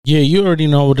Yeah, you already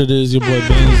know what it is. Your boy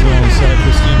Benz alongside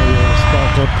Christina with the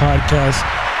Spark Up Podcast.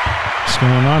 What's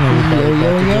going on, everybody?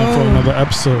 Back again for another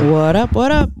episode. What up,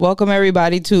 what up? Welcome,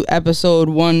 everybody, to episode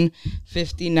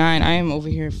 159. I am over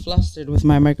here flustered with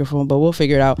my microphone, but we'll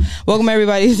figure it out. Welcome,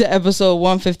 everybody, to episode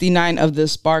 159 of the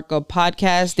Spark Up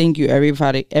Podcast. Thank you,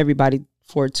 everybody,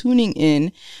 for tuning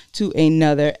in to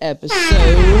another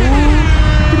episode.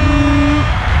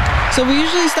 So we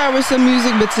usually start with some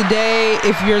music, but today,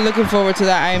 if you're looking forward to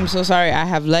that, I am so sorry I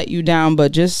have let you down,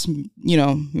 but just,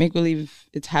 make believe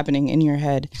it's happening in your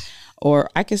head. Or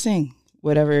I can sing,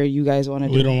 whatever you guys want to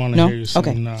do. We don't want to hear you sing,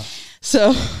 okay. No.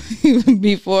 So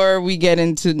before we get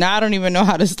into, now I don't even know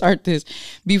how to start this.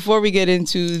 Before we get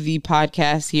into the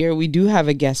podcast here, we do have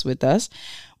a guest with us.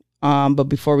 But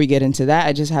before we get into that,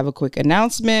 I just have a quick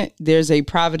announcement. There's a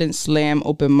Providence Slam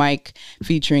open mic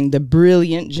featuring the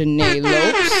brilliant Janae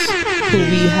Lopes, who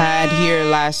we had here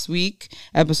last week,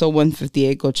 episode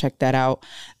 158. Go check that out.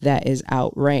 That is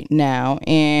out right now.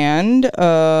 And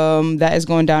that is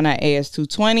going down at AS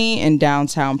 220 in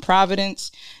downtown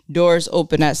Providence. Doors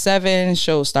open at 7.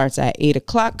 Show starts at 8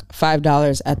 o'clock.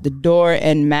 $5 at the door.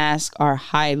 And masks are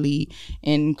highly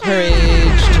encouraged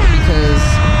because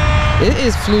it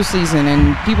is flu season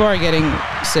and people are getting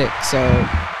sick. So,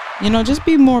 just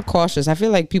be more cautious. I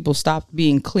feel like people stopped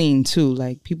being clean too.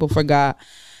 Like people forgot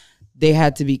they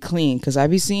had to be clean. Because I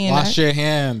be seeing wash your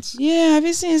hands. Yeah, I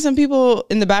be seeing some people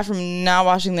in the bathroom not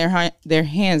washing their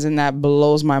hands, and that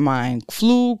blows my mind.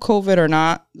 Flu, COVID or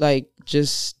not, like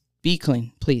just be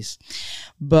clean, please.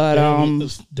 But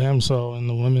damn. So in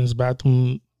the women's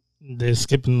bathroom, they're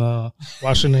skipping the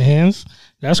washing their hands.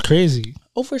 That's crazy.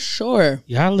 Oh, for sure.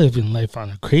 Y'all living life on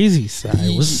the crazy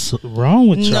side. What's wrong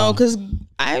with y'all? No, because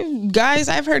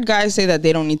I've heard guys say that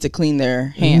they don't need to clean their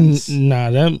hands. Nah,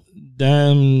 them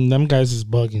guys is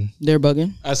bugging. They're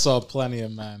bugging? I saw plenty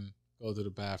of men go to the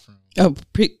bathroom. Oh,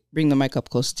 bring the mic up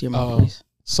closer to your mouth, please.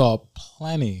 Saw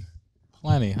plenty.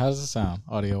 How does it sound,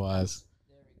 audio-wise?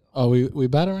 Oh, we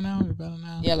better now? We better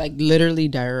now? Yeah, like literally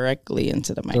directly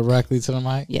into the mic. Directly to the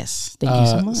mic? Yes. Thank you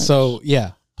so much. So,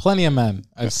 yeah, plenty of men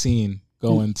I've seen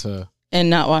go into...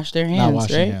 And not wash their hands, not wash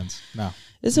their right? hands, no.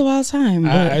 It's a wild time.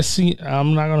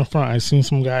 I'm not going to front. I seen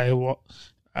some guy,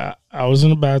 I was in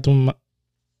the bathroom.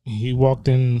 He walked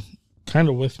in kind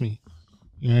of with me.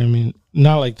 You know what I mean?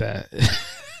 Not like that.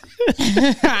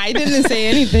 I didn't say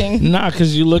anything. Nah,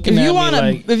 because you looking at me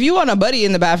like... If you want a buddy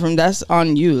in the bathroom, that's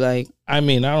on you. Like, I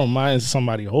mean, I don't mind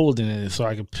somebody holding it so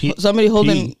I can pee. Somebody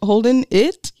holding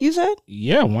it, you said?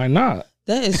 Yeah, why not?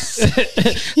 That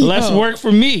is... Less work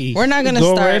for me. We're not going to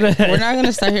start. Right, we're not going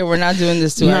to start here. We're not doing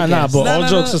this to our guests. But all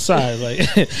jokes aside, like...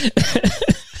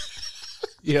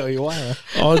 Yo, you wanna?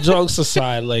 All jokes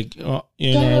aside, like,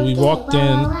 we walked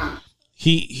in.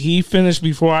 He finished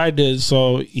before I did,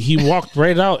 so he walked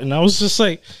right out, and I was just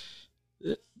like,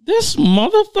 this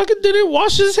motherfucker didn't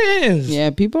wash his hands. Yeah,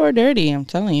 people are dirty, I'm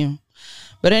telling you.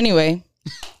 But anyway,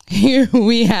 here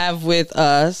we have with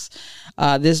us,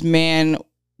 this man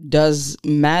does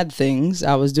mad things.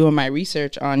 I was doing my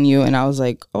research on you, and I was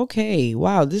like, okay,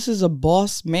 wow, this is a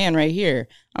boss man right here.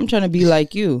 I'm trying to be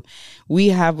like you. We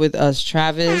have with us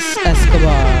Travis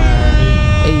Escobar,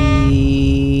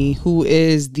 who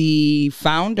is the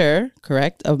founder,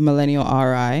 correct, of Millennial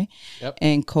RI, yep,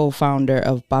 and co-founder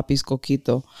of Papi's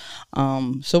Coquito.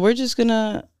 So we're just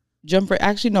gonna jump right.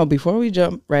 Actually, no. Before we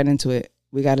jump right into it,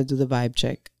 we got to do the vibe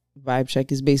check. Vibe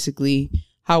check is basically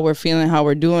how we're feeling, how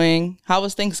we're doing. How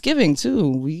was Thanksgiving too?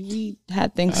 We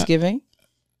had Thanksgiving.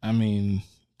 I mean,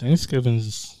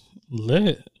 Thanksgiving's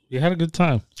lit. We had a good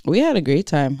time. We had a great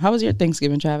time. How was your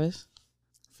Thanksgiving, Travis?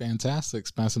 Fantastic.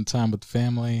 Spent some time with the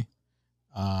family.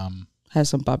 Had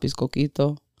some Papi's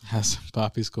Coquito.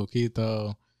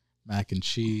 Mac and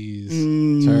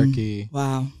cheese, turkey.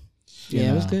 Wow.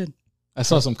 Yeah, it was good. I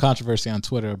saw some controversy on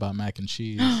Twitter about mac and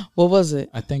cheese. What was it?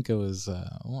 I think it was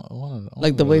one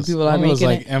like the way people are making it. It was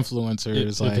like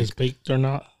influencers, if it's baked or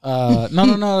not. No.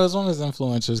 It was one of his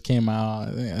influencers came out.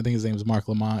 I think his name was Mark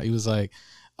Lamont. He was like,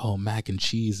 "Oh, mac and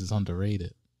cheese is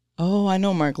underrated." Oh, I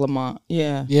know Mark Lamont.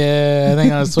 Yeah. Yeah, I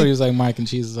think on his Twitter he was like, "Mac and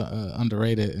cheese is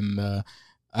underrated." And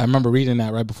I remember reading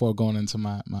that right before going into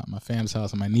my fam's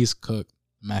house, and my niece cooked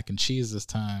mac and cheese this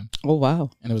time. Oh wow!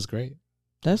 And it was great.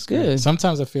 That's good.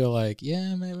 Sometimes I feel like,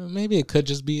 yeah, maybe it could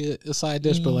just be a side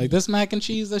dish, but like this mac and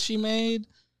cheese that she made,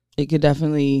 it could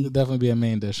definitely be a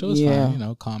main dish. It was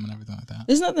fine, calm and everything like that.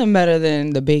 There's nothing better than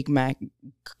the baked mac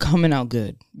coming out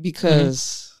good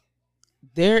because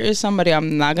there is somebody,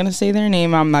 I'm not going to say their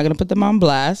name, I'm not going to put them on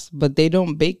blast, but they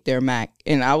don't bake their mac.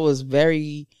 And I was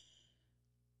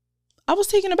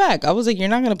taken aback. I was like, you're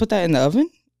not going to put that in the oven?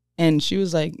 And she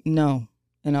was like, no.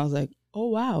 And I was like, oh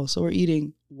wow, so we're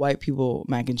eating white people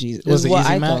mac and cheese. Was it what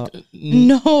Easy I Mac? thought.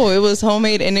 No, it was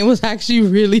homemade and it was actually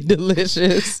really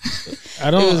delicious.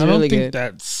 I don't really think good.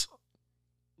 that's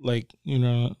like, you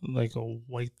know, like a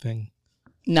white thing.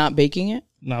 Not baking it?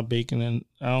 Not baking it.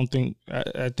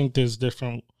 I think there's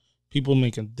different people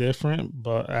make it different,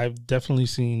 but I've definitely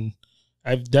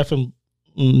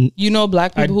You know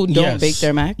black people who don't bake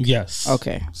their mac? Yes.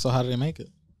 Okay. So how do they make it?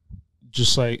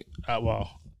 Just like,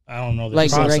 well, I don't know the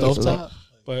Like process, regular.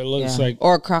 but it looks like,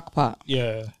 or a crock pot.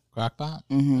 yeah. Crock pot?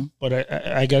 Mm-hmm. But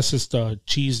I guess it's the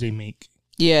cheese they make.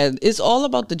 Yeah, it's all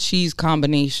about the cheese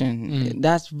combination.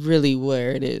 That's really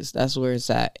where it is. That's where it's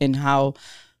at. And how,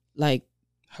 like,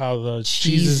 how the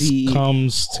cheesy cheese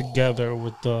comes together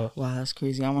with the wow, that's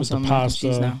crazy. I want with some the mac and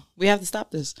cheese pasta. now. We have to stop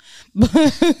this. But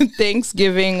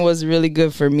Thanksgiving was really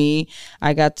good for me.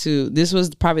 This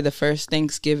was probably the first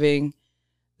Thanksgiving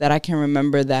that I can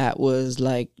remember that was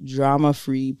like drama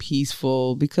free,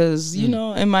 peaceful, because you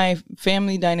know, and my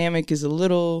family dynamic is a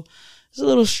little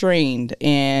strained,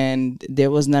 and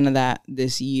there was none of that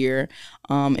this year.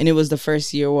 And it was the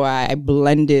first year where I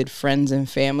blended friends and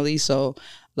family. So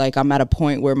like I'm at a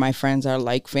point where my friends are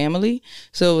like family.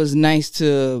 So it was nice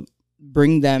to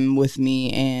bring them with me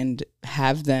and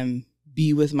have them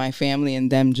be with my family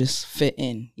and them just fit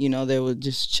in. You know, they were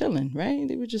just chilling, right?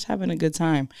 They were just having a good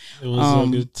time. It was a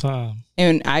good time.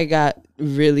 And I got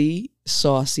really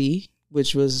saucy,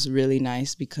 which was really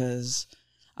nice because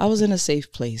I was in a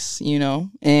safe place, you know?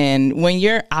 And when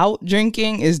you're out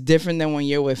drinking is different than when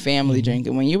you're with family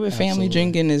drinking. When you're with family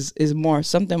drinking is more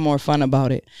something more fun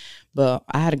about it. But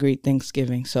I had a great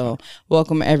Thanksgiving. So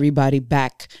welcome everybody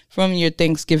back from your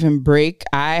Thanksgiving break.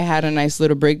 I had a nice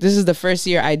little break. This is the first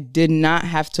year I did not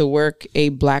have to work a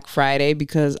Black Friday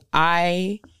because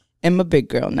I am a big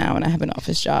girl now and I have an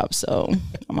office job. So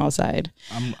I'm outside.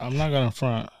 I'm not gonna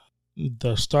front.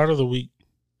 The start of the week,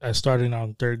 I started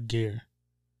on third gear.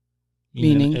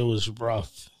 Meaning? It was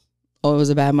rough. Oh, it was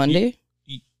a bad Monday?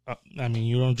 I mean,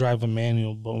 you don't drive a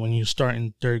manual, but when you start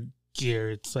in third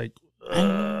gear, it's like...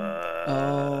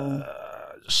 yeah.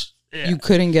 You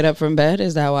couldn't get up from bed?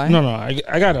 Is that why? No,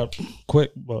 I got up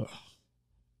quick, but...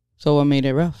 So what made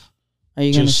it rough? Are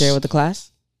you going to share with the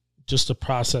class? Just the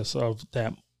process of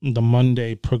that, the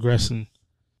Monday progressing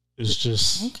is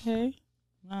just... Okay.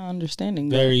 Not understanding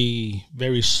that. Very,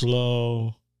 very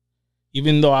slow.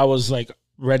 Even though I was like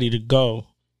ready to go,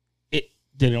 it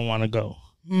didn't want to go.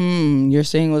 You're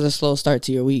saying it was a slow start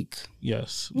to your week.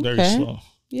 Yes, very slow.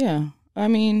 Yeah. I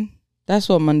mean... That's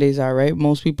what Mondays are, right?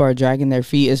 Most people are dragging their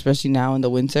feet, especially now in the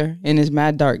winter. And it's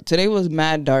mad dark. Today was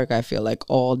mad dark, I feel like,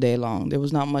 all day long. There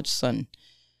was not much sun.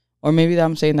 Or maybe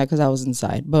I'm saying that because I was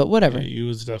inside. But whatever. Yeah, you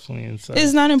was definitely inside.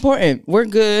 It's not important. We're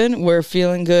good. We're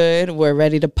feeling good. We're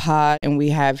ready to pot. And we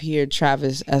have here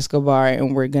Travis Escobar.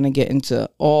 And we're going to get into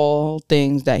all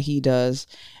things that he does.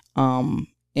 And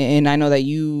I know that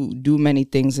you do many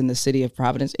things in the city of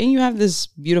Providence. And you have this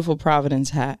beautiful Providence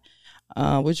hat.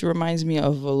 Which reminds me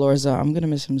of Lorza. I'm going to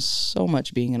miss him so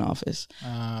much being in office.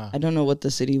 I don't know what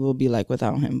the city will be like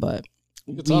without him, but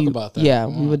we could talk about that. Yeah,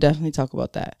 we would definitely talk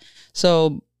about that.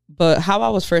 So, but how I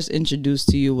was first introduced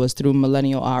to you was through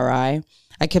Millennial RI.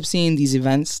 I kept seeing these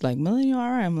events like Millennial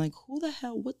RI. I'm like, who the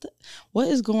hell? What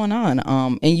is going on?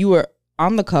 And you were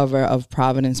on the cover of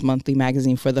Providence Monthly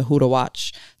Magazine for the Who to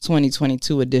Watch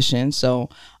 2022 edition. So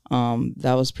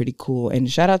that was pretty cool.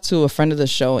 And shout out to a friend of the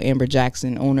show, Amber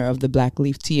Jackson, owner of the Black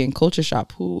Leaf Tea and Culture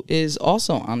Shop, who is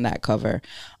also on that cover.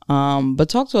 But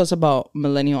talk to us about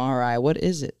Millennial RI. What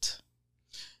is it?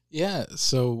 Yeah,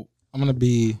 so I'm going to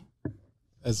be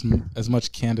as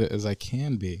much candid as I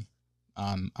can be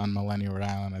on Millennial Rhode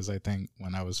Island as I think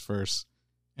when I was first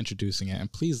introducing it.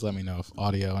 And please let me know if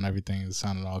audio and everything is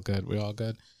sounding all good. We're all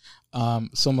good.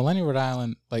 So Millennial Rhode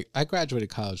Island, like I graduated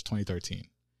college 2013.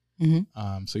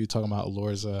 So you're talking about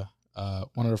Lorza.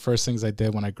 One of the first things I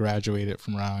did when I graduated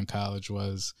from Rhode Island College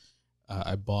was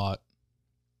I bought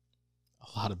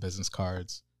a lot of business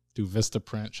cards through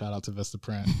Vistaprint. Shout out to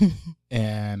Vistaprint.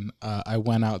 And I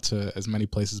went out to as many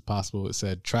places as possible. It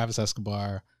said Travis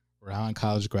Escobar, Rhode Island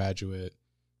College graduate,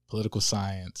 political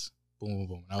science, boom, boom,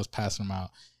 boom. And I was passing them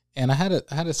out. And I had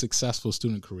a successful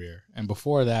student career. And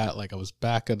before that, like I was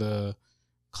back at a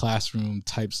classroom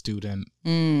type student,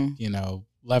 you know,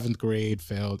 11th grade,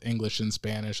 failed English and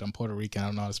Spanish. I'm Puerto Rican. I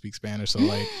don't know how to speak Spanish. So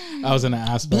like I was in an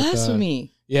aspect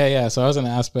Blasphemy. Yeah. So I was in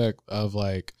an aspect of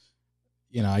like,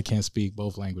 you know, I can't speak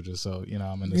both languages. So, you know,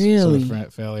 I'm in this sort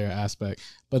of failure aspect.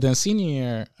 But then senior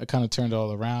year, I kind of turned it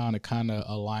all around. It kind of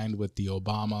aligned with the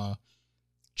Obama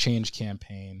change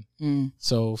campaign.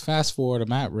 So fast forward,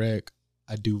 I'm at Rick.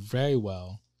 I do very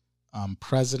well. I'm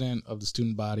president of the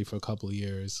student body for a couple of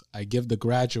years. I give the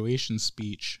graduation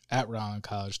speech at Rhode Island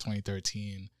College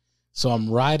 2013. So I'm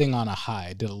riding on a high.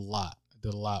 I did a lot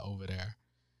over there.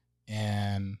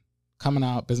 And coming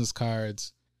out, business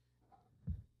cards.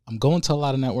 I'm going to a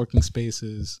lot of networking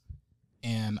spaces,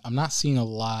 and I'm not seeing a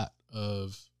lot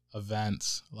of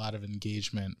events, a lot of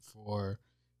engagement for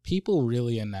people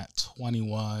really in that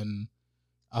 21,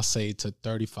 I'll say, to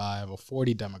 35 or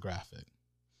 40 demographic.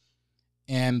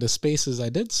 And the spaces I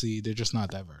did see, they're just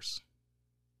not diverse.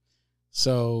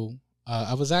 So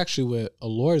I was actually with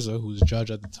Alorza, who was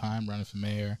judge at the time, running for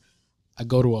mayor. I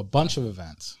go to a bunch of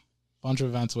events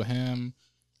with him.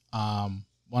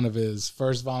 One of his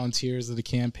first volunteers of the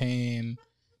campaign,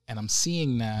 and I'm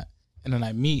seeing that. And then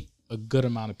I meet a good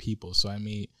amount of people. So I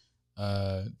meet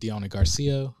Deona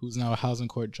Garcia, who's now a housing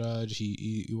court judge.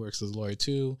 He works as a lawyer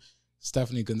too.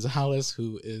 Stephanie Gonzalez,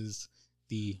 who is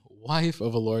the wife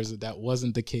of Alorza. That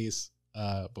wasn't the case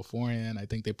beforehand. I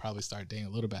think they probably started dating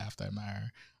a little bit after I met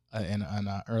her. And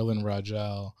Erlin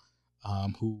Rogel,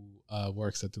 who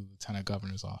works at the Lieutenant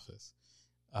Governor's office.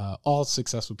 All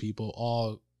successful people,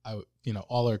 all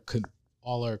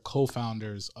are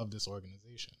co-founders of this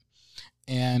organization.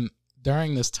 And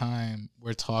during this time,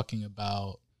 we're talking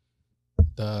about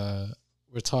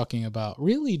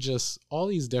really just all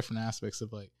these different aspects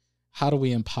of like, how do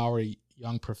we empower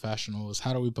young professionals?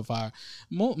 How do we provide,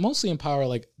 mostly empower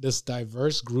like this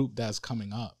diverse group that's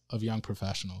coming up of young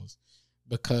professionals?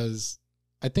 Because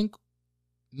I think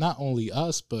not only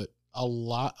us, but a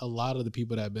lot of the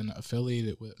people that have been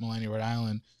affiliated with Millennium Rhode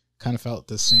Island kind of felt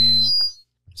the same.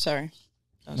 Sorry.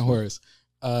 No worries.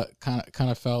 Kind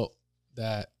of felt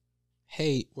that,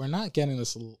 hey, we're not getting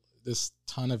this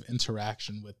ton of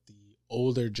interaction with the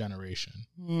older generation.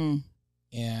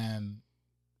 And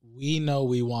we know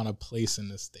we want a place in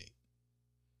this state.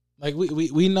 Like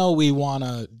we know we want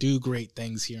to do great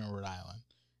things here in Rhode Island.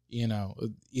 You know,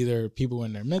 either people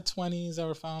in their mid-20s that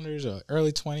were founders or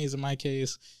early 20s in my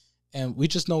case. And we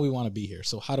just know we want to be here.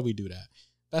 So how do we do that?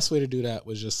 Best way to do that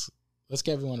was just, let's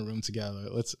get everyone in a room together.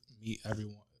 Let's meet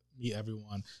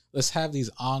everyone. Let's have these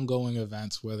ongoing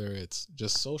events, whether it's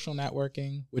just social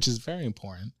networking, which is very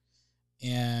important.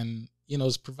 And, you know,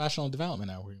 it's professional development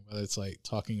networking, whether it's like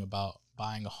talking about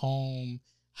buying a home,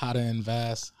 how to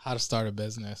invest, how to start a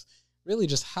business, really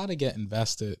just how to get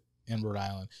invested in Rhode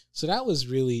Island. So that was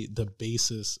really the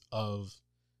basis of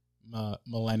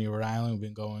Millennium Rhode Island. We've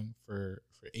been going for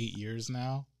 8 years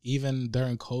now. Even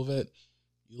during COVID,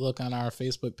 you look on our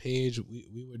Facebook page,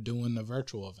 we were doing the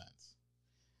virtual events,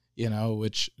 you know,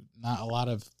 which not a lot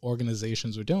of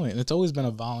organizations were doing. And it's always been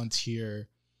a volunteer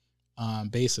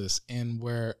basis. And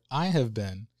where I have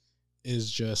been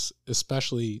is just,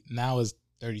 especially now as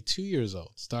 32 years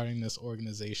old, starting this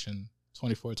organization,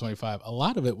 24, 25, a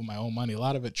lot of it with my own money, a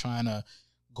lot of it trying to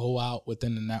go out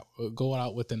within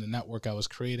the network I was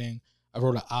creating. I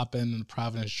wrote an op-ed in the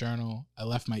Providence Journal. I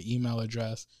left my email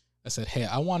address. I said, hey,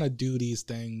 I want to do these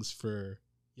things for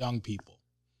young people.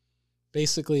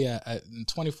 Basically, in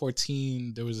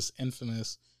 2014, there was this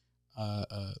infamous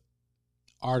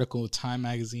article with Time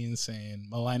magazine saying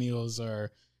millennials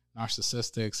are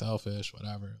narcissistic, selfish,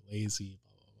 whatever, lazy,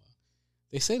 blah, blah, blah.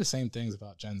 They say the same things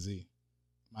about Gen Z,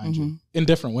 mind you, in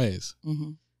different ways.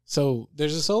 So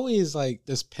there's just always like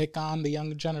this pick on the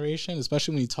younger generation,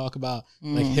 especially when you talk about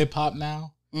like hip hop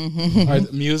now or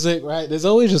music, right? There's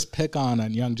always just pick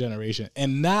on young generation.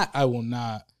 And that I will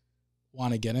not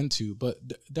want to get into. But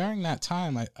during that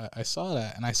time, I saw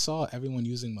that, and I saw everyone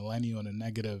using millennial in a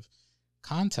negative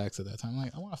context at that time. I'm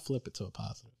like, I want to flip it to a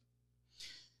positive.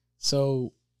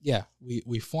 So yeah,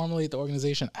 we formulate the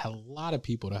organization. I had a lot of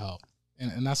people to help.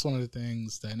 And that's one of the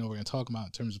things that I know we're going to talk about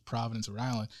in terms of Providence, Rhode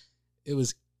Island. It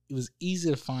was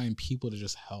easy to find people to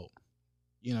just help.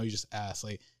 You know, you just ask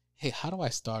like, hey, how do I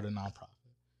start a nonprofit?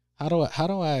 How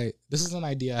do I, this is an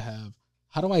idea I have.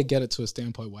 How do I get it to a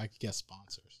standpoint where I could get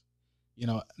sponsors? You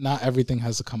know, not everything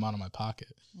has to come out of my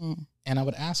pocket. And I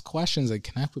would ask questions and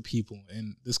connect with people.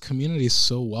 And this community is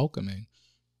so welcoming.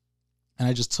 And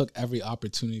I just took every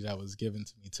opportunity that was given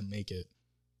to me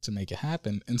to make it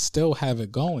happen and still have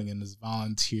it going in this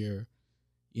volunteer,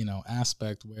 you know,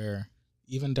 aspect where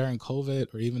even during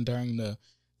COVID or even during the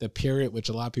period, which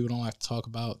a lot of people don't like to talk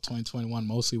about, 2021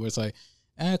 mostly, where it's like,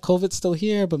 COVID's still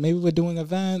here, but maybe we're doing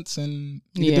events and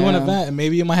you can do an event and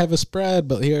maybe you might have a spread,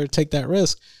 but here, take that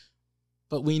risk.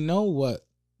 But we know what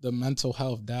the mental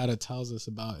health data tells us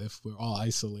about if we're all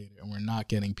isolated and we're not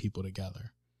getting people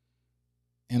together.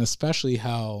 And especially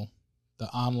how the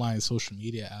online social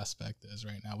media aspect is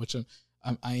right now, which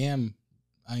I am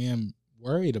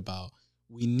worried about.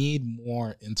 we need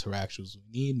more interactions. We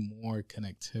need more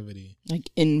connectivity. Like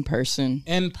in-person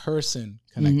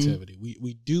connectivity.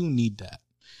 We do need that.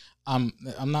 I'm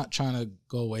not trying to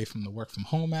go away from the work from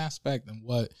home aspect and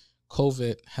what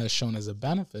COVID has shown as a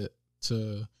benefit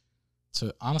to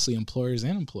honestly employers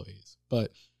and employees.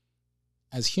 But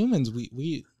as humans,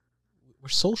 we're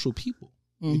social people.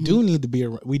 We do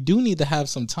need to have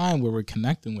some time where we're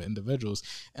connecting with individuals,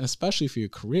 and especially for your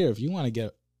career, if you want to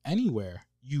get anywhere,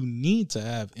 you need to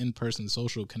have in-person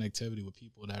social connectivity with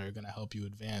people that are going to help you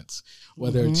advance,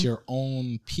 whether it's your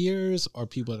own peers or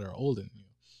people that are older than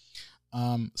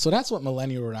you. So that's what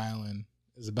Millennial Rhode Island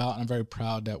is about. And I'm very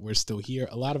proud that we're still here.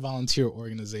 A lot of volunteer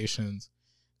organizations,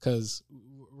 because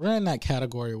we're in that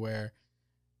category where,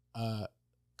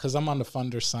 because I'm on the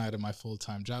funder side of my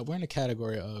full-time job, we're in a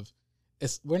category of,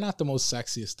 we're not the most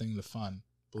sexiest thing to fund,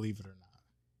 believe it or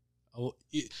not.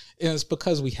 It's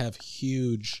because we have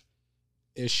huge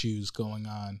issues going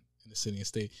on in the city and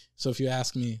state. So if you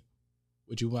ask me,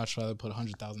 would you much rather put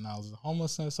 $100,000 in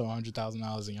homelessness or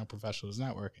 $100,000 in young professionals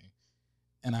networking?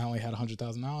 And I only had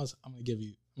 $100,000. I'm gonna give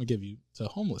you to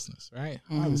homelessness, right?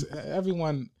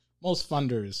 Everyone, most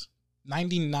funders,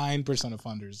 99% of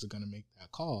funders are gonna make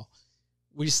that call.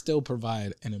 We still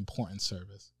provide an important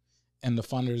service. And the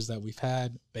funders that we've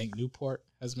had, Bank Newport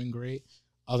has been great.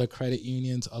 Other credit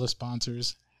unions, other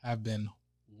sponsors have been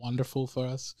wonderful for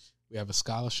us. We have a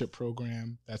scholarship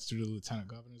program that's through the Lieutenant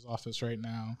Governor's office right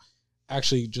now.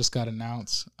 Actually, just got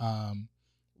announced.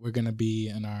 We're going to be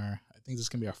in I think this is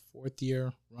going to be our 4th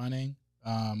year running.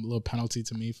 A little penalty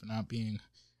to me for not being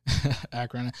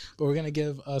Akron. But we're going to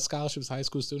give scholarships to high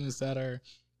school students that are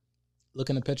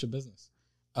looking to pitch a business.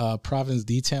 Providence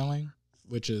Detailing,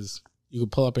 which is, you can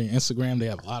pull up on your Instagram. They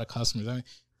have a lot of customers. I mean,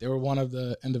 they were one of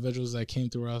the individuals that came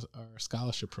through our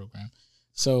scholarship program.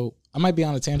 So I might be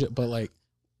on a tangent, but like,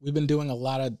 we've been doing a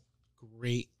lot of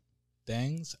great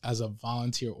things as a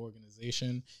volunteer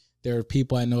organization. There are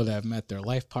people I know that have met their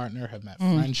life partner, have met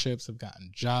friendships, have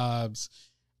gotten jobs,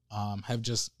 have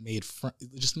just made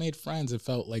friends. It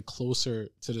felt like closer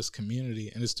to this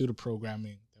community, and it's through the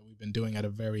programming that we've been doing at a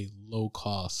very low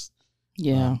cost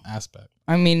aspect.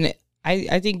 I mean,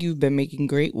 I think you've been making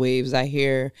great waves. I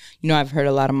hear, I've heard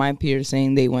a lot of my peers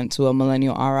saying they went to a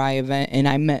Millennial RI event and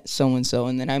I met so-and-so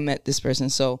and then I met this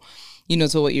person. So,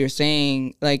 to what you're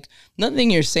saying, like, nothing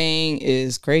you're saying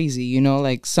is crazy,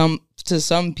 like to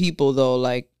some people though,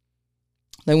 like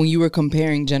when you were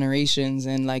comparing generations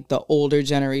and like the older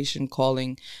generation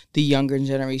calling the younger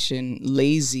generation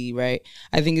lazy, right?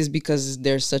 I think it's because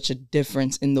there's such a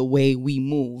difference in the way we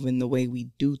move and the way we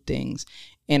do things.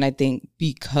 And I think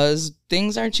because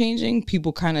things are changing,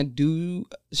 people kind of do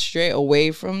stray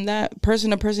away from that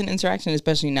person-to-person interaction,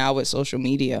 especially now with social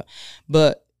media.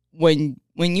 But when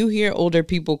you hear older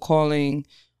people calling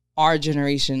our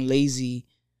generation lazy,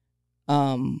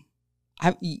 I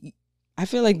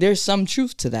feel like there's some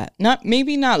truth to that.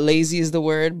 Maybe not lazy is the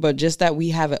word, but just that we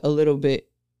have it a little bit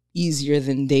easier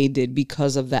than they did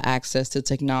because of the access to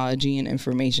technology and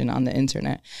information on the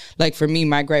internet. Like for me,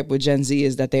 my gripe with Gen Z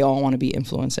is that they all want to be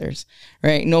influencers,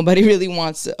 right? Nobody really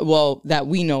wants, that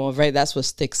we know of, right? That's what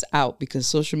sticks out because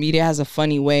social media has a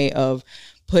funny way of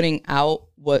putting out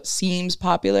what seems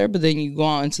popular, but then you go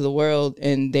out into the world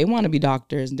and they want to be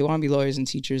doctors, and they want to be lawyers and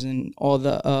teachers and all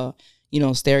the,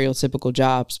 stereotypical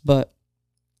jobs. But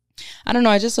I don't know.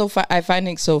 I find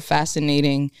it so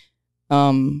fascinating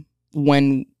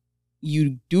when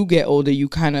you do get older, you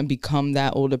kind of become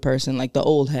that older person, like the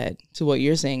old head, to what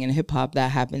you're saying. In hip hop,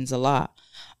 that happens a lot.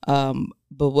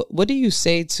 But what do you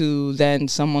say to then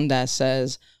someone that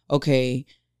says, okay,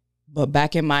 but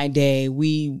back in my day,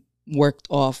 we worked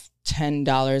off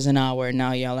 $10 an hour.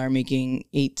 Now y'all are making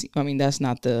 18. I mean, that's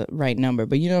not the right number,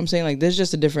 but you know what I'm saying? Like, there's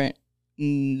just a different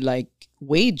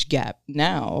wage gap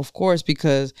now, of course,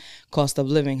 because cost of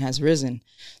living has risen.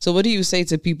 So what do you say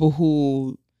to people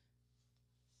who,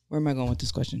 where am I going with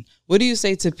this question? What do you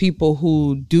say to people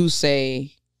who do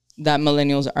say that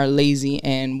millennials are lazy,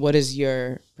 and what is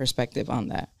your perspective on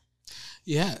that?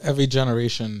 Yeah, every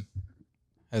generation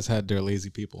has had their lazy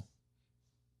people,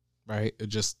 right? It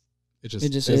just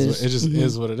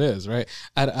is what it is, right?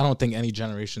 I don't think any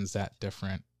generation's that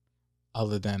different,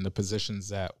 other than the positions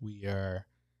that we are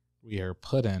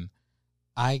put in.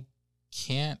 I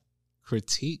can't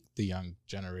critique the young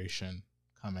generation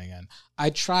coming in. I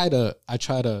try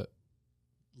to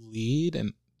lead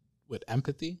and with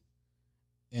empathy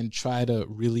and try to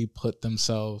really put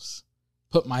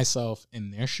myself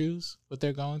in their shoes, what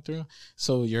they're going through.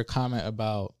 So your comment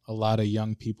about a lot of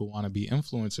young people want to be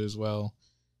influencers, well,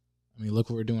 I mean, look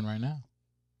what we're doing right now,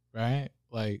 right?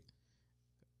 Like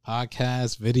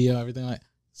podcast, video, everything. Like,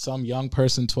 some young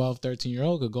person, 12,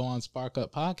 13-year-old, could go on Spark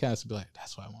Up podcast and be like,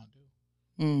 that's what I want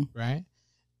to do. Right?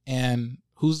 And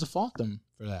who's to fault them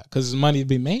for that? Because there's money to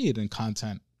be made in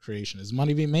content creation. There's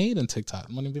money to be made in TikTok.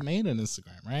 Money to be made in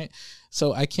Instagram, right?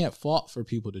 So I can't fault for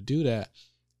people to do that.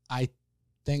 I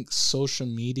think social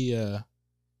media,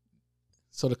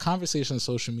 so the conversation on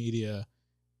social media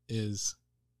is,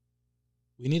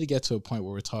 we need to get to a point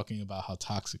where we're talking about how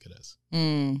toxic it is.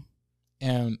 And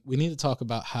we need to talk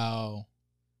about how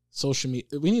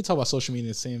we need to talk about social media in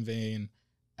the same vein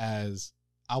as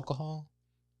alcohol,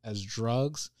 as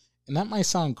drugs. And that might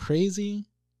sound crazy,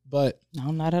 but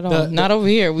no, not at all. Not over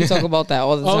here. We talk about that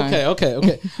all the time.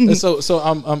 Okay. so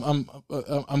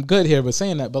I'm good here, but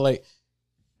saying that, but like,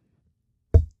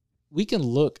 we can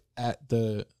look at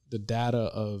the data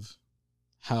of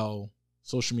how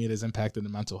social media has impacted the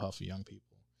mental health of young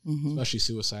people, especially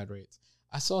suicide rates.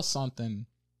 I saw something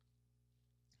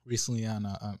recently on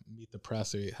Meet the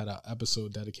Press. They had an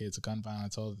episode dedicated to gun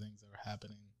violence, all the things that were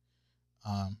happening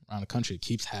around the country. It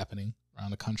keeps happening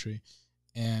around the country.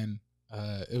 And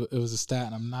it was a stat,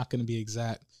 and I'm not going to be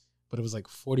exact, but it was like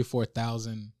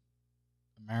 44,000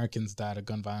 Americans died of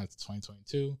gun violence in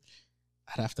 2022.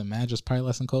 I'd have to imagine it's probably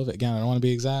less than COVID. Again, I don't want to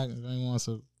be exact. If anyone wants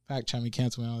to fact check me,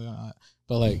 cancel me,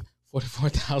 but like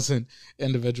 44,000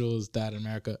 individuals died in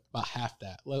America. About half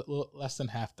that, less than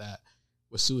half that,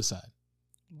 was suicide.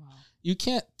 Wow. You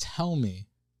can't tell me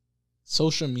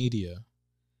social media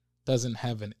doesn't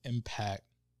have an impact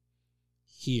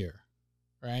here,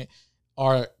 right?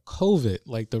 Or COVID,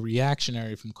 like the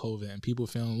reactionary from COVID and people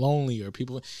feeling lonely, or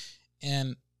people,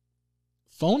 and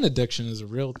phone addiction is a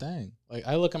real thing. Like,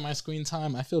 I look at my screen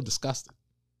time, I feel disgusted.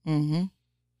 And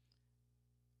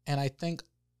I think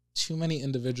too many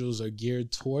individuals are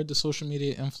geared toward the social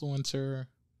media influencer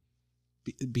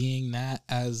being that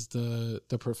as the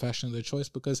profession of their choice,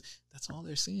 because that's all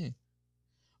they're seeing.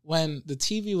 When the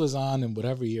TV was on in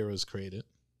whatever year it was created,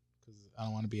 because I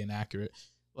don't want to be inaccurate,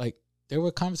 like, there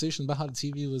were conversations about how the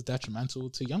TV was detrimental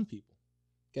to young people.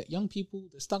 Get young people,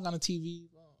 they're stuck on the TV,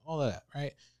 all of that,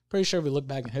 right? Pretty sure if we look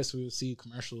back in history, we'll see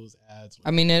commercials, ads. Whatever.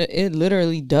 I mean, it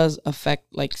literally does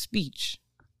affect, like, speech.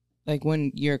 Like,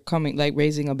 when you're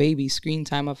raising a baby, screen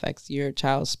time affects your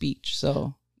child's speech.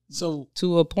 So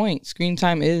to a point, screen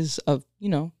time is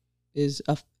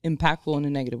impactful in a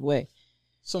negative way.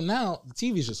 So now the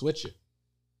TV is just with you.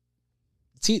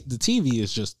 The TV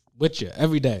is just with you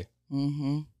every day.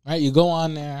 Right? You go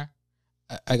on there.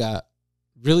 I got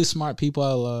really smart people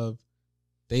I love.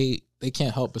 They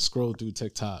can't help but scroll through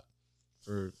TikTok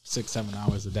for 6-7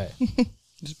 hours a day.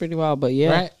 It's pretty wild, but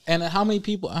yeah. Right? And how many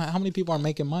people are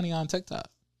making money on TikTok?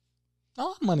 A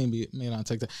lot of money made on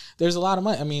TikTok. There's a lot of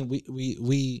money. I mean,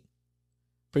 we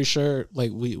pretty sure,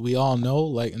 like, we all know,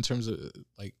 like, in terms of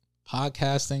like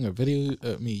podcasting or video,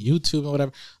 YouTube and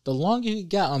whatever, the longer you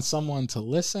get on someone to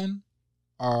listen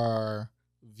or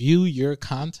view your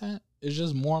content, is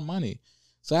just more money.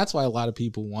 So that's why a lot of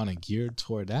people want to gear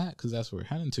toward that, because that's what we're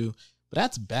heading to. But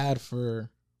that's bad for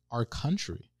our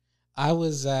country. I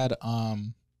was at,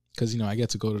 because, I get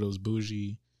to go to those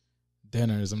bougie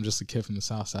dinners. I'm just a kid from the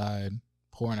South Side,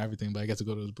 poor and everything, but I get to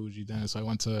go to those bougie dinners. So I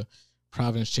went to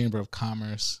Providence Chamber of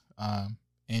Commerce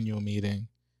annual meeting,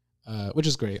 which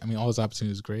is great. I mean, all those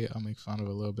opportunities is great. I'll make fun of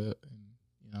it a little bit,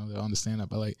 and, they'll understand that.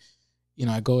 But, like,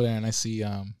 I go there and I see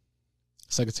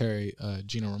Secretary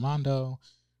Gina Raimondo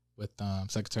with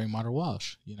Secretary Marta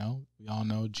Walsh. We all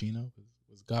know Gina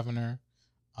was governor,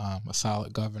 a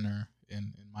solid governor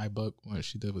in my book. What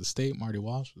she did with the state, Marty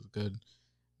Walsh was a good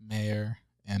mayor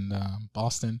in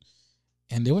Boston.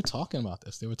 And they were talking about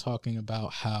this. They were talking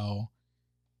about how,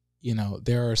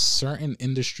 there are certain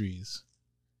industries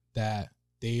that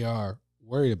they are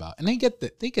worried about, and they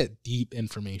get deep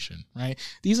information, right?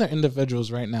 These are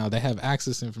individuals right now that have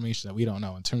access to information that we don't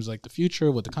know in terms of, like, the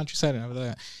future, what the country said and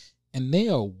everything, and they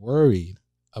are worried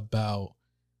about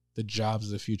the jobs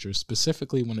of the future,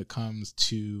 specifically when it comes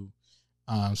to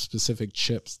specific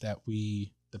chips that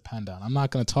we depend on. I'm not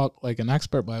going to talk like an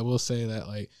expert, but I will say that,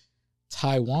 like,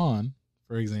 Taiwan,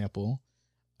 for example,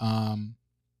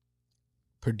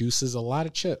 produces a lot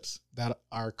of chips that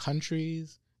our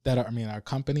companies in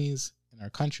our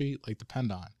country, like,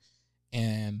 depend on.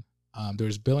 And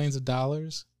there's billions of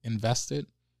dollars invested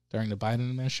during the Biden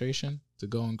administration to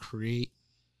go and create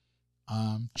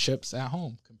chips at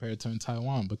home compared to in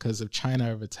Taiwan, because if China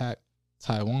ever attacked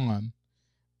Taiwan,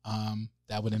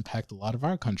 that would impact a lot of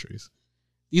our countries.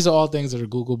 These are all things that are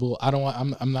Googleable.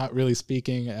 I'm not really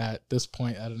speaking at this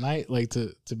point at a night, like,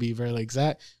 to be very, like,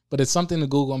 exact, but it's something to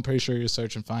Google. I'm pretty sure you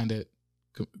search and find it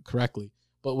correctly.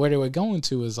 But where they were going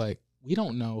to is, like, we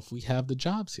don't know if we have the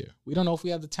jobs here. We don't know if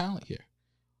we have the talent here.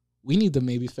 we need to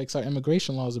maybe fix our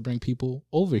immigration laws to bring people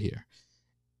over here.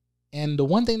 And the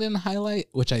one thing they didn't highlight,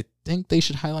 which I think they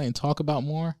should highlight and talk about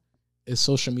more, is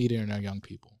social media and our young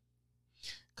people.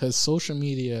 Because social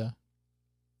media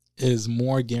is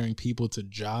more gearing people to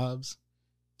jobs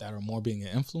that are more being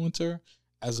an influencer,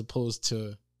 as opposed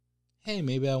to, hey,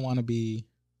 maybe I want to be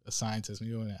a scientist,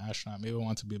 maybe I want to be an astronaut, maybe I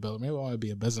want to be a builder, maybe I want to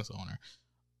be a business owner.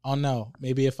 Oh no,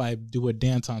 maybe if I do a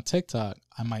dance on TikTok,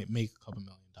 I might make a couple $1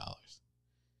 million.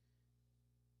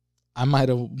 I might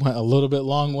have went a little bit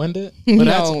long-winded, but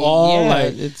that's all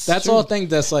that's true. All things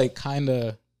that's like kind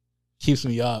of keeps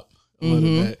me up a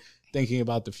little bit, thinking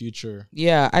about the future.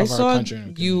 Yeah, I saw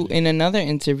you in another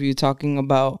interview talking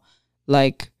about,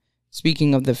 like,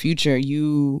 speaking of the future,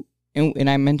 you and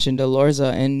I mentioned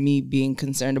Elorza and me being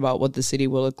concerned about what the city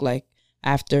will look like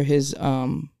after his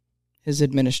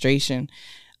administration.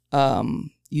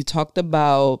 You talked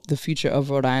about the future of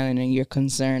Rhode Island and your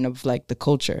concern of, like, the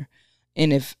culture.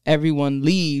 And if everyone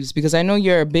leaves, because I know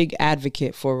you're a big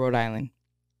advocate for Rhode Island,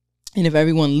 and if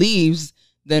everyone leaves,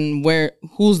 then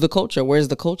who's the culture? Where's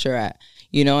the culture at?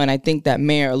 You know, and I think that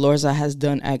Mayor Elorza has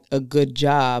done a good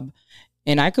job.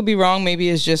 And I could be wrong. Maybe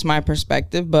it's just my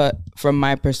perspective. But from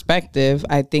my perspective,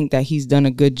 I think that he's done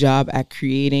a good job at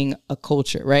creating a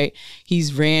culture, right?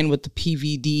 He's ran with the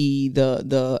PVD,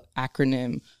 the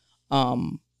acronym,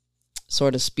 so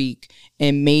to speak,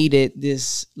 and made it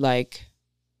this, like,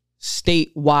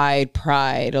 statewide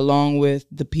pride, along with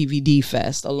the PVD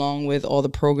Fest, along with all the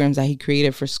programs that he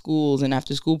created for schools and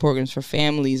after school programs for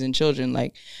families and children.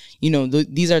 Like, you know,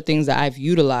 these are things that I've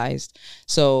utilized.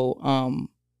 So,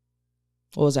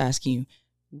 what was I asking you?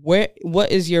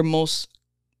 What is your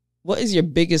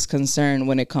biggest concern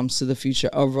when it comes to the future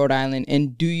of Rhode Island?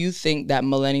 And do you think that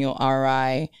Millennial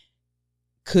RI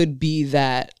could be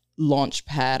that launch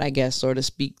pad, I guess, so to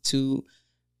speak, to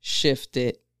shift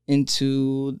it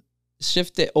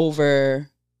over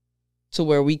to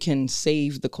where we can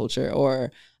save the culture,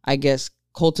 or I guess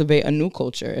cultivate a new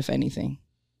culture, if anything?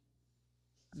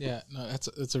 Yeah, no,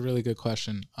 that's a really good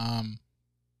question.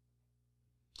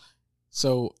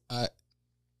 So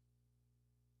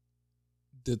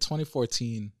the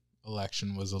 2014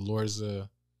 election was Elorza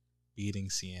beating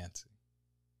Cianci,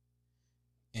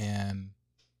 and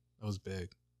it was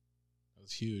big. It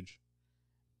was huge,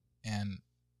 and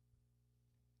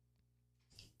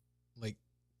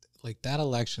like that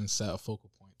election set a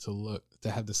focal point to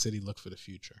have the city look for the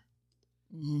future.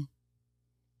 Mm-hmm.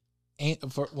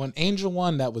 When Angel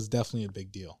won, that was definitely a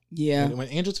big deal. Yeah. When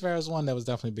Angel Tavares won, that was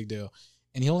definitely a big deal.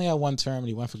 And he only had one term, and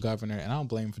he went for governor, and I don't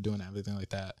blame him for doing everything like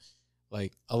that.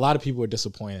 Like, a lot of people were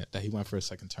disappointed that he went for a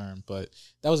second term, but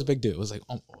that was a big deal. It was like,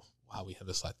 oh wow, we have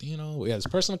this Latino, we have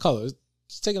this person of color.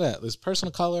 Let's take that. This person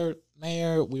of color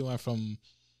mayor. We went from,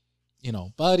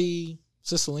 Buddy,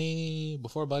 Cicilline.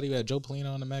 Before Buddy, we had Joe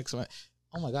Polino in the mix. Oh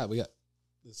my God, we got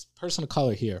this person of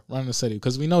color here running the city,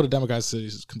 because we know the demographics of the city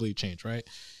has completely changed, right?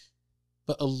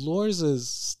 But Elorza's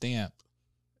stamp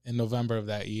in November of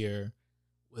that year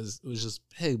was just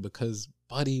big, because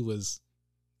Buddy was,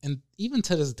 and even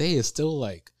to this day, is still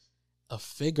like a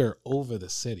figure over the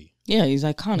city. Yeah, he's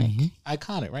iconic. Mm-hmm.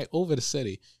 Iconic, right? Over the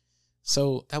city.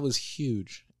 So that was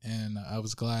huge. And I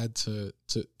was glad to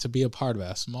be a part of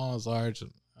that. Small as large.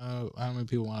 I don't know how many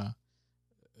people want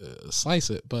to slice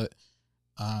it, but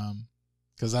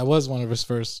because I was one of his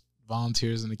first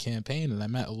volunteers in the campaign, and I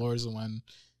met Elorza when,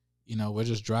 we're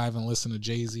just driving, listening to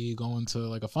Jay-Z, going to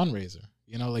like a fundraiser.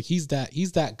 Like he's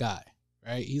that guy,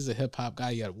 right? He's a hip hop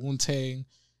guy. You got Wu-Tang,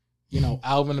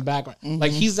 Alvin in the background. Mm-hmm.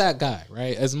 Like he's that guy,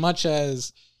 right? As much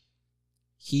as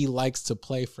he likes to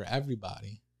play for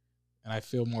everybody, and I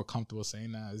feel more comfortable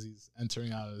saying that as he's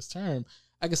entering out of his term,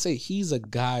 I can say he's a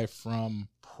guy from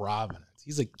Providence.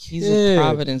 He's a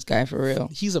Providence guy for real.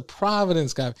 He's a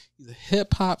Providence guy. He's a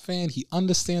hip hop fan. He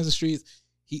understands the streets.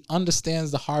 He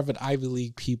understands the Harvard Ivy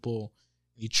League people.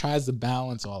 He tries to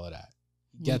balance all of that.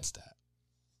 He gets that.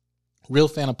 Real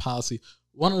fan of policy.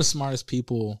 One of the smartest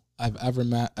people I've ever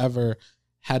met, ever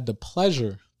had the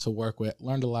pleasure to work with.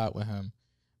 Learned a lot with him.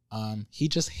 He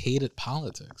just hated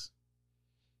politics.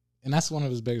 And that's one of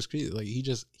his biggest critiques. Like he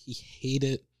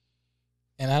hated,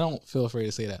 and I don't feel afraid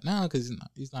to say that now, because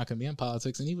he's not going to be in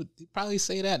politics, and he'd probably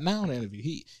say that now in an interview.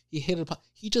 He hated.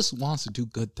 He just wants to do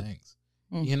good things.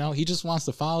 He just wants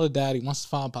to follow the dad. He wants to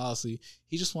follow policy.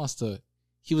 He just wants to.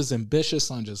 He was ambitious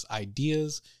on just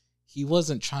ideas. He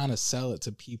wasn't trying to sell it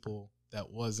to people that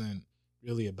wasn't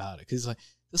really about it. Because like,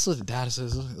 this is what the data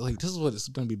says. Like, this is what is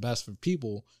going to be best for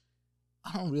people.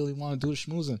 I don't really want to do the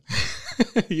schmoozing.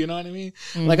 You know what I mean?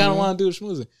 Mm-hmm. Like, I don't want to do the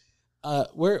schmoozing.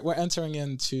 We're entering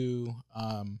into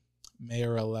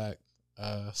Mayor-elect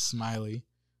Smiley,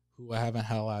 who I haven't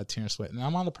had a lot of tears with, and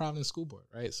I'm on the Providence School Board,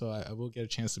 right? So I will get a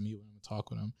chance to meet with him and talk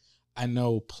with him. I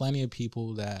know plenty of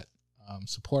people that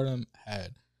support him,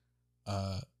 had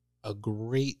a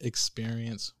great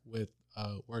experience with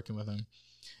working with him.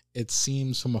 It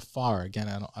seems from afar, again,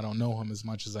 I don't know him as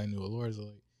much as I knew Alorza.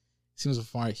 Like, it seems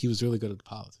afar he was really good at the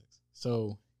politics.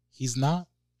 So he's not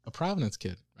a Providence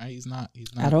kid, right? He's not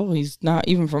at all. He's not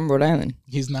even from Rhode Island.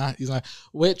 He's not.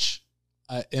 Which,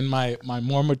 in my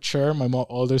more mature, my more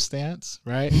older stance,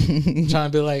 right? I'm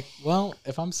trying to be like, well,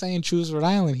 if I'm saying choose Rhode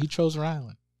Island, he chose Rhode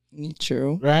Island.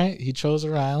 True. Right? He chose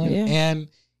Rhode Island, yeah. And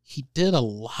he did a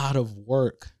lot of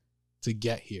work to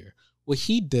get here. What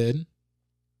he did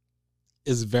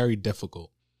is very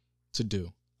difficult to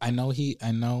do. I know he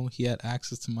had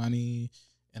access to money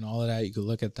and all of that. You could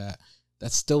look at that.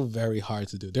 That's still very hard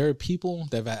to do. There are people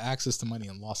that have had access to money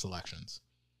and lost elections.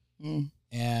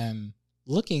 And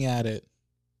looking at it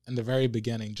in the very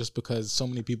beginning, just because so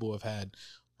many people have had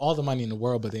all the money in the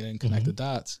world, but they didn't connect the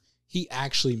dots, he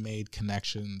actually made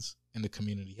connections in the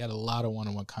community. He had a lot of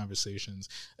one-on-one conversations.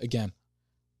 Again,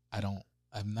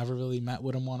 I've never really met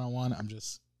with him one-on-one. I'm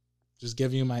just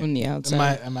giving you my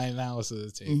analysis of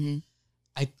the tape.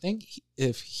 I think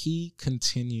if he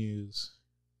continues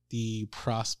the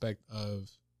prospect of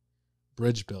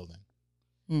bridge building,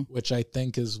 which I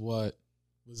think is what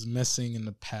was missing in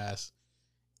the past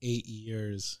 8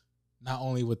 years, not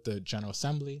only with the General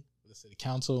Assembly, the City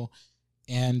Council,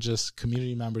 and just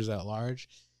community members at large,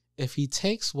 if he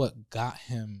takes what got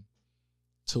him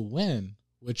to win,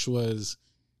 which was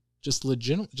just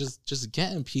legitimate, just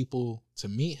getting people to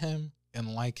meet him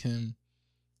and like him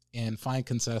and find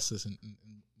consensus and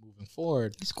moving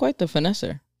forward. He's quite the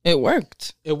finesser. It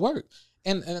worked.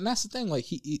 And that's the thing. Like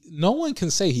he no one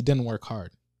can say he didn't work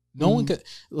hard. No one could.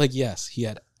 Like, yes, he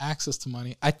had access to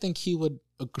money. I think he would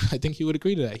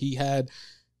agree to that. He had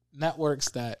networks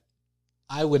that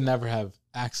I would never have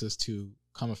access to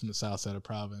coming from the south side of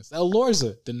Providence. That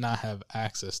Alorza did not have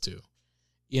access to.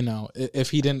 You know,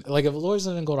 if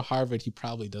Alorza didn't go to Harvard, he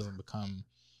probably doesn't become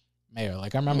mayor.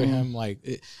 Like, I remember him, like,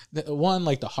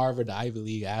 the Harvard, the Ivy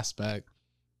League aspect,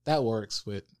 that works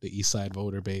with the East Side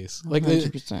voter base. Like,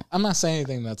 I'm not saying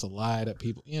anything that's a lie that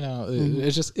people, you know,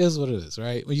 it just is what it is,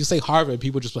 right? When you say Harvard,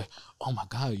 people just like, oh my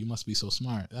God, you must be so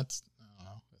smart. That's, I don't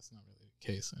know, that's not really the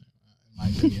case in my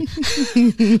opinion.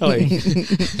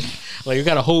 like you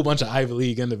got a whole bunch of Ivy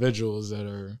League individuals that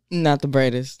are not the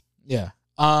brightest. Yeah.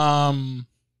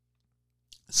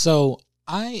 So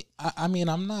I mean,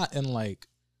 I'm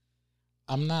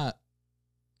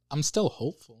still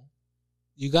hopeful.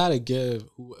 You got to give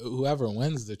whoever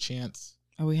wins the chance.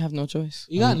 Oh, we have no choice.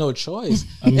 You got no choice.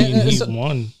 I mean, he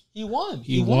won. He won.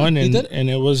 He won, and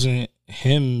it wasn't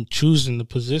him choosing the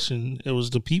position; it was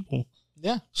the people.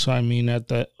 Yeah. So I mean, in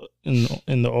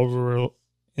the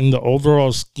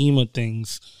overall scheme of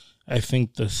things, I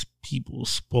think the people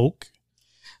spoke.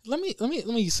 Let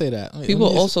me say that.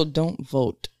 People also don't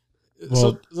vote.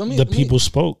 Well, so people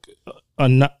spoke.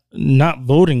 Not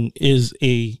voting is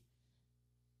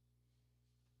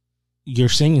you're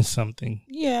saying something.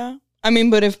 Yeah. I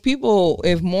mean, but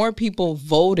if more people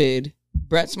voted,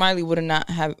 Brett Smiley wouldn't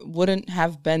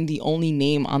have been the only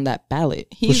name on that ballot.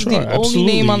 He's the only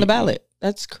name on the ballot.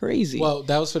 That's crazy. Well,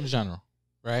 that was for the general,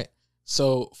 right?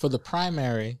 So for the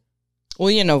primary,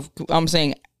 well, you know, I'm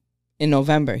saying in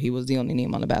November he was the only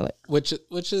name on the ballot, which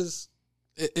is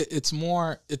it's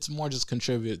more just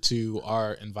contribute to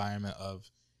our environment of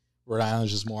Rhode Island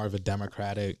is just more of a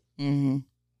democratic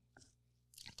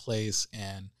place,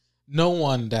 and no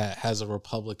one that has a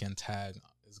Republican tag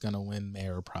is going to win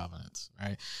mayor of Providence,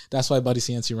 right? That's why Buddy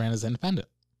Cianci ran as independent.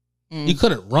 He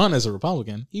couldn't run as a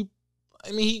Republican. You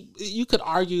could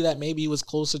argue that maybe he was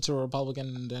closer to a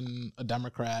Republican than a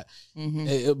Democrat,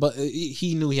 but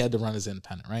he knew he had to run as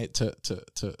independent, right, to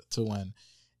win.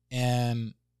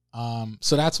 And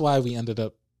so that's why we ended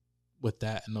up with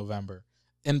that in November.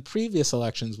 In previous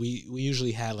elections, we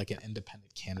usually had like an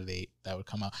independent candidate that would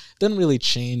come out. Didn't really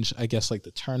change, I guess, like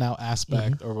the turnout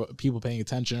aspect or people paying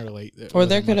attention, or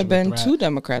there could have been two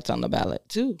Democrats on the ballot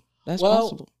too. That's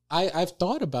possible. I've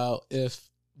thought about if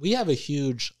we have a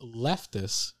huge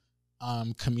leftist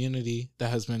community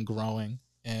that has been growing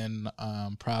in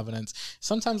Providence.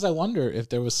 Sometimes I wonder if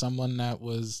there was someone that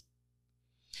was.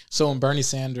 So in Bernie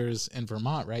Sanders in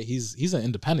Vermont, right? He's an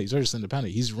independent. He's registered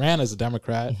independent. He's ran as a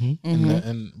Democrat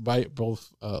in by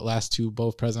both last two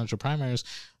presidential primaries.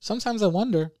 Sometimes I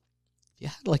wonder if you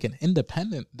had like an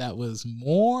independent that was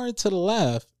more to the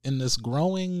left in this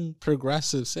growing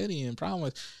progressive city in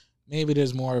Providence, maybe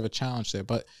there's more of a challenge there.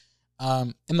 But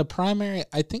in the primary,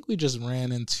 I think we just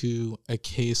ran into a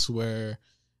case where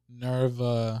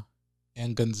Nerva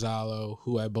and Gonzalo,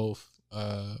 who I both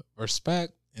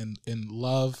respect and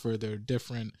love for their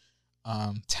different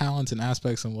talents and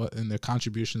aspects and their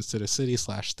contributions to the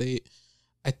city/state.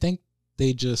 I think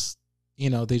they just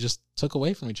took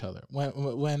away from each other.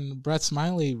 When Brett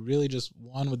Smiley really just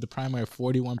won with the primary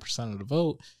 41% of the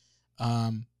vote,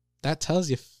 that tells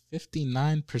you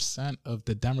 59% of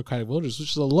the Democratic voters,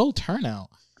 which is a low turnout,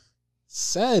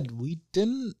 said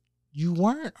you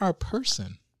weren't our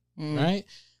person, right?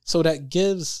 So that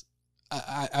gives,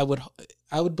 I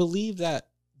would believe that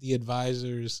the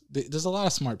advisors, there's a lot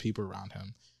of smart people around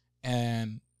him,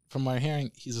 and from my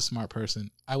hearing, he's a smart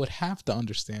person. I would have to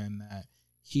understand that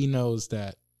he knows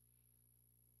that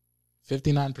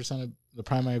 59% of the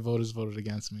primary voters voted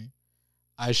against me.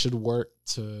 I should work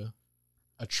to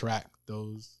attract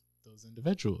those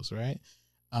individuals, right?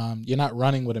 You're not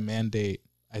running with a mandate,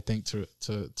 I think,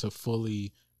 to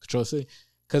fully control the city.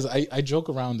 Because I joke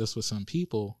around this with some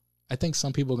people. I think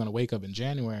some people are going to wake up in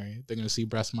January. They're going to see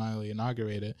Brett Smiley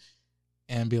inaugurated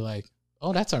and be like,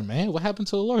 oh, that's our man. What happened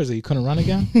to Elorza? You couldn't run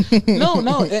again? No.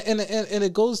 And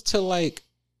it goes to like,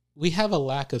 we have a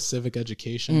lack of civic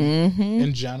education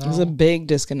in general. There's a big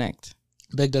disconnect.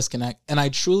 And I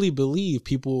truly believe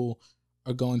people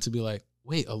are going to be like,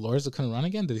 wait, Elorza couldn't run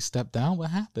again? Did he step down? What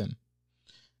happened?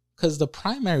 Because the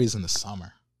primary's in the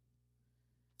summer.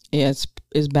 Yeah,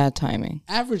 it's bad timing.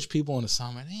 Average people in the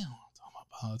summer, they don't want to talk about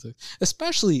politics.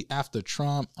 Especially after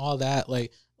Trump, all that.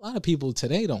 Like, a lot of people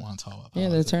today don't want to talk about politics. Yeah,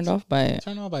 they're turned off by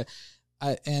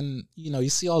it. And, you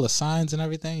see all the signs and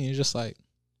everything, and you're just like,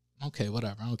 okay,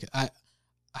 whatever. Okay, I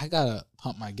got to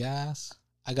pump my gas.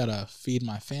 I got to feed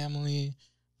my family.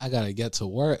 I got to get to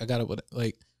work. I got to,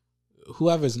 like,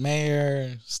 whoever's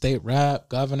mayor, state rep,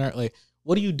 governor, like,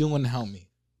 what are you doing to help me?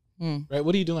 Right?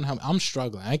 What are you doing to help me? I'm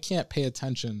struggling. I can't pay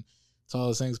attention to all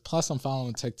those things. Plus, I'm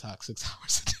following TikTok 6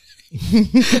 hours a day.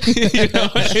 You know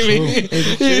what I mean?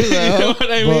 You know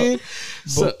what I mean?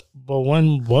 But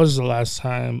when was the last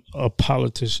time a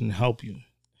politician helped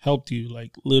you,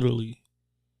 like, literally?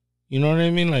 You know what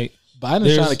I mean? Like,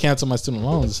 Biden's trying to cancel my student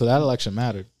loans, so that election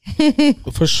mattered.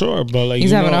 For sure, but like, he's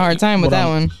having a hard time with that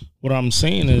one. What I'm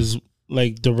saying is,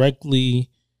 like, directly,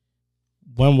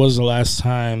 when was the last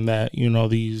time that,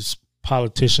 these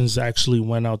politicians actually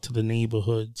went out to the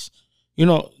neighborhoods?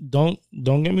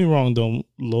 Don't get me wrong, the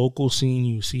local scene,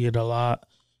 you see it a lot,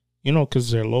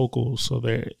 because they're local, so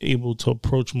they're able to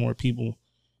approach more people.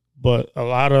 But a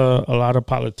lot of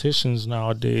politicians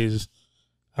nowadays,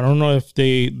 I don't know if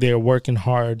they're working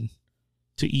hard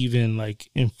to even, like,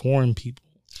 inform people.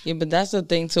 Yeah, but that's the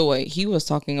thing too. What he was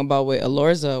talking about with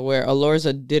Elorza, where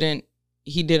Elorza didn't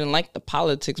like the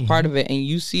politics part of it, and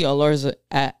you see Elorza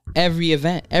at every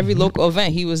event, every local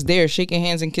event. He was there shaking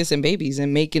hands and kissing babies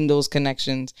and making those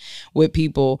connections with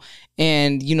people.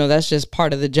 And that's just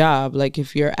part of the job. Like,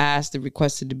 if you're asked or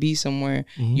requested to be somewhere,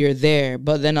 you're there.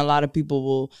 But then a lot of people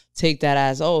will take that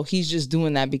as, oh, he's just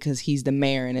doing that because he's the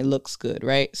mayor and it looks good,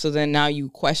 right? So then now you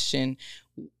question,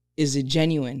 is it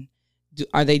genuine?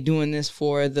 Are they doing this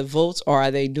for the votes, or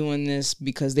are they doing this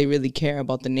because they really care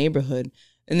about the neighborhood?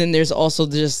 And then there's also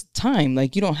just time.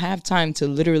 Like, you don't have time to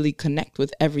literally connect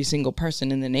with every single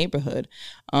person in the neighborhood.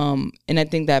 And I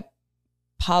think that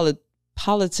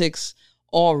politics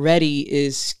already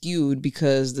is skewed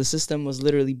because the system was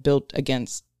literally built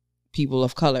against people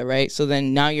of color, right? So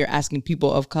then now you're asking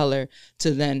people of color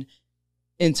to then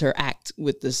interact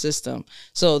with the system.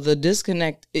 So the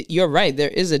disconnect, you're right, there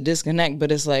is a disconnect,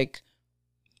 but it's like,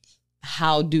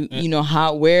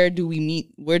 where do we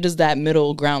meet? Where does that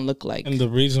middle ground look like? And the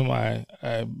reason why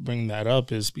I bring that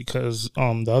up is because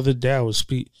the other day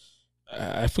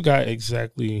I forgot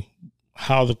exactly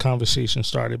how the conversation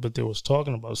started, but they was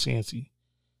talking about Sansi,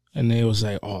 and they was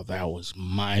like, "Oh, that was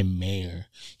my mayor.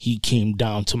 He came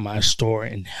down to my store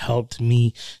and helped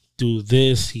me do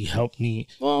this. He helped me."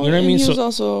 Well, you know what I mean? He was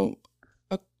also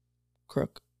a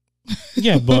crook.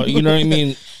 Yeah, but you know what I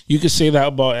mean? You could say that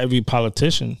about every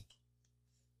politician.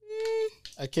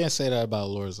 I can't say that about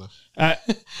Elorza.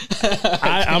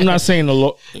 I'm not saying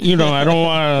I don't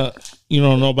want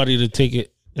nobody to take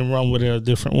it and run with it a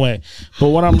different way. But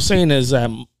what I'm saying is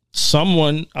that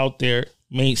someone out there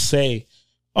may say,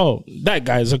 "Oh, that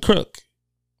guy's a crook."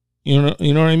 You know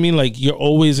what I mean? Like, you're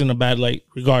always in a bad light,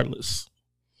 regardless.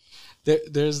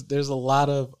 There's a lot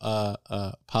of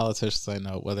politicians I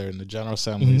know, whether in the General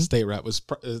Assembly, state rep,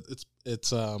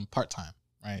 it's part-time,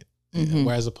 right?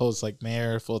 Whereas opposed to like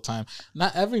mayor full-time,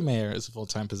 not every mayor is a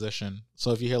full-time position.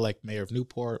 So if you hear like mayor of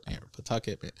Newport, mayor of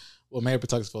Pawtucket, mayor of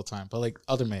Pawtucket is full-time, but like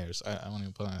other mayors, I won't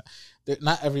even put on that.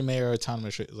 Not every mayor or town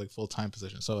administrator is like full-time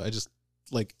position. So I just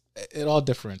like, it all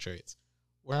differentiates.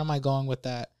 Where am I going with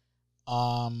that?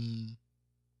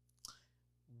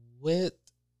 with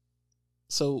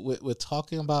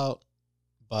talking about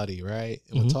Buddy, right?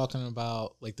 And we're talking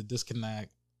about like the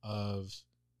disconnect of,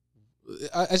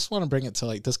 I just want to bring it to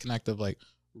like disconnect of like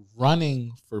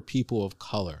running for people of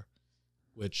color,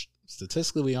 which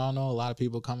statistically we all know a lot of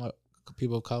people of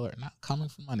color are not coming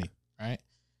for money, right?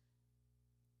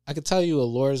 I could tell you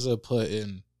Alorza put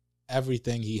in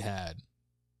everything he had.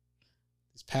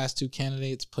 These past two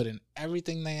candidates put in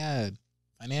everything they had,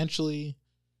 financially,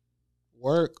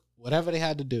 work, whatever they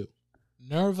had to do.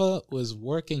 Nerva was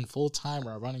working full-time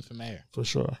while running for mayor. For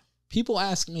sure. People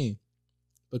ask me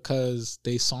because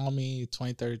they saw me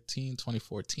 2013,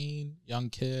 2014, young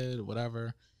kid,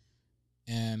 whatever,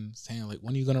 and saying, like,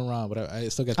 when are you going to run? Whatever. I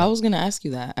still get that. I was going to ask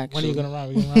you that, actually. When are you going to run?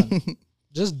 When are you gonna run?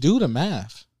 Just do the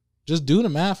math. Just do the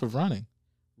math of running.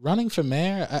 Running for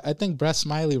mayor, I think Brett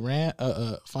Smiley ran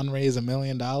fundraised $1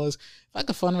 million. If I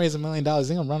could fundraise $1 million, I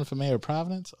think I'm running for mayor of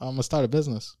Providence. I'm going to start a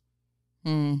business.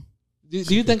 Do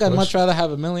you think I'd much rather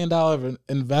have $1 million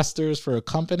investors for a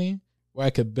company where I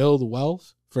could build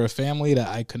wealth for a family that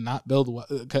I could not build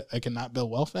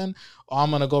wealth in, or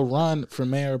I'm gonna go run for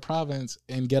mayor of Providence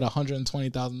and get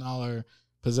 $120,000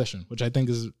 position, which I think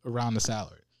is around the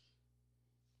salary?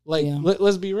 Like,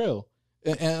 let's be real,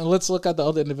 and let's look at the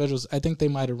other individuals. I think they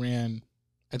might have ran.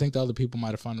 I think the other people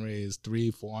might have fundraised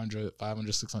 300, 400,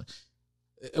 500, 600.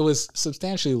 It was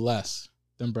substantially less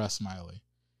than Brett Smiley,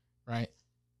 right?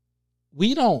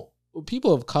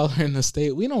 People of color in the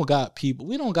state, we don't got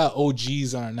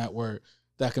OGs on our network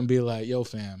that can be like, yo,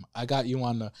 fam, I got you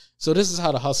on the. So this is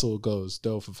how the hustle goes,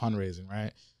 though, for fundraising,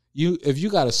 right? If you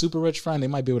got a super rich friend, they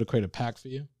might be able to create a pack for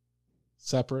you,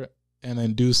 separate, and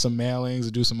then do some mailings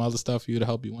or do some other stuff for you to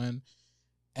help you win.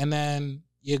 And then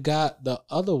you got the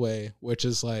other way, which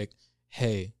is like,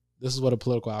 hey, this is what a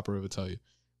political operator would tell you.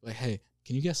 Like, hey,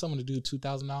 can you get someone to do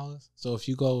 $2,000? So if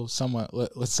you go somewhere,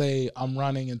 let's say I'm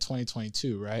running in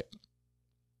 2022, right?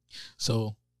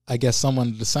 So I get someone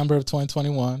in December of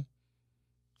 2021,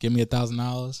 give me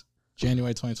 $1,000.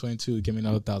 January 2022, give me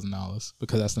another $1,000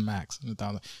 because that's the max.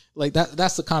 Like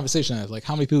that's the conversation. Like,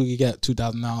 how many people can get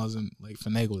 $2,000 and like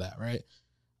finagle that, right?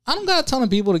 I don't got a ton of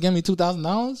people to give me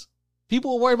 $2,000.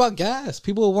 People are worried about gas.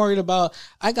 People are worried about.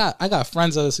 I got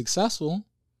friends that are successful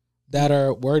that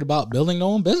are worried about building their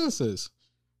own businesses,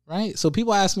 right? So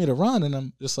people ask me to run, and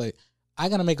I'm just like, I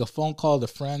got to make a phone call to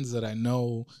friends that I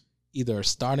know either are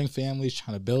starting families,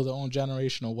 trying to build their own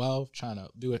generational wealth, trying to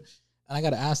do it, and I got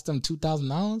to ask them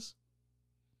 $2,000.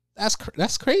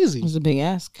 That's crazy. It's a big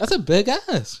ask. That's a big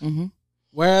ask. Mm-hmm.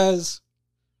 Whereas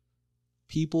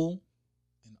people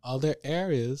in other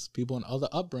areas, people in other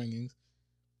upbringings,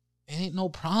 it ain't no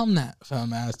problem that for them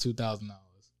to ask $2,000.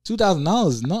 $2,000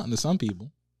 is nothing to some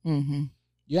people. Mm-hmm.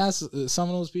 You ask some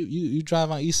of those people, you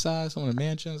drive on East Side, some of the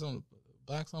mansions, some of the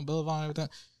Blackstone Boulevard and everything.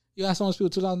 You ask some of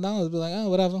those people $2,000, be like, oh,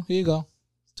 whatever, here you go.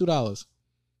 It's $2.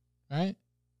 Right?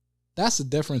 That's the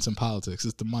difference in politics.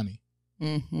 It's the money.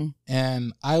 Mm-hmm.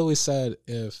 And I always said,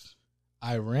 if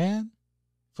I ran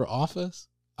for office,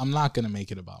 I'm not going to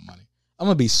make it about money. I'm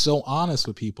going to be so honest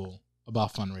with people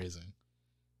about fundraising,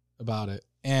 about it.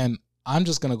 And I'm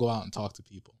just going to go out and talk to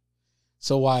people.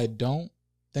 So why I don't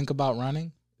think about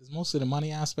running is mostly the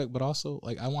money aspect, but also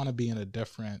like I want to be in a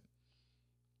different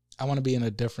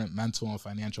mental and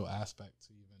financial aspect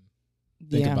to even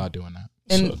think about doing that.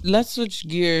 And let's switch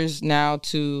gears now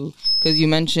to, because you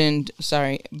mentioned,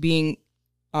 being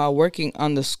working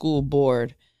on the school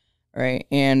board, right?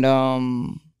 And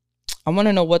I want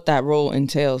to know what that role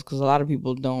entails, because a lot of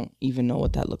people don't even know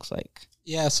what that looks like.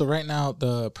 Yeah, so right now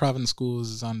the Providence Schools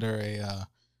is under a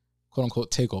quote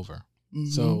unquote takeover. Mm-hmm.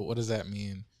 So what does that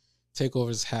mean?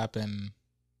 Takeovers happen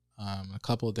in a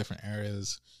couple of different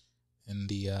areas in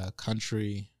the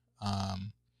country. I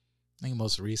think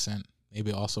most recent,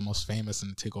 maybe also most famous in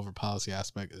the takeover policy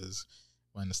aspect, is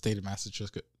when the state of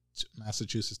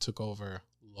Massachusetts took over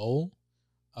Lowell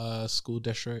school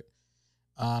district.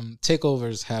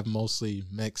 Takeovers have mostly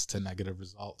mixed to negative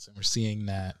results, and we're seeing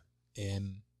that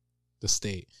in the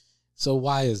state. So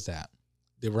why is that?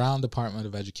 The Brown Department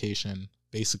of Education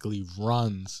basically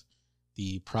runs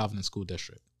the Providence School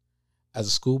District. As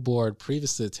a school board,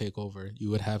 previous to the takeover,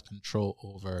 you would have control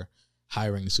over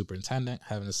hiring the superintendent,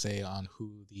 having a say on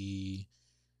who the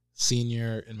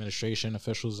senior administration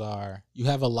officials are. You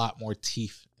have a lot more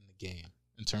teeth in the game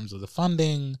in terms of the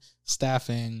funding,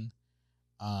 staffing.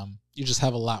 You just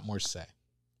have a lot more say.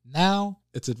 Now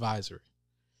it's advisory.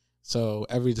 So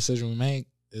every decision we make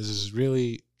is just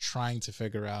really trying to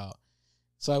figure out.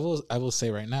 So I will say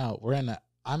right now,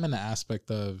 I'm in the aspect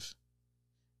of,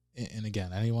 and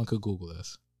again, anyone could Google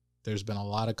this. There's been a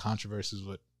lot of controversies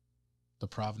with the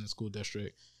Providence School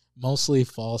District, mostly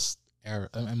false era,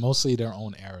 and mostly their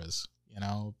own errors. You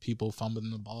know, people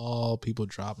fumbling the ball, people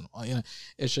dropping. You know,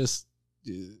 it's just,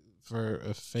 for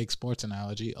a fake sports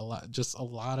analogy, a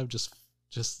lot of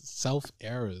just self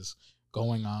errors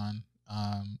going on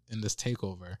in this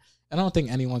takeover. I don't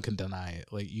think anyone can deny it.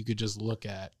 Like, you could just look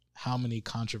at how many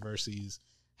controversies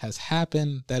has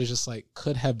happened that is just like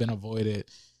could have been avoided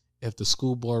if the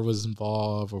school board was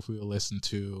involved or if we were listened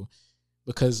to.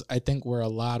 Because I think where a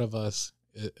lot of us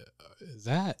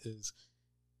is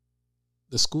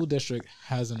the school district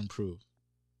hasn't improved.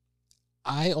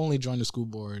 I only joined the school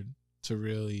board to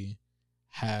really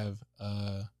have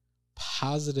a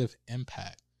positive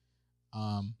impact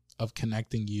of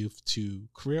connecting youth to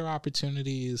career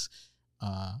opportunities,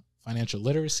 financial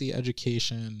literacy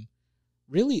education,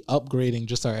 really upgrading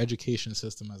just our education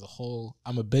system as a whole.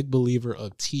 I'm a big believer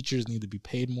of teachers need to be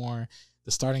paid more.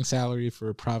 The starting salary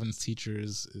for Providence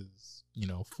teachers is,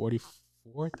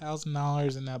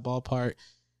 $44,000 in that ballpark.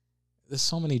 There's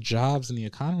so many jobs in the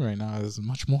economy right now. There's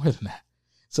much more than that.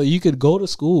 So you could go to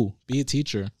school, be a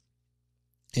teacher,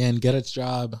 and get a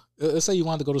job. Let's say you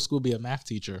want to go to school, be a math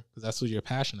teacher, because that's what your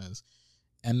passion is.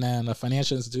 And then a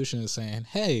financial institution is saying,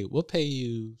 hey, we'll pay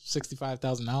you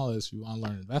 $65,000 if you want to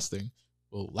learn investing.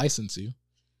 We'll license you.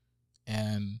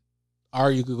 Or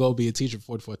you could go be a teacher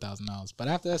for $44,000. But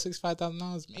after that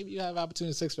 $65,000, maybe you have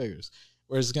opportunity 6 figures.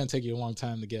 Whereas it's going to take you a long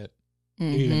time to get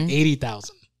even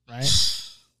 $80,000, right?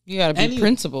 You got to be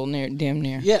principal damn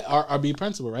near. Yeah, or be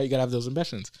principal, right? You got to have those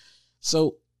ambitions.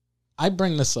 So I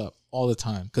bring this up all the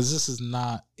time because this is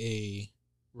not a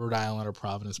Rhode Island or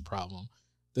Providence problem.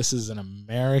 This is an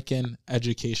American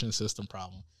education system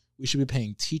problem. We should be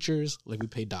paying teachers like we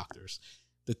pay doctors.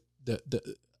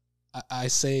 I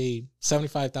say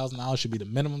 $75,000 should be the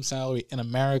minimum salary in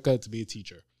America to be a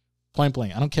teacher. Point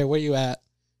blank. I don't care where you at.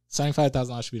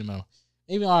 $75,000 should be the minimum.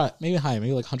 Maybe higher,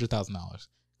 maybe like $100,000.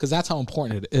 Because that's how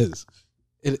important it is.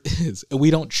 It is. And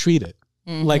we don't treat it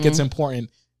like it's important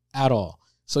at all.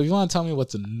 So if you want to tell me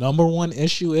what the number one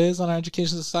issue is on our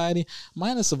education society,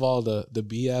 minus of all the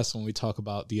BS when we talk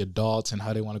about the adults and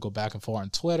how they want to go back and forth on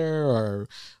Twitter or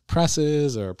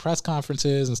presses or press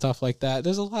conferences and stuff like that,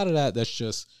 there's a lot of that that's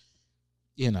just,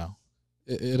 it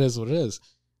is what it is.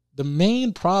 The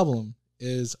main problem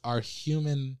is our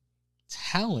human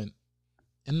talent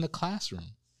in the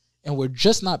classroom. And we're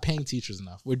just not paying teachers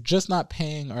enough. We're just not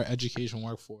paying our education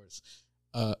workforce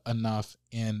enough.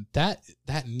 And that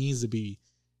needs to be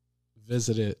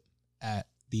visited at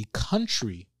the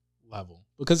country level.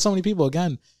 Because so many people,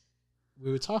 again,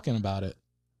 we were talking about it.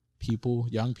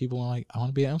 Young people are like, I want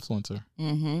to be an influencer.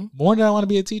 More than I want to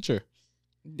be a teacher.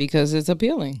 Because it's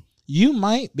appealing. You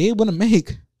might be able to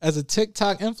make, as a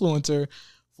TikTok influencer,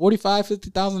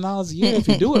 $45,000, $50,000 a year if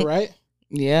you do it right.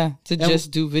 Yeah,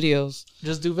 just do videos.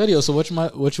 Just do videos. So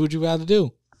which would you rather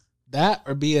do? That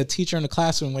or be a teacher in the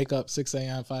classroom, wake up 6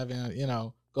 a.m., 5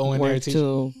 a.m., go in there and teach.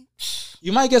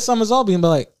 You might get some result being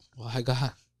like, well,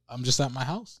 I'm just at my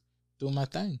house doing my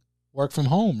thing. Work from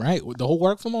home, right? The whole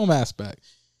work from home aspect.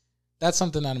 That's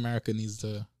something that America needs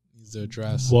to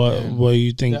address. What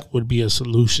you think would be a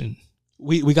solution?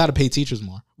 We got to pay teachers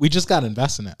more. We just got to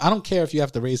invest in it. I don't care if you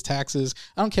have to raise taxes.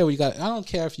 I don't care what you got. I don't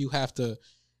care if you have to.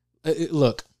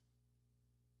 Look,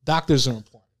 doctors are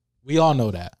important. We all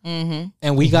know that,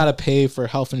 and we gotta pay for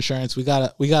health insurance. We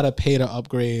gotta pay to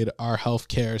upgrade our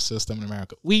healthcare system in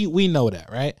America. We know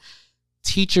that, right?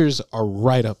 Teachers are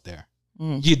right up there.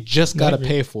 You just gotta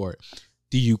pay for it.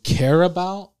 Do you care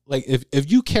about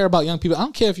if you care about young people? I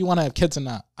don't care if you want to have kids or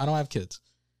not. I don't have kids,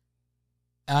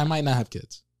 and I might not have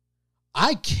kids.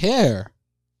 I care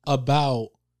about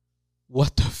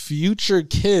what the future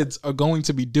kids are going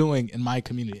to be doing in my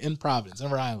community, in Providence, in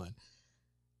Rhode Island.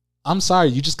 I'm sorry,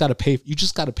 you just gotta pay. You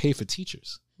just gotta pay for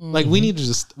teachers. Like we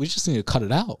just need to cut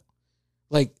it out.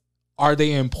 Like, are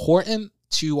they important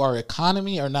to our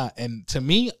economy or not? And to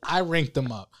me, I rank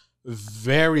them up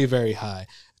very, very high.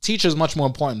 Teacher is much more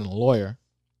important than a lawyer.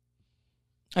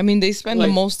 I mean, they spend the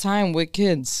most time with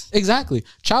kids. Exactly.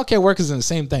 Childcare workers is the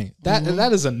same thing.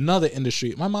 That is another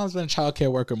industry. My mom's been a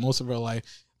childcare worker most of her life.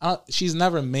 She's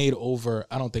never made over,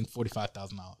 I don't think,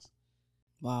 $45,000.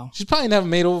 Wow. She's probably never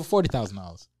made over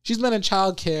 $40,000. She's been in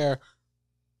childcare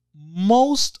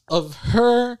most of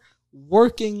her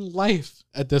working life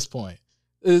at this point.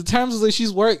 In terms of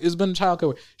she's worked, it's been childcare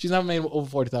work. She's never made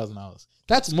over $40,000.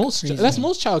 That's most childcare work.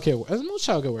 That's most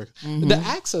childcare work. The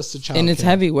access to childcare. And it's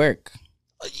heavy work.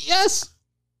 Yes.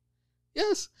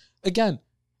 Again,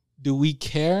 do we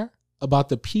care about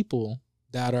the people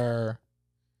that are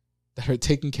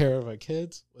taking care of our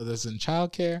kids, whether it's in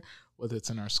childcare, whether it's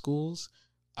in our schools?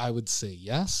 I would say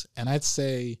yes. And I'd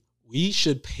say we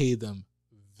should pay them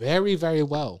very, very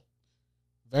well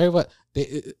Very well.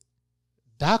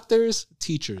 Doctors,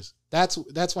 teachers. That's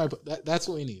why that's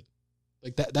what we need.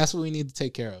 Like that's what we need to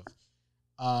take care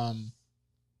of.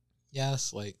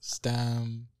 Yes, like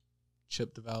STEM,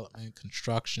 chip development,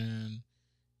 construction,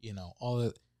 all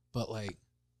that. But like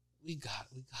we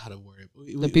gotta worry.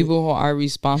 The people who are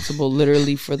responsible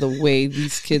literally for the way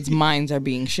these kids' minds are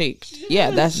being shaped. Yeah,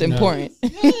 that's important.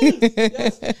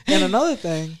 Yes. And another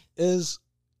thing is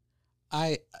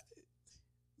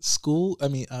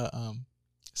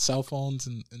cell phones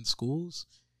in schools,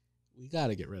 we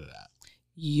gotta get rid of that.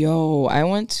 Yo, I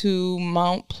went to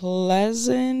Mount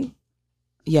Pleasant.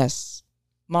 Yes,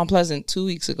 Mount Pleasant 2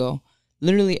 weeks ago.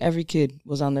 Literally every kid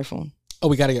was on their phone. Oh,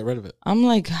 we got to get rid of it. I'm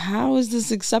like, how is this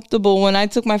acceptable? When I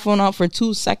took my phone out for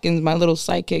 2 seconds, my little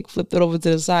sidekick flipped it over to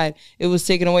the side. It was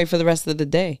taken away for the rest of the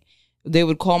day. They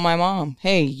would call my mom,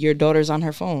 hey, your daughter's on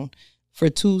her phone. For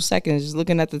 2 seconds, just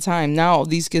looking at the time. Now,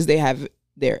 these kids, they have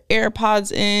their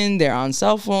AirPods in. They're on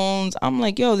cell phones. I'm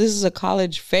like, yo, this is a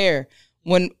college fair.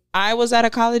 When I was at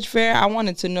a college fair, I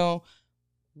wanted to know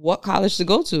what college to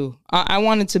go to. I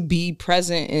wanted to be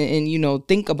present and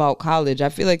think about college. I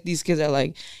feel like these kids are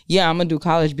like, yeah, I'm gonna do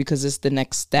college because it's the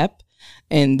next step,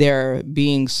 and they're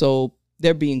being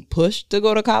pushed to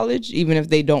go to college even if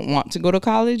they don't want to go to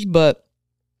college. But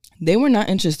they were not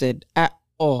interested at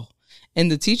all. And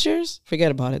the teachers,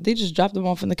 forget about it. They just dropped them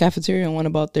off in the cafeteria and went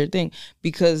about their thing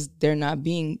because they're not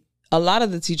being. A lot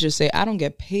of the teachers say, I don't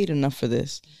get paid enough for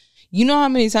this. You know how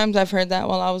many times I've heard that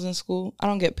while I was in school? I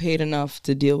don't get paid enough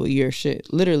to deal with your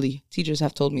shit. Literally, teachers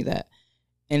have told me that.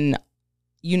 And,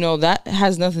 that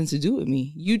has nothing to do with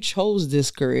me. You chose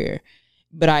this career.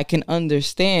 But I can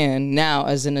understand now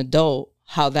as an adult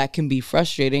how that can be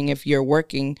frustrating if you're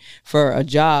working for a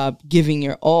job, giving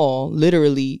your all,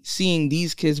 literally seeing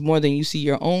these kids more than you see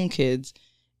your own kids,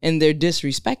 and they're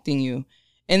disrespecting you.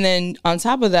 And then on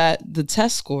top of that, the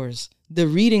test scores, the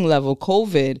reading level,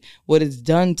 COVID, what it's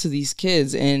done to these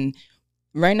kids. And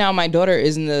right now my daughter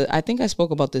is I think I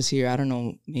spoke about this here. I don't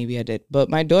know, maybe I did. But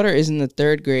my daughter is in the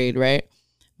 3rd grade, right?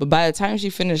 But by the time she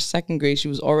finished 2nd grade, she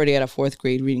was already at a 4th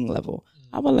grade reading level.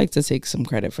 I would like to take some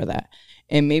credit for that.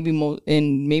 And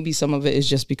maybe some of it is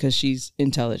just because she's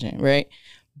intelligent, right?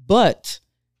 But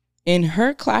in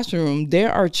her classroom,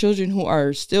 there are children who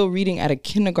are still reading at a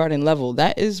kindergarten level.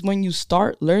 That is when you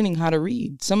start learning how to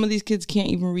read. Some of these kids can't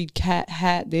even read cat,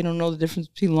 hat. They don't know the difference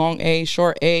between long A,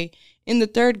 short A in the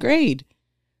 3rd grade.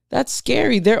 That's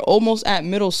scary. They're almost at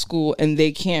middle school and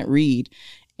they can't read.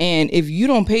 And if you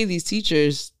don't pay these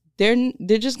teachers, they're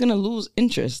just going to lose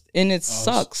interest. And it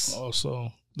sucks.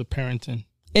 Also, the parenting.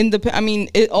 I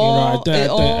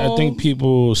think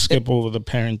people skip over the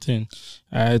parenting.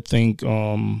 I think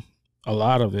a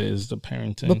lot of it is the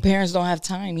parenting. But parents don't have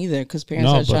time either because parents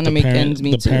are trying to make ends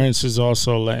meet. The parents is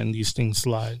also letting these things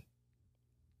slide.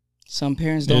 Some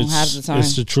parents don't have the time.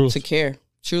 It's the truth. To care.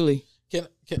 Truly. Can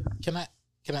I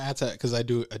add to that? Because I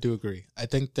do agree. I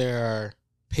think there are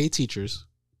pay teachers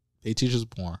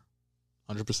more,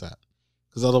 100%.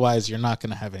 Because otherwise, you're not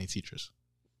going to have any teachers.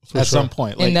 At some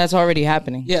point. And that's already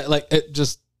happening. Yeah, like it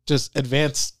just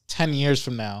advance 10 years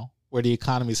from now where the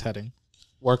economy's heading,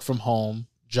 work from home,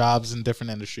 jobs in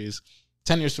different industries.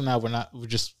 10 years from now,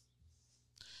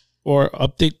 or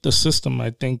update the system. I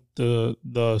think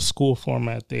the school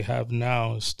format they have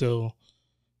now is still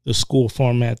the school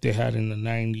format they had in the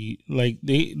 90s. Like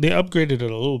they upgraded it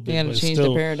a little bit. They had to change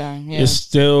the paradigm. Yeah. It's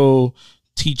still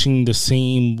teaching the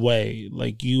same way.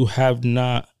 Like you have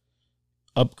not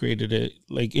upgraded it.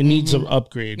 Like it needs an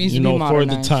upgrade, for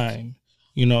the time.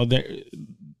 There,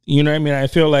 what I mean? I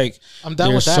feel like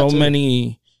there's so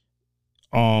many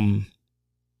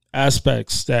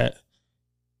aspects that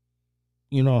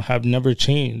have never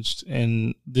changed,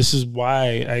 and this is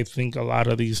why I think a lot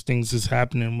of these things is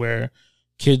happening where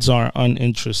kids are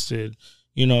uninterested.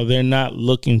 They're not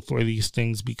looking for these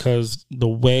things because the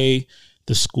way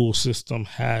the school system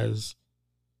has,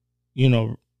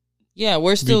 yeah,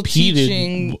 we're still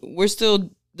teaching.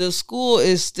 The school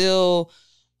is still,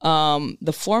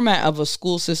 the format of a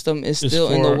school system is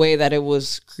still in the way that it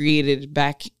was created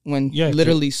back when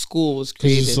literally school was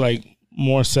created. It's like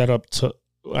more set up to,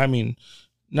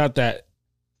 not that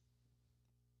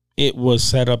it was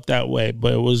set up that way,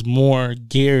 but it was more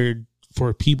geared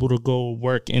for people to go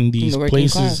work in these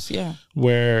places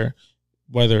where,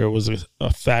 whether it was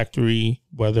a factory,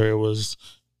 whether it was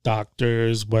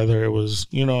doctors, whether it was,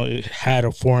 it had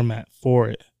a format for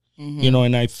it,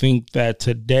 and I think that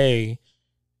today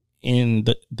in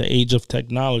the age of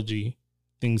technology,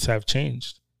 things have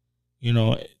changed.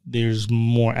 There's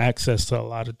more access to a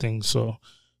lot of things. So,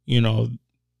 maybe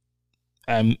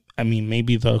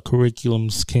the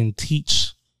curriculums can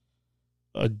teach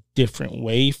a different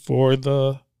way for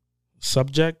the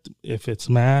subject. If it's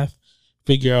math,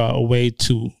 figure out a way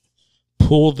to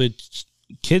pull the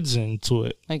kids into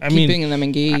it. Like keeping them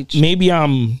engaged. Maybe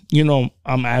I'm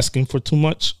asking for too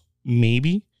much,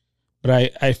 maybe.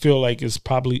 But I feel like it's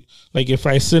probably like if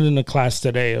I sit in a class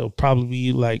today, it'll probably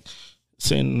be like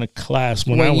sitting in a class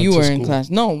when I went you to were school. In class.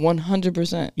 No,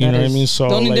 100%. You know what I mean? So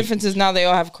the only difference is now they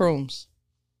all have Chromes.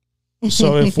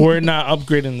 So if we're not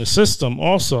upgrading the system,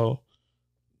 also,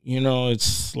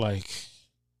 it's like,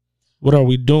 what are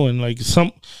we doing? Like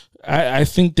I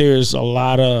think there's a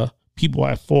lot of people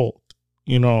at fault.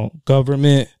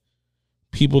 Government,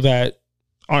 people that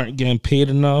aren't getting paid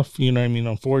enough. You know what I mean?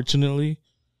 Unfortunately.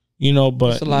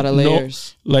 But it's a lot of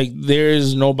layers. There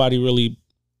is nobody really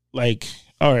like,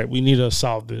 all right, we need to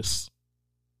solve this.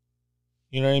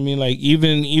 You know what I mean? Like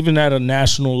even at a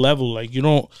national level, like you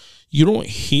don't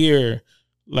hear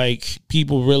like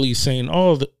people really saying,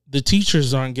 oh, the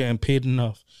teachers aren't getting paid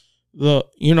enough.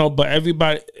 But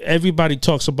everybody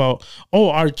talks about, oh,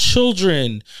 our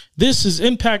children, this is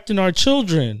impacting our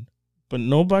children. But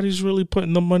nobody's really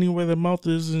putting the money where their mouth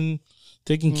is and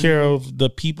taking care of the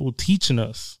people teaching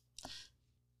us.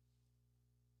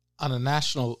 On a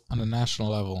national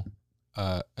level,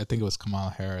 I think it was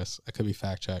Kamala Harris. I could be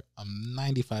fact checked. I'm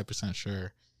 95%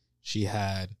 sure she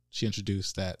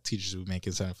introduced that teachers would be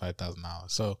making $75,000.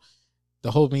 So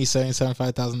the whole me saying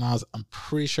 $75,000, I'm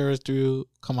pretty sure it's through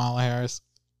Kamala Harris.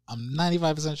 I'm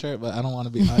 95% sure, but I don't want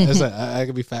to be. I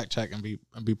could be fact checked and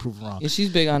be proven wrong. Yeah, she's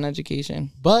big on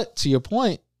education. But to your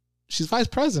point, she's vice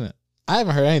president. I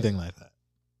haven't heard anything like that.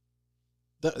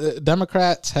 The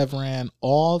Democrats have ran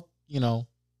all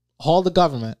the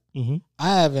government. Mm-hmm.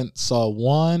 I haven't saw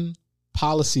one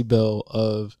policy bill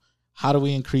of how do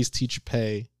we increase teacher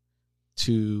pay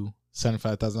to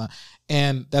 $75,000,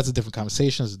 and that's a different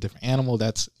conversation. It's a different animal.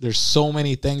 There's so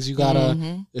many things you gotta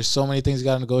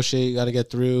negotiate. You gotta get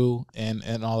through,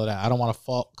 and all of that. I don't want to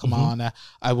fault Kamala on that.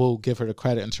 I will give her the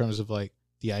credit in terms of like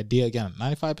the idea. Again,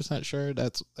 95% sure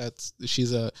that's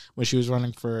when she was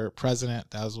running for president,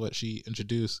 that was what she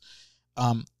introduced.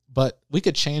 But we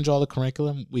could change all the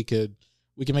curriculum. We can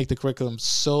make the curriculum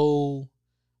so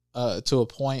to a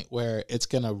point where it's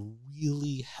going to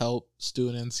really help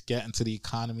students get into the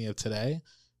economy of today.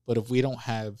 But if we don't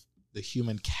have the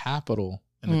human capital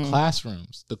in the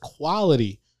classrooms, the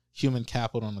quality human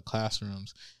capital in the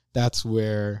classrooms, that's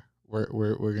where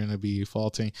we're going to be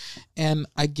faulting. And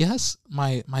I guess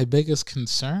my biggest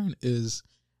concern is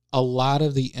a lot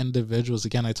of the individuals,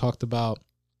 again, I talked about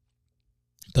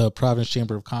the Providence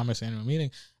Chamber of Commerce annual meeting.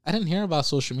 I didn't hear about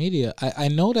social media. I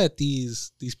know that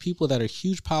these people that are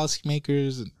huge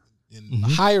policymakers in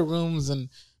higher rooms than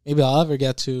maybe I'll ever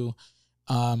get to,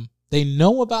 they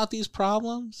know about these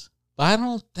problems, but I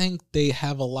don't think they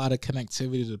have a lot of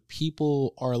connectivity to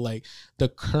people or like the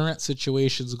current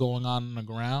situations going on the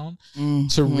ground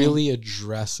to really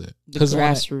address it. The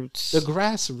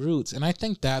grassroots. And I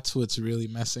think that's what's really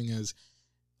messing is,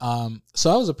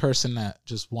 so I was a person that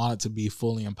just wanted to be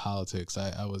fully in politics.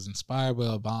 I was inspired by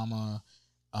Obama,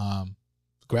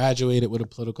 graduated with a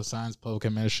political science, public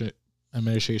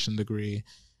administration degree.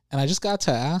 And I just got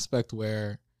to an aspect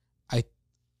where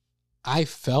I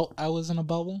felt I was in a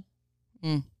bubble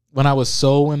when I was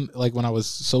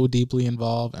so deeply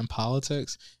involved in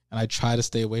politics, and I try to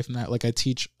stay away from that. Like I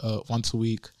teach once a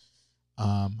week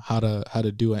how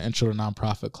to do an intro to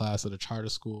nonprofit class at a charter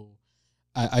school.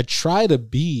 I try to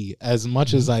be as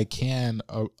much as I can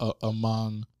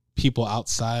among people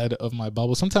outside of my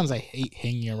bubble. Sometimes I hate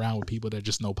hanging around with people that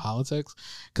just know politics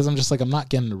because I'm just like, I'm not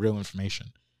getting the real information.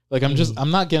 Like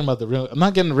I'm not getting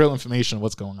the real information of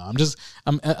what's going on.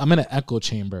 I'm in an echo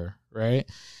chamber, right?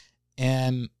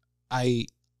 And I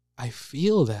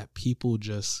feel that people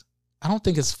I don't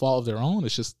think it's fault of their own.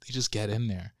 It's just they just get in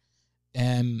there,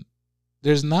 and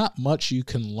there's not much you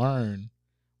can learn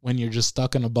when you're just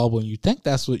stuck in a bubble and you think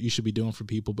that's what you should be doing for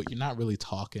people, but you're not really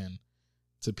talking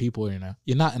to people.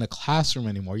 You're not in a classroom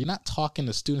anymore. You're not talking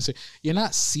to students. You're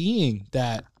not seeing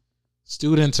that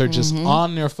students are just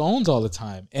on their phones all the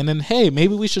time. And then, hey,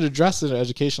 maybe we should address it at an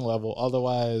education level.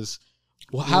 Otherwise,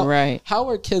 how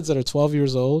are kids that are 12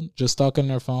 years old just stuck on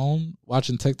their phone,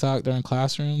 watching TikTok during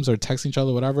classrooms or texting each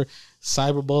other, whatever,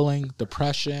 cyberbullying,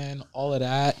 depression, all of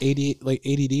that,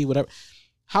 ADD, whatever.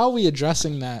 How are we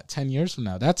addressing that 10 years from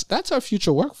now? That's our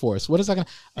future workforce. What is that going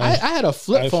to... I had a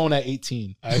flip phone at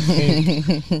 18. I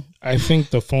think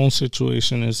the phone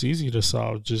situation is easy to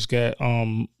solve. Just get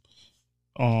data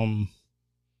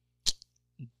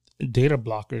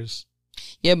blockers.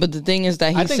 Yeah, but the thing is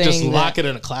that I think just lock it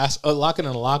in a class, lock it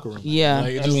in a locker room. Yeah,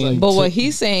 but what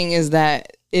he's saying is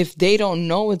that if they don't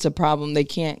know it's a problem, they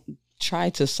can't try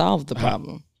to solve the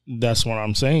problem. That's what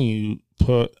I'm saying. You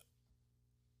put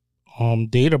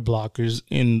data blockers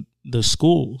in the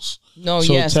schools. No,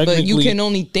 so yes, but you can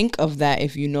only think of that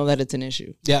if you know that it's an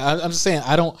issue. Yeah, I'm just saying,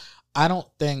 I don't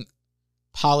think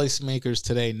policymakers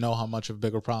today know how much of a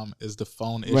bigger problem is the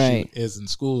phone issue is in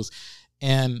schools.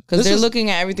 And because they're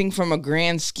looking at everything from a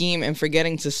grand scheme and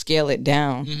forgetting to scale it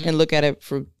down and look at it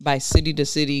by city to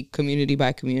city, community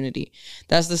by community.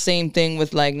 That's the same thing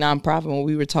with like nonprofit. When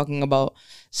we were talking about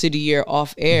City Year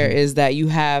off air, is that you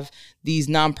have these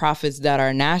nonprofits that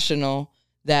are national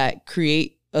that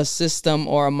create a system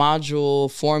or a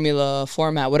module, formula,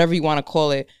 format, whatever you want to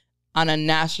call it, on a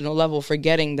national level,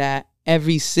 forgetting that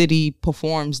every city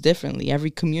performs differently.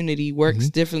 Every community works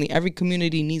differently. Every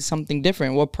community needs something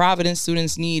different. What Providence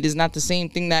students need is not the same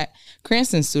thing that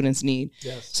Cranston students need.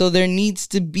 Yes. So there needs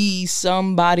to be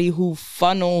somebody who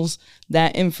funnels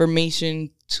that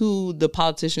information to the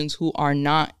politicians who are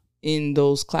not in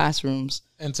those classrooms.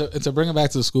 And to bring it back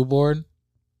to the school board,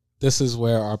 this is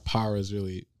where our power is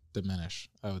really diminished,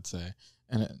 I would say.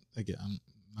 And again, I'm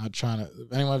not trying to,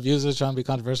 if anyone views this trying to be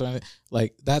controversial or anything,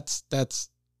 like that's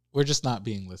we're just not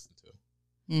being listened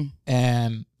to.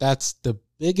 And that's the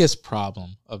biggest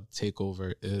problem of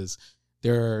takeover, is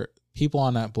there are people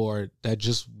on that board that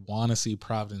just want to see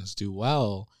Providence do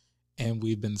well. And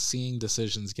we've been seeing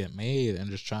decisions get made and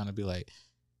just trying to be like,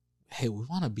 hey, we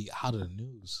want to be out of the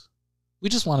news. We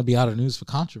just want to be out of the news for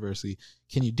controversy.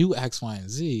 Can you do X, Y, and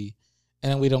Z?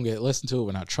 And then we don't get listened to.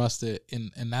 We're not trusted.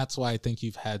 And that's why I think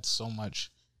you've had so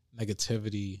much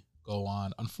negativity go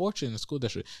on. Unfortunately, in the school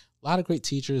district, a lot of great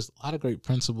teachers, a lot of great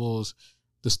principals.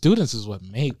 The students is what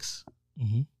makes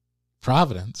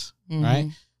Providence, right?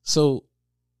 So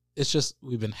it's just,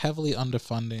 we've been heavily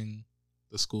underfunding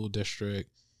the school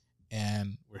district,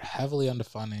 and we're heavily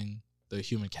underfunding the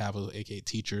human capital, aka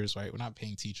teachers, right? We're not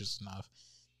paying teachers enough.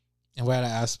 And we're at an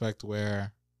aspect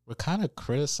where we're kind of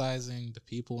criticizing the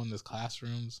people in the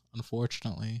classrooms,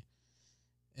 unfortunately.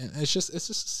 And it's just a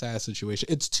sad situation.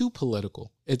 It's too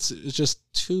political. It's just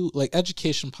too, like,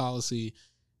 education policy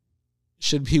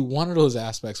should be one of those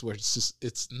aspects where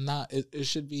it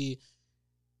should be.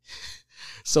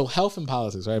 So health and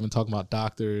politics, right? I've been talking about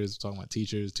doctors, talking about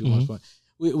teachers, too much fun.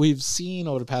 We've seen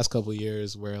over the past couple of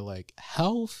years where, like,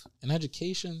 health and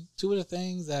education, two of the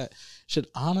things that should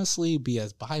honestly be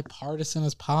as bipartisan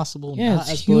as possible. Yeah, not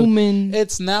it's human.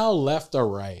 It's now left or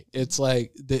right. It's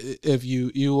like if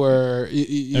you were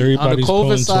on the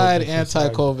COVID side,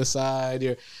 anti-COVID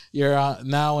side, you're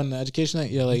now in the education.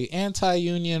 You're like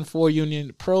anti-union, for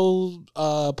union, pro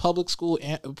public school,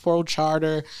 pro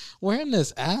charter. We're in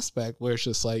this aspect where it's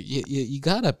just like you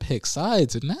gotta pick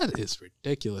sides, and that is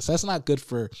ridiculous. That is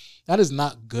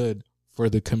not good for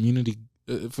the community,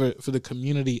 for the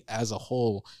community as a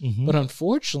whole. But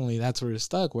unfortunately, that's where it's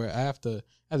stuck. Where I have to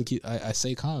keep. I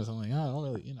say comments. I'm like, I don't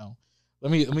really,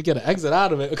 Let me get an exit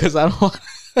out of it, because I don't want.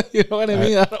 You know what I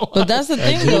mean? But that's the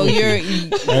thing, though.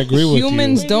 I agree with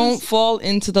humans don't fall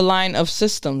into the line of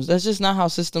systems. That's just not how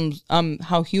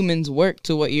how humans work.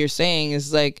 To what you're saying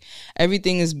is like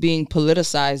everything is being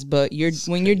politicized. But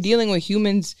when you're dealing with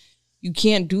humans, you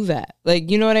can't do that. Like,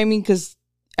 you know what I mean? Because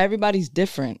everybody's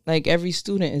different. Like, every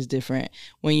student is different.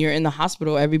 When you're in the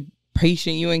hospital, every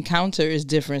patient you encounter is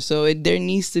different. So there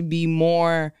needs to be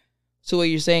more. So what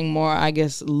you're saying, more, I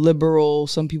guess, liberal.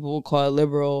 Some people will call it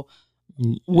liberal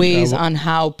ways on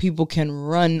how people can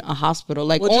run a hospital.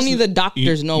 Like, only the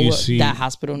doctors know what that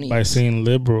hospital needs. By saying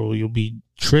liberal, you'll be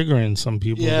triggering some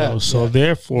people. Though. So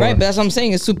therefore, right. But that's what I'm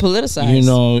saying. It's too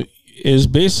politicized. Is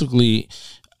basically,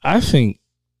 I think,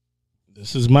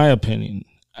 this is my opinion,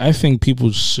 I think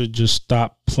people should just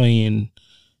stop playing,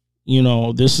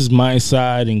 this is my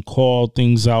side, and call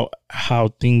things out how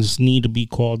things need to be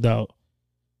called out.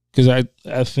 Because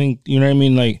I think, you know what I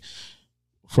mean? Like,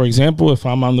 for example, if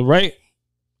I'm on the right,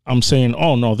 I'm saying,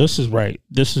 oh, no, this is right.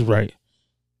 This is right.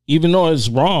 Even though it's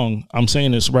wrong, I'm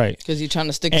saying it's right. Because you're trying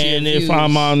to stick to your views. And if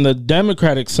I'm I'm on the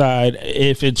Democratic side,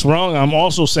 if it's wrong, I'm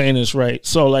also saying it's right.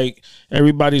 So, like,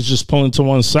 everybody's just pulling to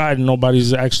one side, and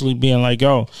nobody's actually being like,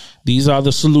 oh, these are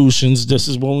the solutions. This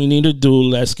is what we need to do.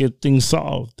 Let's get things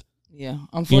solved. Yeah.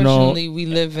 Unfortunately, we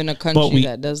live in a country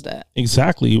that does that.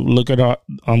 Exactly. Look at our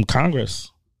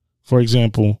Congress, for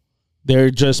example.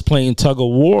 They're just playing tug of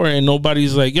war, and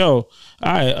nobody's like, yo, all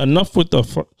right, enough with the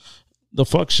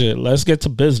fuck shit. Let's get to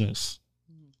business.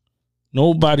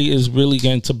 Nobody is really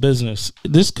getting to business.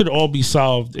 This could all be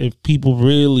solved if people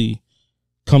really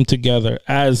come together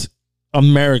as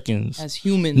Americans, as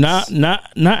humans, not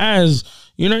as,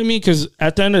 you know what I mean? Because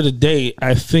at the end of the day,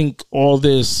 I think all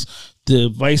this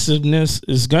divisiveness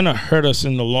is gonna hurt us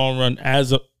in the long run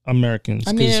as Americans.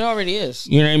 I mean, it already is.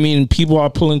 You know what I mean? People are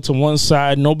pulling to one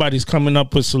side. Nobody's coming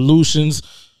up with solutions.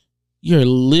 You're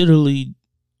literally,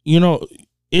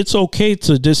 it's okay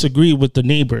to disagree with the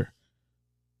neighbor.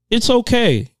 It's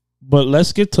okay. But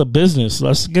let's get to business.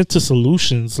 Let's get to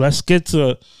solutions. Let's get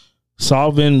to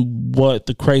solving what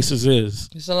the crisis is.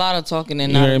 There's a lot of talking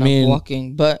and not enough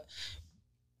walking. But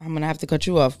I'm going to have to cut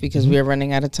you off because we are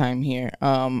running out of time here.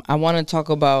 I want to talk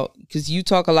about, because you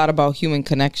talk a lot about human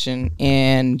connection,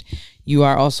 and you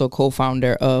are also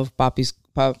co-founder of Papi's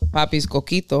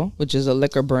Coquito, which is a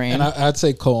liquor brand. And I'd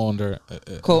say co-owner.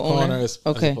 Co-owner? As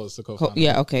okay. opposed to co-founder.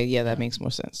 Yeah, that makes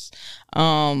more sense.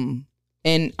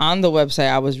 And on the website,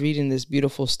 I was reading this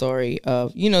beautiful story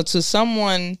of, to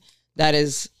someone that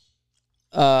is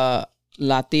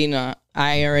Latina,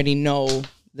 I already know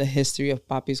the history of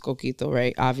Papi's Coquito,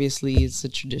 right? Obviously, it's a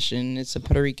tradition. It's a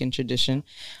Puerto Rican tradition.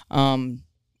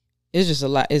 It's just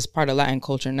it's part of Latin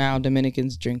culture now.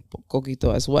 Dominicans drink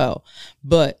coquito as well.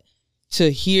 But to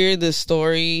hear the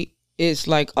story, it's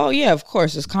like, oh yeah, of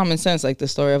course, it's common sense. Like the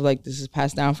story of like, this is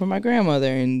passed down from my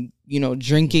grandmother, and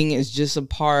drinking is just a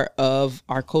part of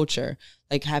our culture.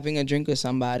 Like having a drink with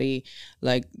somebody,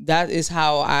 like that is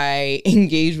how I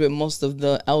engage with most of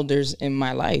the elders in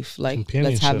my life. Like,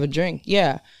 let's have a drink.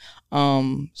 Yeah.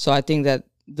 So I think that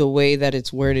the way that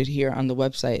it's worded here on the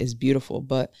website is beautiful.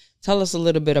 But tell us a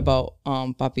little bit about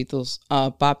Papi's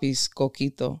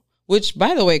Coquito, which,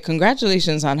 by the way,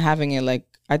 congratulations on having it. Like,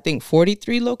 I think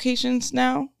 43 locations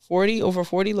now. Over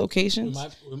 40 locations.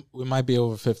 We might be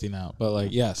over 50 now, but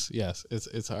like yes,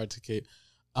 it's hard to keep.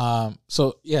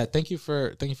 So yeah, thank you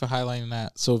for highlighting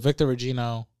that. So Victor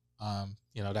Regino,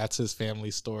 that's his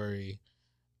family story,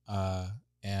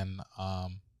 and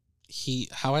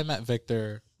how I met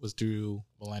Victor was through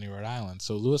Millennium, Rhode Island.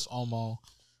 So Louis Olmo,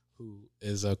 who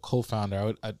is a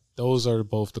co-founder, those are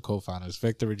both the co-founders.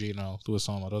 Victor Regino, Louis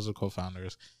Olmo, those are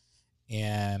co-founders,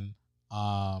 and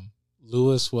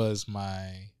Louis was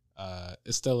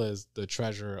it still is the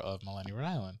treasurer of Millennium, Rhode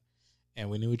Island,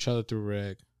 and we knew each other through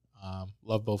Rick.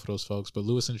 Love both of those folks, but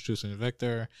Louis introduced me to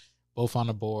Victor, both on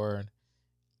the board,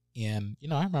 and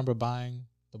I remember buying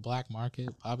the black market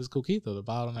Papi's Coquito, the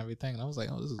bottle and everything, and I was like,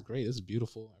 oh, this is great, this is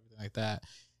beautiful, everything like that,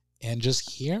 and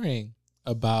just hearing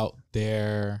about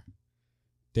their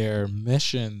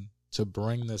mission to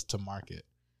bring this to market,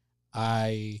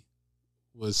 I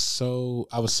was sold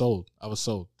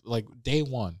like day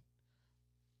one.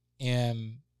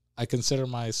 And I consider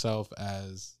myself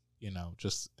as,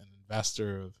 just an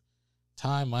investor of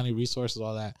time, money, resources,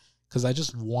 all that, because I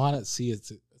just want to see it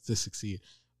to succeed.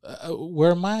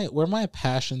 Where my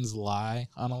passions lie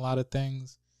on a lot of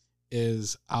things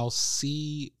is I'll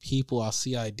see people, I'll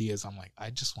see ideas. I'm like,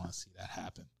 I just want to see that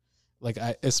happen. Like,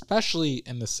 especially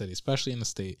in the city, especially in the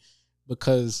state,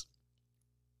 because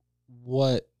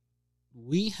what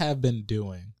we have been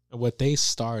doing, what they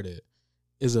started,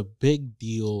 is a big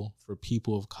deal for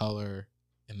people of color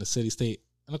in the city, state,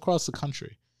 and across the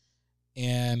country.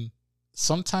 And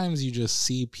sometimes you just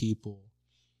see people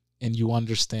and you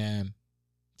understand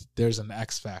there's an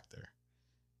X factor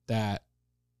that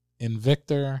in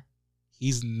Victor,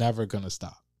 he's never going to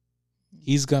stop.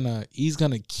 He's gonna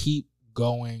keep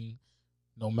going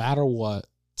no matter what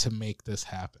to make this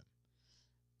happen.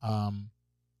 And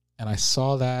I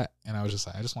saw that and I was just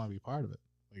like, I just want to be part of it.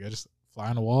 Like, I just fly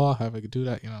on the wall, have I could do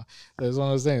that, There's one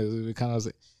of those things. It kind of was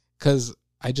like, because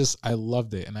I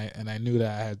loved it, and I knew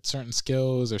that I had certain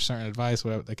skills or certain advice,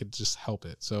 whatever, that could just help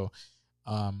it. So,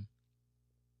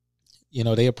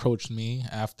 they approached me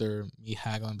after me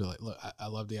haggling, be like, look, I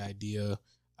love the idea.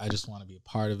 I just want to be a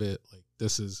part of it. Like,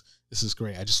 this is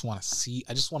great. I just want to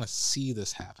see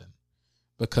this happen,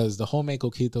 because the homemade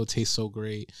coquito tastes so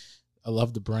great. I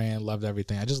love the brand, loved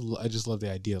everything. I just love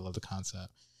the idea, love the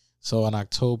concept. So in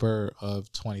October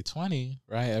of 2020,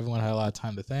 right, everyone had a lot of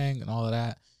time to think and all of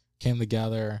that, came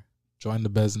together, joined the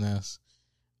business,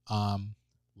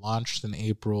 launched in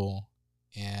April,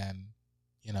 and,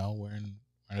 we're in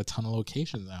a ton of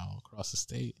locations now across the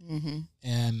state. Mm-hmm.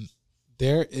 And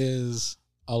there is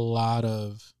a lot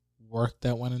of work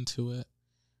that went into it.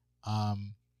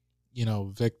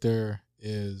 Victor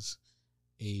is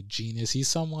a genius. He's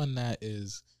someone that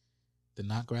did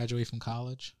not graduate from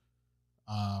college.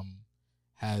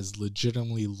 Has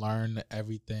legitimately learned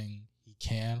everything he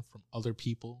can from other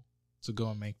people to go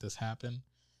and make this happen.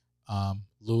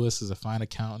 Lewis is a fine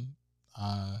accountant,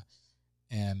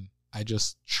 and I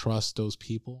just trust those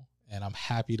people, and I'm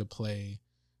happy to play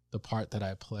the part that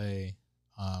I play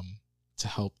to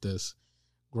help this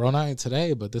grow not only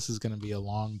today, but this is going to be a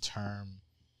long term,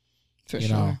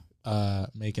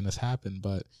 making this happen.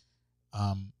 But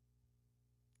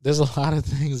there's a lot of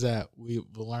things that we're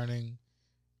learning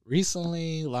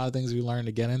recently, a lot of things we learned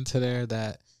to get into there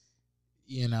that,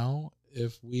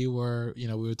 if we were, we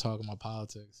were talking about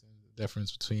politics and the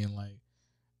difference between like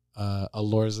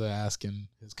Alorza asking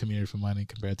his community for money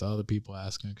compared to other people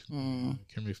asking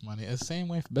community for money. It's the same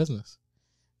way for business.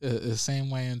 It's the same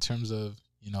way in terms of,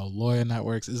 lawyer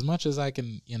networks. As much as I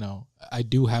can, I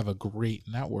do have a great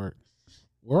network.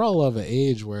 We're all of an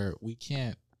age where we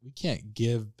can't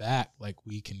give back like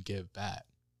we can give back,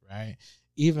 right?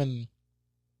 Even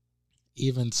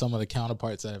some of the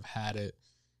counterparts that have had it,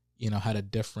 had a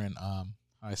different how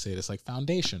I say this, like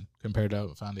foundation compared to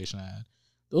a foundation I had.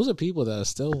 Those are people that are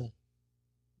still,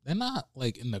 they're not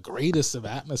like in the greatest of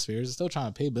atmospheres. They're still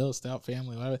trying to pay bills, stay out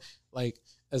family, whatever. Like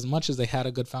as much as they had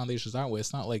a good foundation to start with,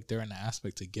 it's not like they're in the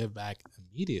aspect to give back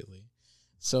immediately.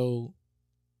 So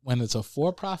when it's a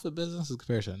for-profit business as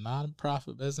compared to a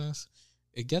non-profit business,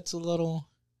 it gets a little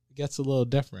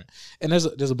different. And there's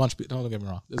a bunch of people, don't get me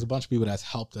wrong, there's a bunch of people that's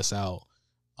helped us out,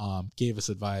 gave us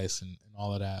advice and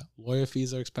all of that. Lawyer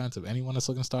fees are expensive. Anyone that's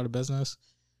looking to start a business,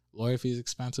 lawyer fees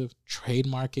expensive.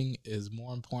 Trademarking is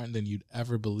more important than you'd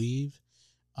ever believe.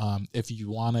 If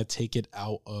you want to take it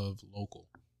out of local,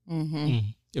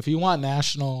 if you want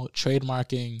national,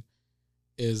 trademarking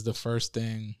is the first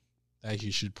thing that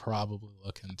you should probably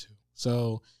look into.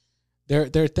 So there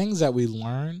are things that we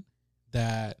learn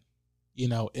that, in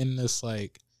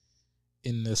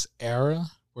this era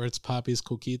where it's Papi's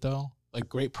Coquito, like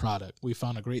great product. We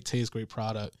found a great taste, great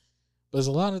product. But there's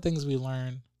a lot of things we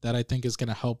learn that I think is going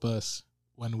to help us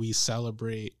when we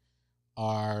celebrate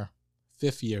our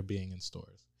 5th year being in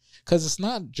stores. Because it's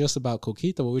not just about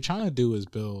Coquito. What we're trying to do is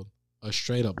build a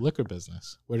straight up liquor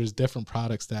business where there's different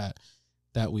products that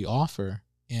we offer.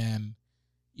 And,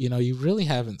 you really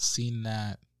haven't seen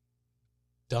that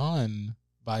done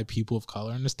by people of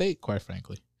color in the state, quite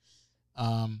frankly.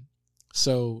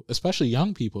 So especially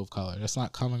young people of color, that's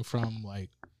not coming from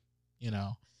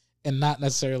and not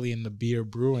necessarily in the beer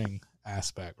brewing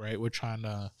aspect, right? We're trying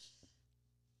to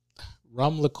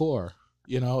rum liqueur,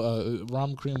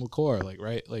 rum cream liqueur,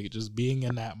 right? Like just being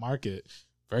in that market,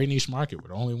 very niche market. We're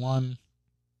the only one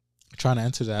trying to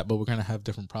enter that, but we're going to have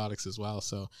different products as well.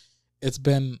 So it's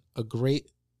been a great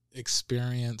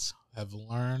experience. I've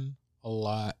learned a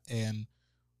lot. And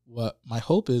what my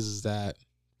hope is that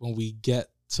when we get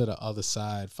to the other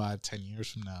side 5-10 years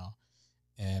from now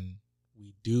and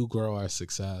we do grow our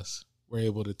success, we're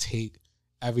able to take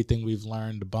everything we've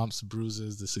learned, the bumps, the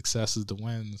bruises, the successes, the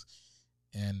wins,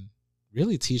 and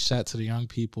really teach that to the young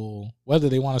people, whether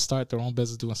they want to start their own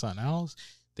business doing something else,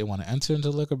 they want to enter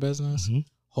into the liquor business.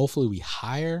 Hopefully we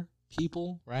hire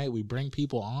people, right? We bring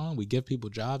people on, we give people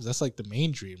jobs. That's like the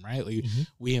main dream, right? Like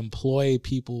we employ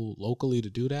people locally to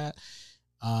do that.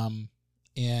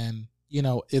 And,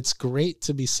 it's great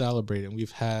to be celebrated.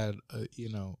 We've had,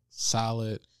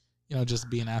 solid, just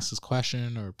being asked this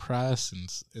question or press and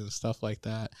stuff like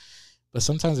that. But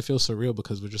sometimes it feels surreal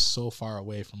because we're just so far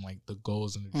away from like the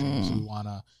goals and the dreams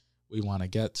we want to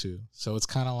get to. So it's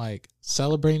kind of like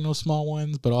celebrating those small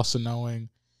wins, but also knowing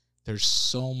there's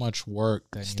so much work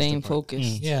that staying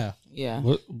focused. Yeah.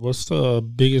 What's the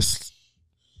biggest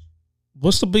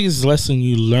lesson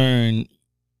you learned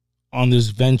on this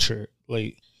venture?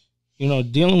 Like,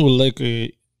 dealing with liquor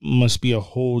must be a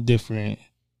whole different,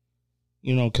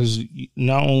 because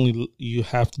not only you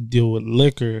have to deal with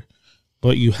liquor,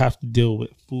 but you have to deal with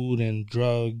food and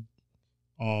drug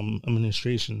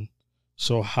administration.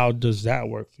 So how does that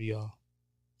work for y'all?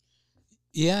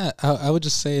 Yeah, I would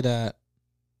just say that.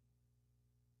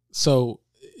 So,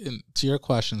 to your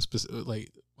question,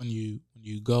 like when you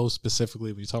go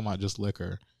specifically, when you're talking about just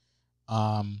liquor,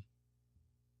 all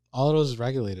of those is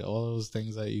regulated. All of those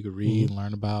things that you could read,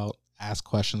 learn about, ask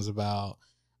questions about.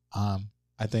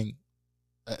 I think,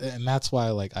 and that's why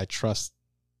like I trust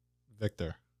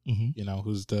Victor.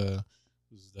 Who's the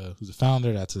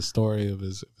founder. That's his story of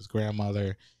his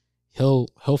grandmother. He'll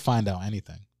find out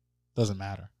anything. Doesn't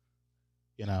matter.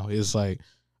 He's like,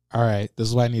 all right, this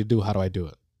is what I need to do. How do I do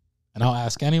it? And I'll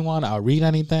ask anyone. I'll read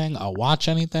anything. I'll watch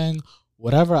anything.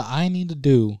 Whatever I need to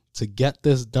do to get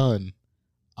this done,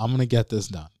 I'm gonna get this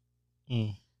done.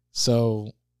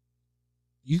 So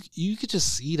you could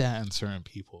just see that in certain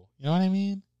people. You know what I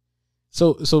mean?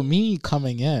 So me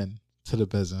coming in to the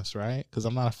business, right? Because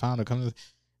I'm not a founder.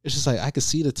 It's just like I could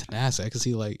see the tenacity. I could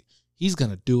see like he's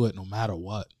gonna do it no matter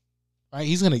what, right?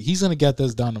 He's gonna get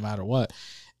this done no matter what.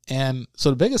 And so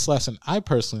the biggest lesson I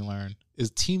personally learned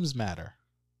is teams matter.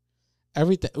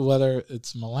 Everything, whether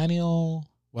it's millennial,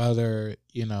 whether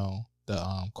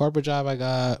the corporate job I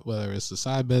got, whether it's the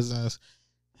side business,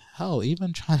 hell,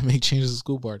 even trying to make changes to the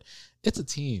school board, it's a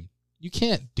team. You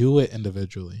can't do it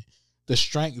individually. The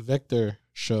strength Victor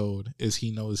showed is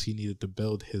he knows he needed to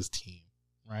build his team,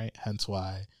 right? Hence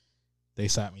why they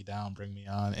sat me down, bring me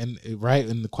on. And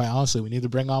quite honestly, we need to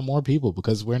bring on more people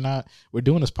because we're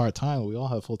doing this part-time. We all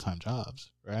have full-time jobs,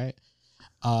 right?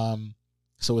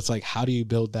 So it's like, how do you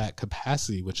build that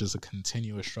capacity, which is a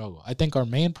continuous struggle? I think our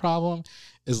main problem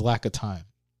is lack of time.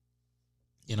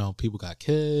 You know, people got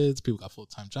kids, people got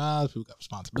full-time jobs, people got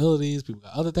responsibilities, people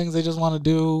got other things they just want to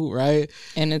do, right?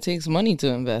 And it takes money to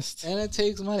invest. And it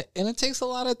takes money. And it takes a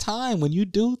lot of time when you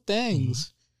do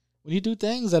things. When you do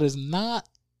things that is not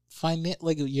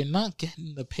like you're not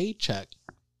getting the paycheck,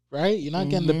 right? You're not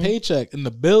getting the paycheck and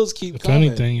the bills keep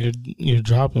coming. If anything, you're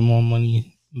dropping more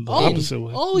money the opposite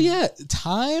way. Oh, yeah.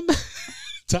 Time.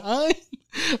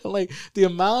 Like the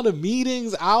amount of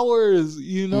meetings, hours,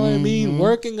 you know what I mean?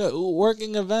 Working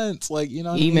events, like, you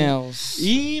know, emails,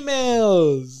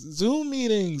 Zoom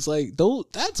meetings, like those.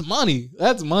 That's money.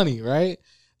 That's money, right?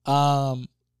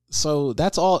 So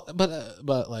that's all.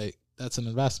 But like that's an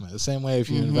investment. The same way if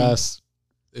you invest,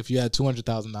 if you had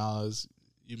 $200,000,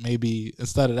 you maybe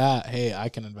instead of that, hey, I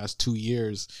can invest 2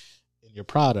 years in your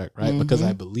product, right? Because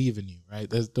I believe in you, right?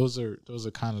 Those are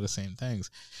kind of the same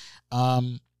things.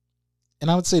 And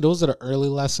I would say those are the early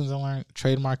lessons I learned.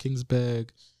 Trademarking's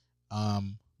big.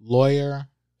 Lawyer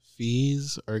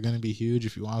fees are going to be huge.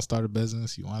 If you want to start a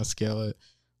business, you want to scale it,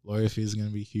 lawyer fees are going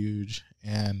to be huge.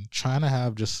 And trying to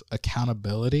have just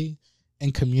accountability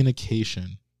and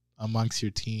communication amongst your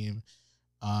team.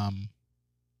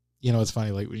 You know, it's funny,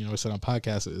 like, you know, we said on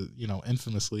podcasts, you know,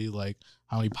 infamously, like,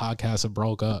 how many podcasts have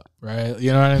broke up, right?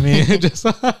 You know what I mean? Just,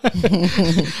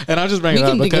 and I'm just bringing it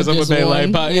up because I'm a big,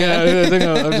 like,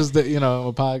 I'm just, you know, I'm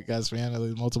a podcast fan, at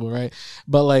least multiple, right?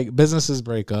 But, like, businesses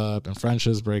break up and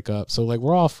friendships break up. So, like,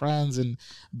 we're all friends and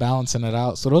balancing it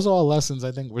out. So those are all lessons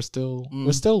I think we're still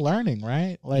learning,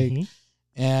 right? Like,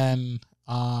 and,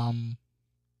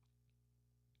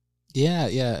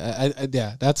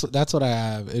 that's what I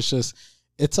have. It's just,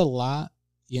 it's a lot.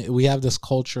 Yeah, we have this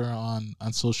culture on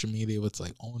social media where it's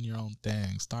like, own your own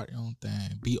thing, start your own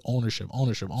thing, be ownership,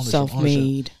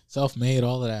 self-made,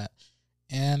 all of that.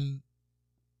 And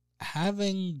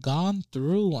having gone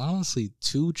through, honestly,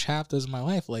 2 chapters of my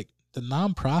life, like the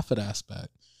nonprofit aspect,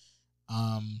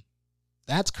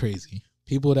 that's crazy.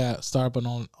 People that start up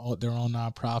their own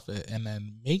nonprofit and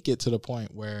then make it to the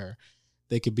point where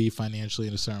they could be financially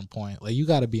at a certain point. Like, you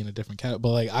got to be in a different category.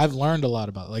 But, like, I've learned a lot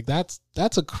about it. Like, that's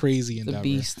a crazy endeavor. The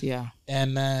beast, yeah.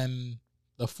 And then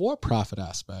the for-profit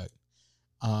aspect,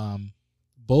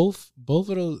 both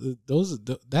of those,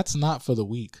 that's not for the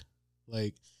weak.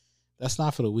 Like, that's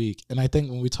not for the weak. And I think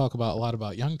when we talk about a lot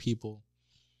about young people,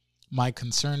 my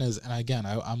concern is, and again,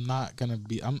 I'm not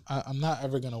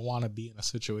ever gonna want to be in a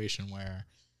situation where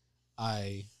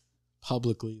I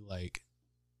publicly, like,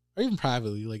 or even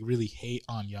privately, like, really hate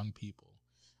on young people,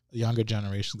 the younger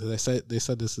generation, because they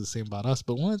said this is the same about us.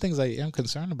 But one of the things I am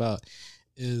concerned about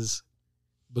is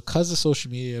because of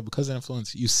social media, because of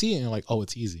influence, you see it and you're like, oh,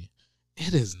 it's easy.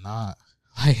 It is not.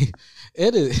 Like,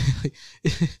 it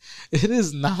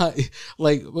is not.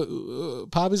 Like,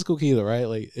 Poppy's Coquito, right?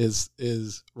 Like,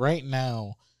 is right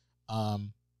now a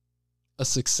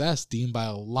success deemed by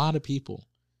a lot of people.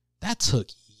 That took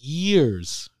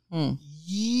years.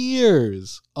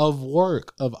 Years of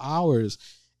work, of hours,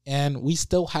 and we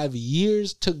still have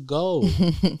years to go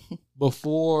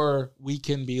before we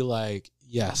can be like,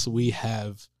 yes, we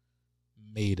have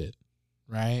made it,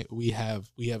 right? We have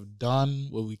done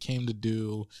what we came to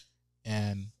do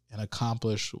and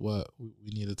accomplished what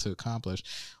we needed to accomplish.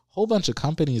 A whole bunch of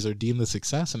companies are deemed a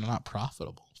success and are not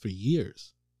profitable for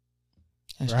years.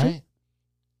 That's right? True.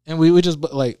 And we just,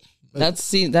 like,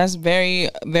 that's very,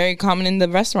 very common in the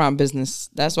restaurant business.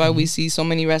 That's why we see so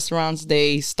many restaurants,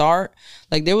 they start,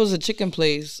 like, there was a chicken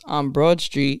place on Broad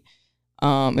Street,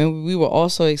 and we were all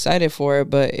so excited for it,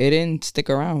 but it didn't stick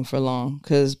around for long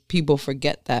because people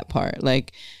forget that part.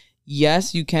 Like,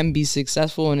 yes, you can be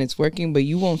successful and it's working, but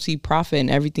you won't see profit in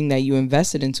everything that you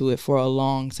invested into it for a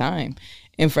long time.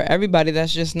 And for everybody,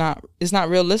 that's just it's not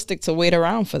realistic to wait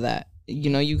around for that. You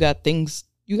know, you got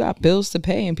bills to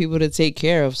pay and people to take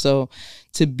care of. So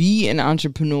to be an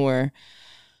entrepreneur,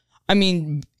 I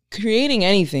mean, creating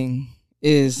anything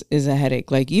is a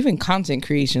headache. Like, even content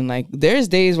creation, like, there's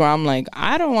days where I'm like,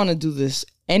 I don't want to do this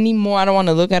anymore. I don't want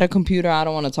to look at a computer. I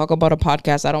don't want to talk about a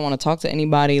podcast. I don't want to talk to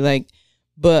anybody. Like,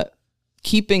 but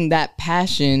keeping that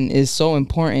passion is so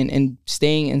important and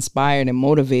staying inspired and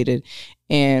motivated.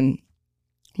 And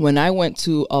when I went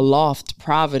to a loft,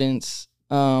 Providence,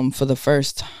 for the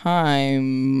first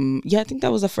time. Yeah, I think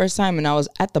that was the first time. And I was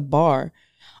at the bar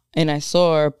and I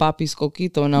saw Papi's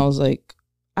Coquito and I was like,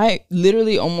 I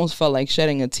literally almost felt like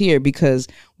shedding a tear because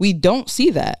we don't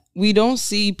see that. We don't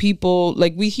see people,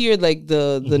 like we hear like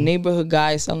the neighborhood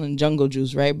guy selling jungle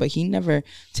juice, right? But he never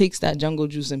takes that jungle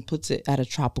juice and puts it at a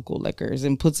tropical liquors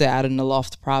and puts it out in the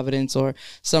Loft Providence or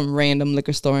some random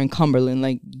liquor store in Cumberland.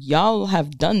 Like y'all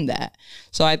have done that.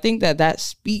 So I think that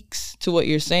speaks to what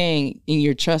you're saying in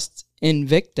your trust in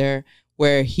Victor,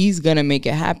 where he's going to make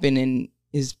it happen and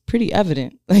is pretty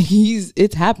evident. Like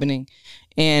it's happening.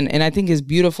 And I think it's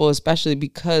beautiful, especially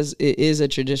because it is a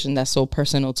tradition that's so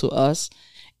personal to us.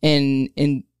 And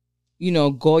you know,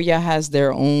 Goya has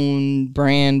their own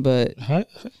brand, but how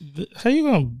you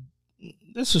gonna?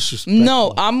 That's disrespectful.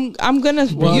 No, I'm gonna.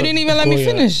 Well, you didn't even let me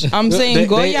finish. I'm saying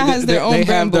Goya has their own brand.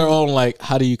 They have brand, their own, like,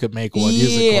 how do you could make one?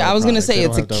 Yeah, I was gonna say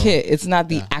it's a kit. It's not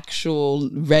the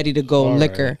actual ready to go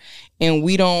liquor, right. And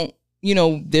we don't. You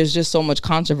know, there's just so much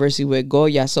controversy with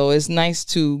Goya, so it's nice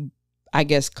to, I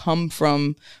guess, come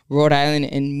from Rhode Island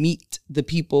and meet the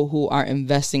people who are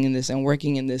investing in this and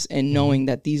working in this and knowing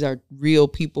that these are real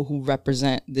people who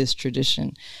represent this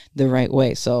tradition the right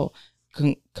way. So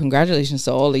congratulations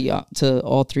to all of y'all, to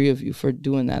all three of you for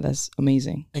doing that. That's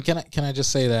amazing. And can I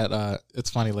just say that it's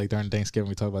funny, like during Thanksgiving,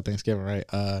 we talk about Thanksgiving, right?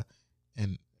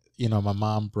 And, you know, my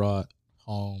mom brought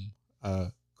home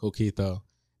coquito,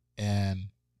 and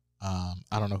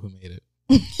I don't know who made it.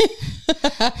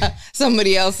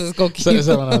 Somebody else's coquito.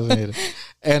 Someone else made it.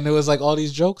 And there was like all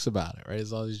these jokes about it, right?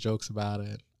 There's all these jokes about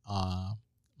it.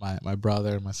 My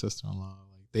brother and my sister-in-law,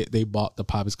 like they bought the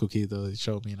Papa's coquito. They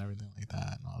showed me and everything like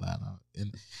that and all that.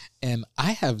 And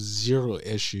I have zero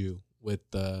issue with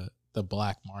the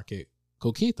black market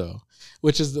coquito,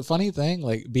 which is the funny thing,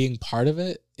 like being part of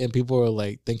it, and people are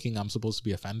like thinking I'm supposed to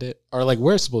be offended, or like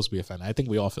we're supposed to be offended. I think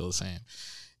we all feel the same.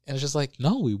 And it's just like,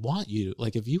 no, we want you.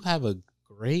 Like, if you have a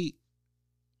great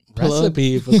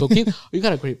recipe for coquito, you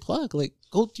got a great plug, like,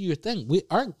 go do your thing.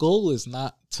 Our goal is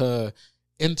not to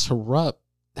interrupt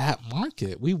that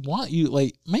market. We want you,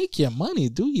 like, make your money,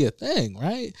 do your thing,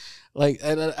 right? Like,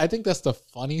 and I think that's the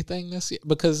funny thing this year,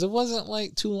 because it wasn't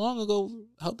like too long ago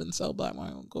helping sell black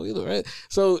market coquito, right?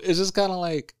 So it's just kind of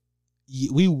like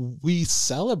we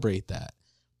celebrate that.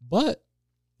 But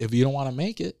if you don't want to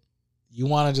make it, you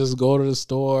want to just go to the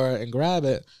store and grab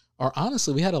it. Or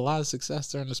honestly, we had a lot of success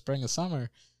during the spring and summer.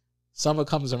 Summer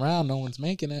comes around, no one's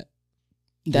making it.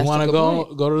 You want to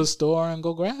go to the store and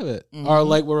go grab it. Mm-hmm. Or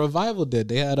like what Revival did.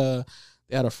 They had a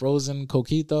frozen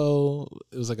coquito.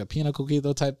 It was like a peanut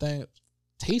coquito type thing.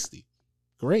 Tasty.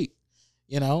 Great.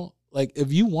 You know, like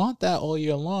if you want that all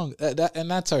year long, and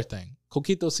that's our thing.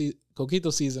 Coquito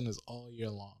season is all year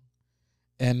long.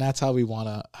 And that's how we want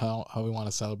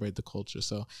to celebrate the culture.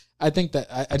 So I think that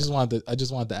I just wanted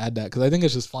to add that, because I think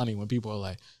it's just funny when people are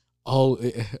like, "Oh,"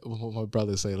 what my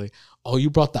brothers say, like, "Oh,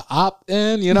 you brought the op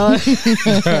in," you know, and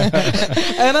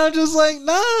I'm just like,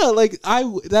 "Nah, like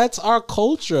that's our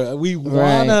culture. We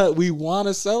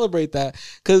wanna celebrate that,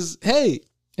 because hey,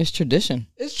 it's tradition.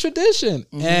 It's tradition."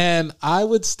 Mm-hmm. And I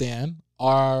would stand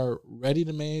our ready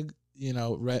to make, you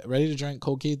know, ready to drink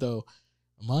coquito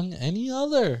among any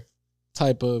other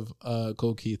type of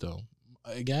coquito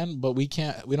again, but we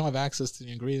don't have access to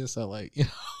the ingredients that, like, you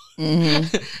know,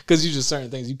 because you just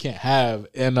certain things you can't have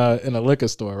in a liquor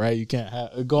store, right? You can't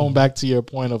have, going back to your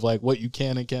point of like what you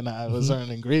can and cannot have with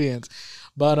certain ingredients.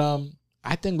 But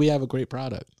I think we have a great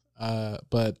product.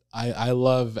 But I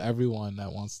love everyone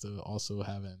that wants to also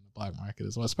have it in the black market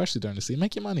as well, especially during the season.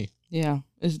 Make your money. Yeah,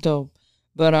 it's dope.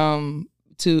 But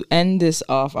to end this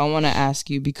off, I want to ask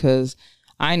you, because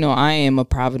I know I am a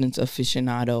Providence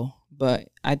aficionado, but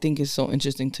I think it's so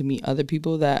interesting to meet other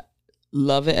people that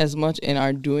love it as much and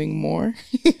are doing more.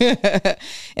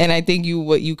 And I think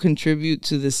what you contribute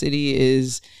to the city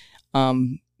is,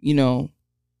 you know,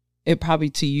 it probably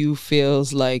to you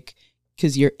feels like,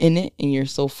 because you're in it and you're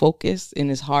so focused, and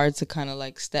it's hard to kind of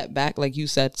like step back, like you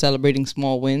said, celebrating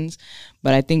small wins.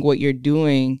 But I think what you're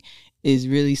doing is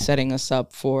really setting us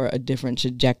up for a different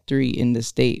trajectory in the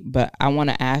state. But I want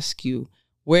to ask you,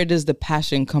 where does the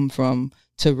passion come from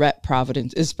to rep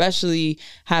Providence, especially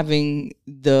having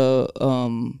the,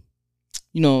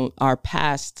 you know, our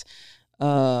past,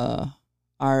 how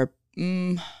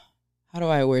do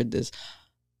I word this?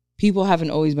 People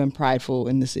haven't always been prideful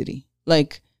in the city.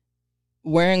 Like,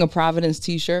 wearing a Providence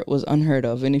t-shirt was unheard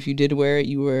of. And if you did wear it,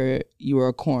 you were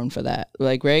a corn for that.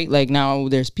 Like, right? Like now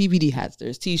there's PVD hats,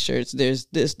 there's t-shirts, there's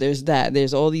this, there's that.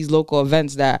 There's all these local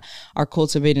events that are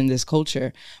cultivating this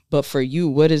culture. But for you,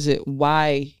 what is it?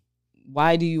 Why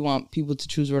do you want people to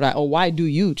choose Rhode Island? Or why do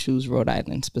you choose Rhode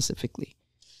Island specifically?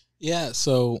 Yeah.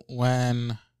 So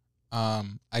when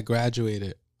I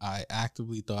graduated, I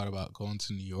actively thought about going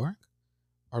to New York.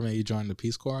 or maybe join the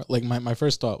Peace Corps. Like my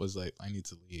first thought was like, I need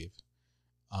to leave.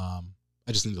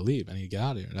 I just need to leave. I need to get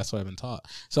out of here. That's what I've been taught.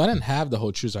 So I didn't have the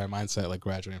whole choose our mindset like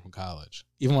graduating from college.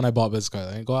 Even when I bought business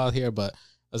cards, I didn't go out here, but I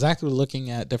was actively looking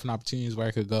at different opportunities where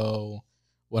I could go,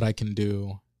 what I can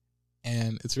do.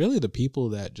 And it's really the people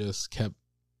that just kept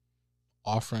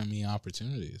offering me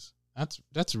opportunities.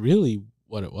 That's really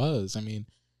what it was. I mean,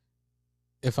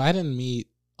 if I didn't meet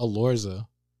Alorza,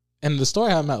 and the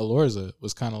story how I met Alorza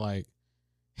was kind of like,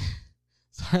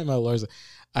 sorry, I met Alorza.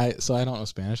 I don't know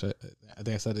Spanish. I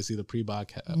think I said it's either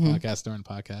podcast during the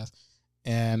podcast.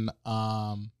 And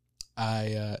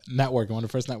I networked. One of the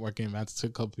first networking events, took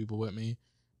a couple people with me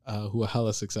who are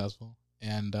hella successful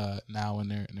and now in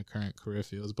their current career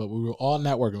fields. But we were all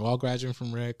networking. We were all graduating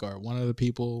from Rick, or one of the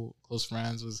people, close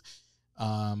friends, was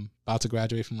about to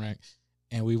graduate from Rick.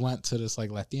 And we went to this like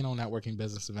Latino networking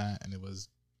business event, and it was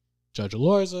Judge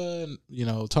Alorza, and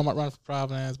talking about running for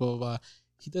Providence, blah blah blah.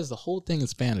 He does the whole thing in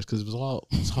Spanish because it was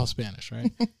all Spanish,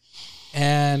 right?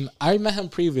 And I met him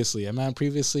previously. I met him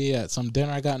previously at some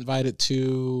dinner I got invited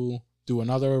to do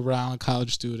another round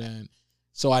college student.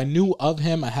 So I knew of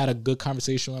him. I had a good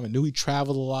conversation with him. I knew he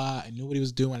traveled a lot. I knew what he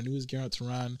was doing. I knew he was gearing up to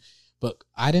run. But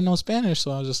I didn't know Spanish, so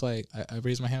I was just like, I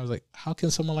raised my hand. I was like, how can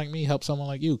someone like me help someone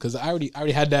like you? Because I already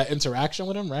had that interaction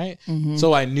with him, right? Mm-hmm.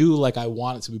 So I knew like I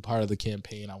wanted to be part of the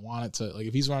campaign. I wanted to, like,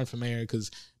 if he's running for mayor, because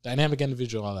dynamic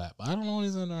individual, all that. But I don't know what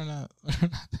he's in or not.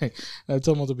 I've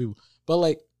told multiple people. But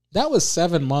like, that was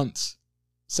 7 months,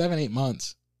 7-8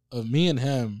 months of me and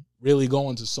him really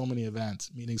going to so many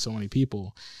events, meeting so many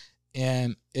people.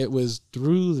 And it was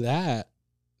through that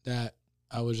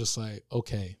I was just like,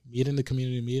 okay, meeting the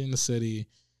community, meeting the city,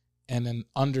 and then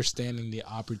understanding the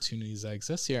opportunities that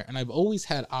exist here. And I've always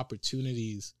had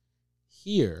opportunities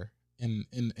here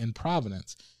in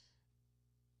Providence.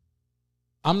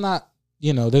 I'm not,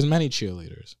 there's many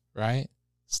cheerleaders, right?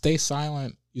 Stay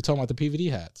silent. You talking about the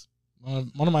PVD hats.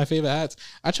 One of my favorite hats.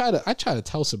 I try to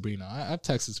tell Sabrina. I've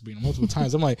texted Sabrina multiple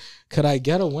times. I'm like, could I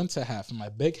get a winter hat for my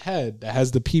big head that has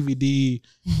the PVD,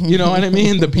 you know what I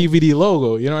mean? The PVD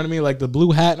logo, you know what I mean? Like the blue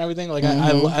hat and everything. Like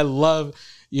I love,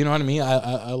 you know what I mean?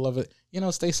 I love it.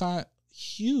 Stay silent.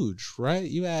 Huge, right?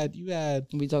 You had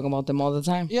we talk about them all the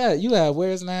time. Yeah, you had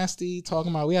Where's Nasty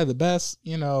talking about we had the best,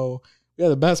 we had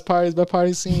the best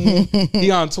party scene. He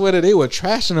on Twitter, they were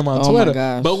trashing him on Twitter. My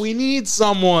gosh. But we need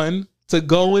someone to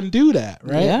go and do that,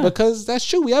 right? Yeah. Because that's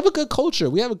true. We have a good culture.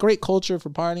 We have a great culture for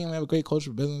partying. We have a great culture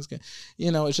for business.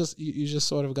 It's just you just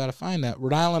sort of got to find that.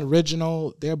 Rhode Island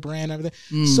Original, their brand,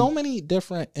 everything. So many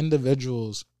different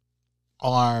individuals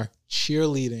are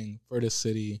cheerleading for the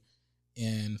city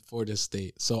and for the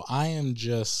state. So I am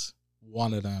just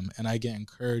one of them, and I get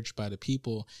encouraged by the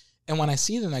people. And when I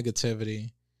see the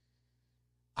negativity,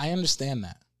 I understand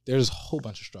that there's a whole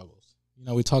bunch of struggles.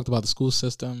 We talked about the school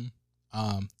system.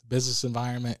 Business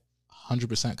environment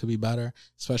 100% could be better,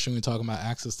 especially when we're talking about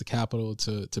access to capital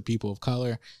to people of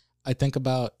color. I think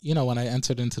about, when I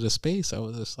entered into the space, I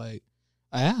was just like,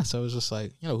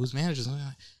 who's managers?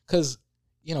 Because,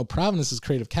 Providence is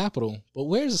creative capital, but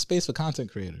where's the space for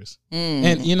content creators?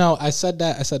 And, I said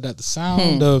that the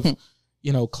sound of,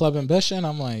 Club Ambition,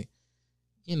 I'm like,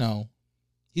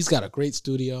 he's got a great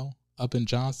studio up in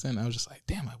Johnston. I was just like,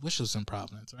 damn, I wish it was in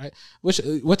Providence, right?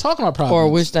 We're talking about Providence.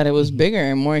 Or wish that it was bigger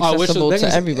and more accessible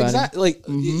to everybody. Exactly. Like,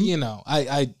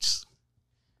 I just,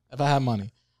 if I had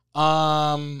money.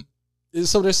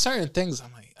 So there's certain things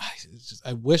I'm like,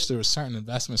 I wish there was certain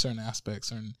investments, certain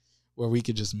aspects, where we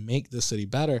could just make the city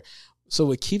better. So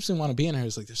what keeps me want to be in here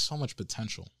is like, there's so much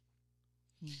potential.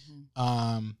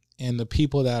 And the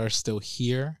people that are still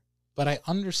here, but I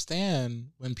understand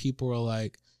when people are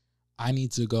like, I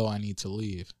need to go, I need to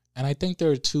leave. And I think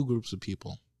there are two groups of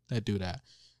people that do that.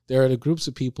 There are the groups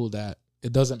of people that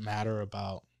it doesn't matter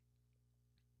about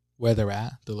where they're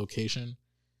at, the location.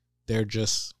 They're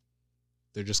just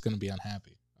going to be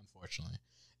unhappy, unfortunately.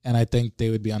 And I think they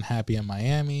would be unhappy in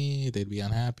Miami. They'd be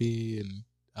unhappy in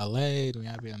LA. They'd be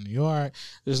happy in New York.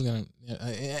 They're just going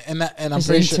to, and I'm it's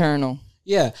pretty internal. Sure.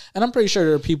 Yeah. And I'm pretty sure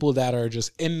there are people that are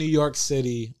just in New York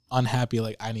City unhappy,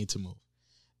 like, I need to move.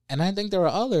 And I think there are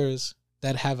others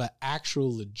that have an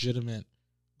actual legitimate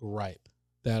gripe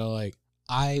that are like,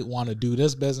 I want to do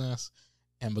this business,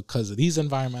 and because of these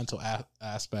environmental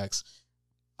aspects,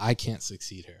 I can't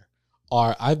succeed here.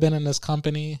 Or I've been in this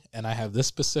company and I have this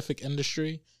specific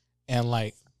industry, and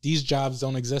like these jobs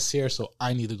don't exist here, so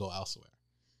I need to go elsewhere.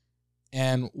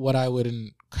 And what I would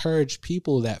encourage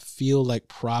people that feel like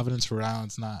Providence, Rhode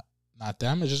Island's not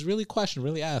them, is just really question,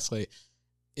 really ask, like,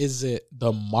 is it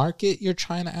the market you're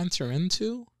trying to enter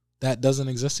into that doesn't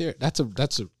exist here? That's a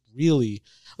really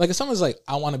like if someone's like,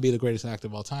 I want to be the greatest actor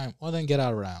of all time, well then get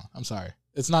out around. I'm sorry.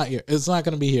 It's not here. It's not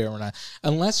going to be here or not.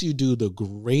 Unless you do the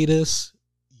greatest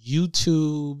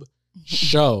YouTube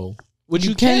show, which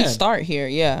you can start here.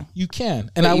 Yeah, you can.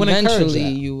 And I would encourage that. Eventually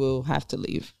you will have to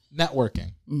leave.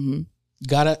 Networking. You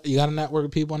gotta network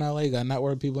with people in LA. You gotta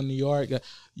network with people in New York.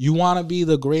 You want to be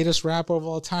the greatest rapper of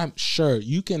all time? Sure,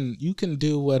 you can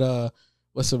do what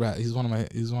what's the rap? He's one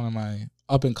of my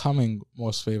up and coming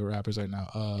most favorite rappers right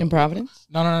now. In Providence?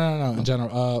 No. In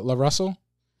general, La Russell.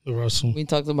 The Russell. We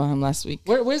talked about him last week.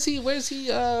 Where's he? He's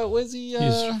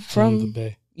from the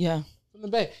Bay. Yeah, from the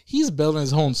Bay. He's building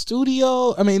his own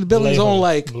studio. I mean, building his own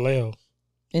Vallejo.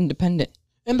 Independent.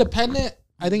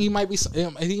 I think he might be.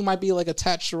 I think he might be like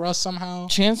attached to Russ somehow.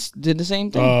 Chance did the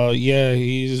same thing. Yeah,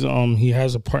 he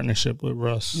has a partnership with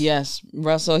Russ. Yes,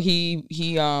 Russell.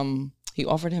 He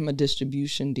offered him a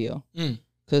distribution deal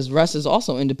because Russ is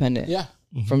also independent. Yeah,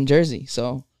 from Jersey.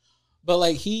 So, but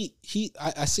like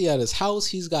I see at his house,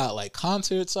 he's got like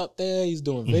concerts up there. He's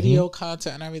doing video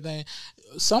content and everything.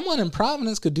 Someone in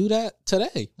Providence could do that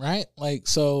today, right? Like,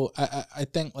 so I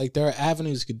think like there are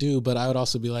avenues you could do, but I would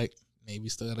also be like, maybe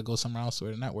still got to go somewhere else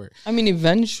with a network. I mean,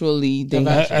 eventually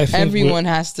everyone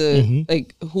has to,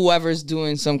 like, whoever's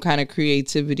doing some kind of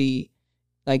creativity,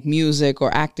 like music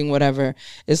or acting, whatever.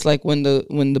 It's like when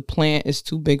the plant is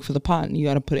too big for the pot, and you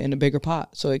got to put it in a bigger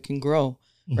pot so it can grow,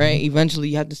 right? Eventually,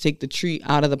 you have to take the tree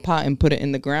out of the pot and put it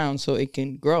in the ground so it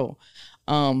can grow.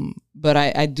 But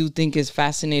I do think it's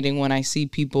fascinating when I see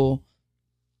people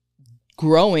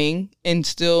growing and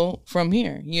still from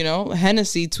here. You know,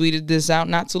 Hennessy tweeted this out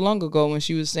not too long ago when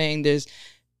she was saying there's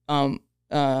I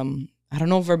don't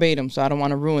know verbatim, so I don't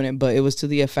want to ruin it, but it was to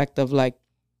the effect of like,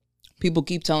 people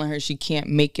keep telling her she can't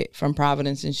make it from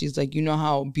Providence, and she's like, you know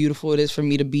how beautiful it is for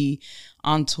me to be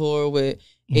on tour with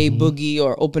A Boogie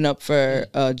or open up for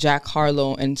Jack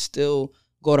Harlow and still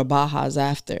go to Baja's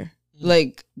after.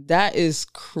 Like, that is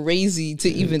crazy to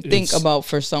even think about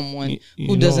for someone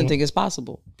who doesn't think it's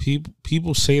possible.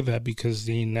 People say that because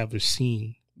they never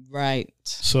seen. Right.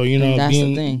 So, you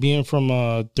know, being from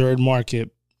a third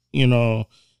market, you know,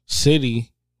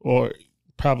 city, or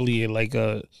probably like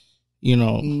a, you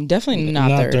know, definitely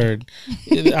not third.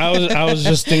 I was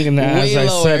just thinking that as I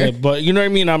said it, but you know what I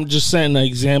mean? I'm just setting an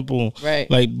example. Right.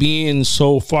 Like being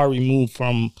so far removed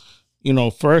from, you know,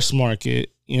 first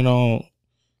market, you know,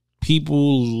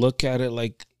 people look at it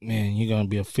like, man, you're going to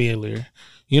be a failure,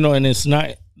 you know, and it's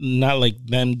not like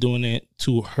them doing it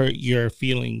to hurt your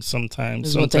feelings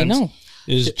sometimes. What they know.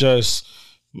 It's just,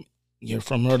 you're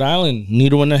from Rhode Island,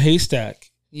 needle in a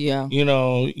haystack. Yeah. You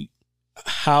know,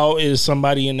 how is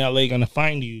somebody in LA going to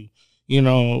find you, you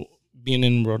know, being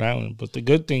in Rhode Island? But the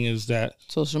good thing is that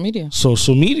social media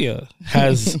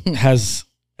has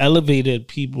elevated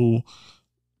people.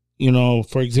 You know,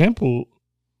 for example,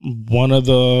 one of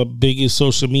the biggest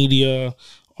social media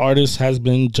artists has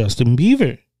been Justin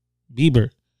Bieber.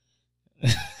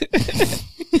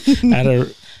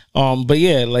 But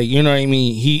yeah, like, you know what I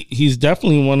mean? He's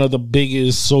definitely one of the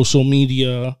biggest social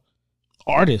media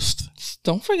artists.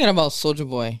 Don't forget about Soulja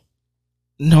Boy.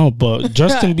 No, but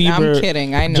Justin Bieber. I'm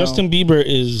kidding. I know. Justin Bieber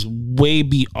is way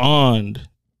beyond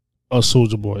a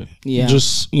Soulja Boy. Yeah.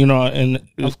 Just, you know, and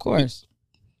of course.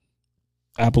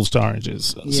 Apples to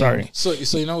oranges. Yeah. Sorry. So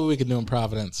you know what we can do in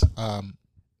Providence?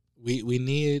 We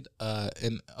need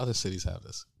and other cities have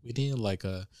this. We need like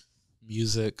a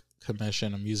music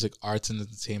commission, a music arts and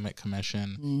entertainment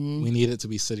commission. We need it to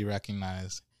be city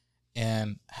recognized.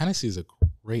 And Hennessy is a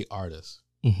great artist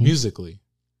musically.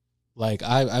 Like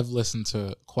I've listened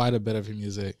to quite a bit of her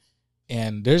music,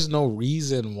 and there's no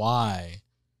reason why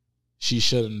she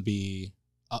shouldn't be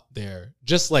up there.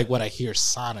 Just like what I hear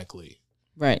sonically.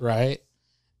 Right.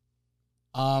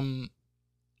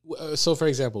 So for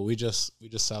example, we just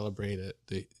celebrated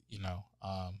the, you know, oh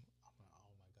my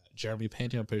God, Jeremy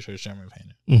Pena. I'm pretty sure it's Jeremy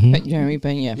Pena. Jeremy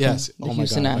Pena. Yes. Oh my God.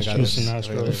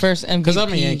 Astros. The first MVP. Because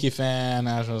I'm a Yankee fan.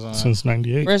 Astros since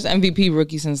 '98. First MVP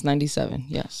rookie since '97.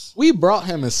 Yes. We brought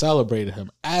him and celebrated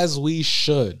him as we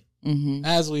should.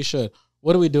 As we should.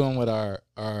 What are we doing with our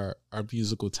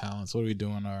musical talents? What are we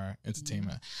doing our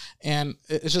entertainment? And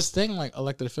it's just thing like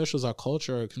elected officials, our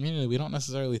culture, our community, we don't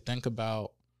necessarily think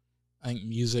about, I think,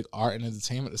 music, art, and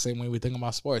entertainment the same way we think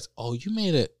about sports. Oh, you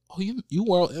made it. Oh, you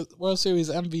World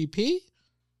Series MVP?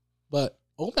 But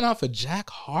open up for Jack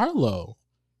Harlow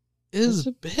is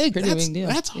big. That's big deal.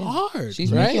 That's hard.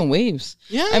 She's right? making waves.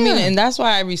 Yeah. I mean, and that's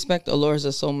why I respect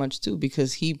Alorza so much too,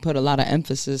 because he put a lot of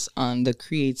emphasis on the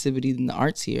creativity and the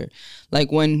arts here.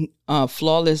 Like when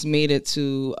Flawless made it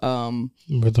to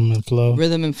Rhythm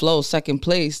and Flow, second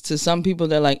place, to some people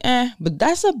they're like, but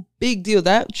that's a big deal.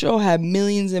 That show had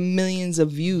millions and millions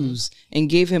of views and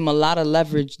gave him a lot of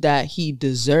leverage that he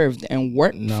deserved and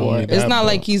worked for. It's not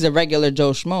like he's a regular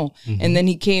Joe Schmo. And then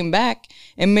he came back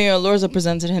and Mayor Lorza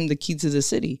presented him the key to the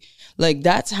city. Like,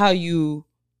 that's how you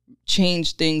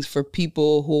change things for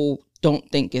people who don't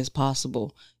think it's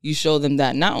possible. You show them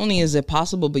that not only is it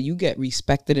possible, but you get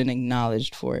respected and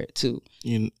acknowledged for it too.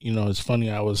 You know, it's funny.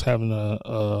 I was having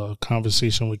a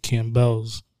conversation with Cam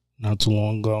Bells not too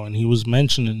long ago, and he was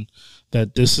mentioning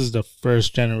that this is the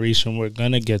first generation we're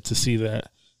gonna get to see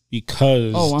that,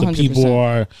 because the people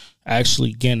are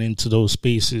actually getting into those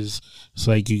spaces. It's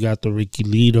like you got the Ricky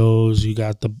Litos, you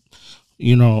got the,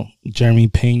 you know, Jeremy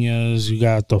Peñas, you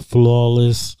got the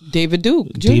Flawless David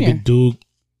Duke Jr.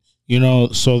 You know,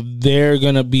 so they're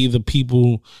gonna be the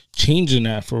people changing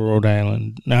that for Rhode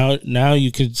Island. Now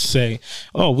you could say,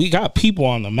 oh, we got people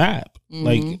on the map.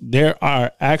 Like, there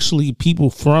are actually people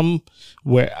from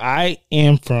where I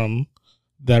am from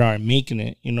that are making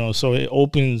it, you know, so it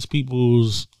opens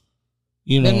people's,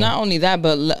 you know. And not only that,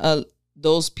 but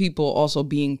those people also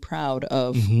being proud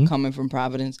of coming from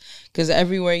Providence. Because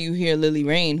everywhere you hear Lily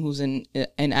Rain, who's in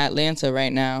Atlanta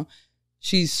right now,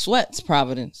 she sweats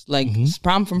Providence. Like,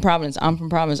 I'm from Providence, I'm from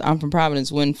Providence, I'm from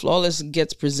Providence. When Flawless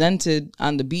gets presented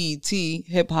on the BET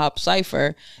Hip Hop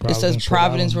Cypher, it says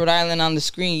Providence, Rhode Island on the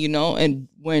screen, you know. And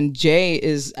when Jay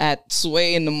is at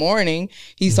Sway in the morning,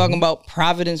 he's talking about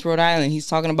Providence, Rhode Island. He's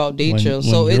talking about Daychill.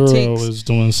 So it takes Euro is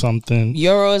doing something.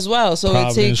 Euro as well. So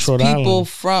Providence, it takes Rhode people Island.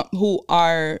 from who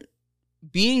are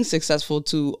being successful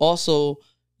to also,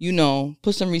 you know,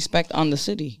 put some respect on the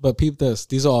city. But peep this.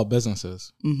 These are all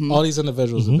businesses. All these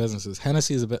individuals are businesses.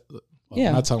 Hennessy is a bit... Well,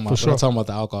 we're not talking about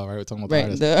the alcohol, right? We're talking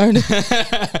about the artist.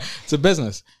 It's a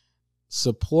business.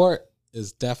 Support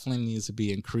definitely needs to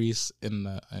be increased in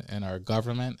our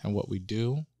government and what we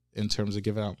do in terms of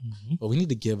giving out. But we need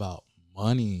to give out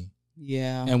money.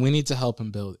 Yeah. And we need to help them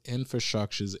build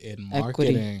infrastructures in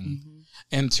marketing.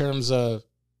 In terms of,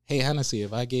 hey, Hennessy,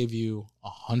 if I gave you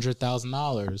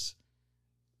 $100,000...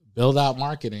 build out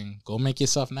marketing. Go make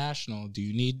yourself national. Do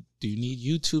you need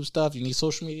YouTube stuff? Do you need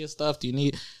social media stuff? Do you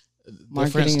need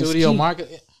different studio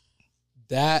marketing?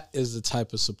 That is the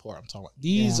type of support I'm talking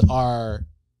about.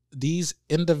 These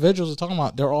individuals are talking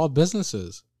about. They're all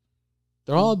businesses.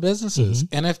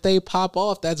 And if they pop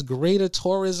off, that's greater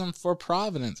tourism for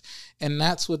Providence. And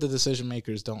that's what the decision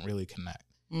makers don't really connect.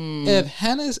 If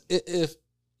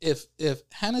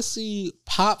Hennessy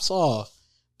pops off,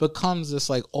 becomes this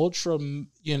like ultra,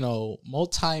 you know,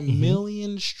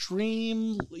 multi-million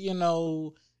stream, you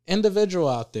know, individual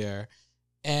out there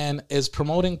and is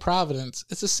promoting Providence,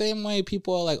 it's the same way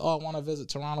people are like, oh, I want to visit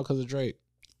Toronto because of Drake.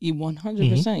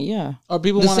 100%, yeah. Or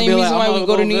people want to be like, the same reason why we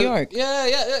go to New York.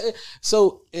 Yeah.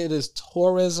 So it is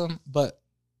tourism, but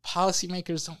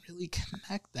policymakers don't really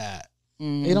connect that.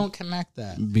 They don't connect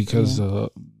that. Because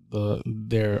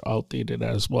they're outdated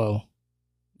as well.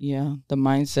 Yeah, the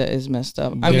mindset is messed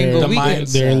up. I mean, but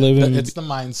they're living. It's the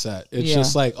mindset. It's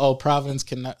just like, oh, Providence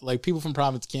cannot, like, people from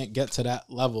Providence can't get to that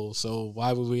level. So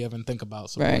why would we even think about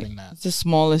supporting that? It's the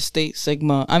smallest state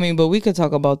sigma. I mean, but we could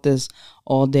talk about this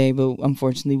all day, but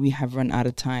unfortunately, we have run out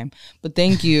of time. But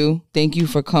thank you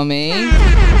for coming.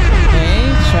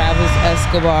 Hey, Travis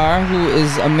Escobar, who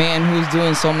is a man who's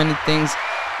doing so many things.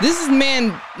 This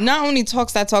man not only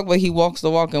talks that talk, but he walks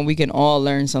the walk, and we can all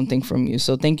learn something from you.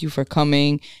 So thank you for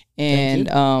coming and,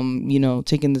 you know,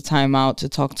 taking the time out to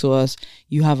talk to us.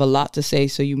 You have a lot to say,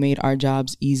 so you made our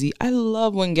jobs easy. I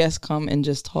love when guests come and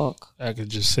just talk. I could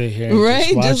just sit here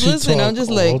and just listen. I'm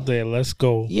just like, all day. Let's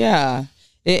go. Yeah.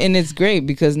 And it's great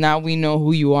because now we know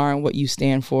who you are and what you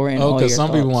stand for. And all your because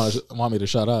some thoughts. people want me to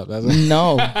shut up. That's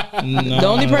No. The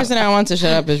only person I want to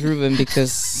shut up is Ruben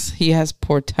because he has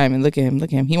poor timing. Look at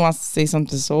him. He wants to say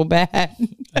something so bad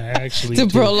to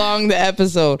prolong the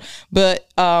episode. But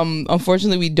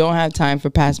unfortunately, we don't have time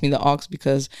for Pass Me the Aux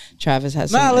because Travis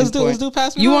has some let's do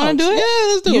Pass Me the Aux. You want to do it?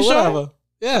 Yeah, let's do it. Whatever. Sure?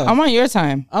 Yeah. I'm on your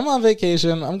time. I'm on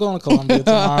vacation. I'm going to Colombia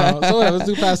tomorrow. So let's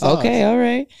do Pass the Aux. Okay, all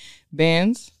right.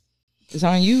 Bands. It's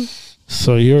on you.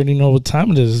 So you already know what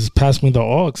time it is. Pass me the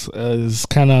aux. It's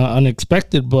kind of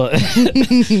unexpected, but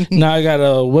now I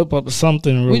gotta whip up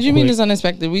something real quick. What do you mean it's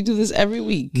unexpected? We do this every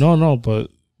week. No,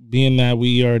 but being that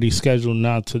we already scheduled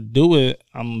not to do it,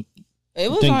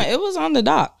 It was on the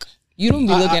dock. You don't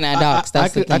be looking at docks.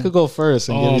 That's the thing. I could go first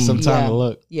and give you some time to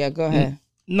look. Yeah, go ahead.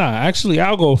 Nah, actually,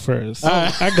 I'll go first.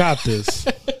 I got this.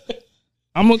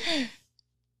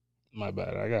 My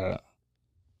bad. I got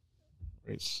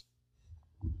it.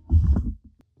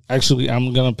 Actually,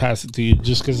 I'm gonna pass it to you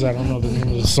just because I don't know the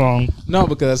name of the song. No,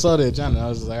 because I saw the agenda. I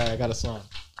was just like, all right, I got a song.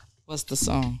 What's the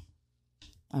song?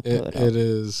 It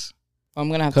is I'm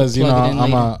gonna have to because plug it in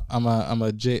later. I'm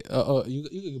a J.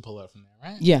 You can pull it up from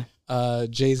there, right? Yeah.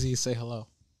 Jay-Z, Say Hello.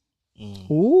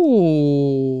 Ooh,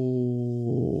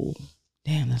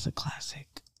 damn, that's a classic.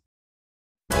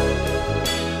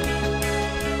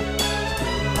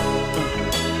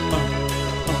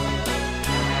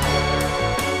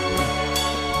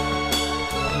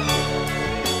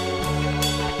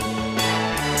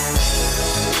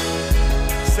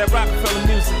 It's that Rockefeller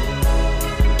music.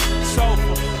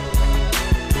 Soulful.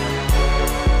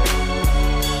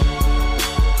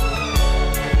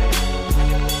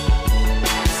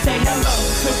 Say hello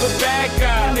to the bad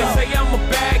guy. They say I'm a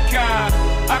bad guy.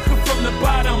 I come from the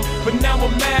bottom, but now I'm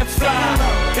mad fly.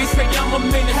 They say I'm a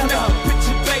menace, that's the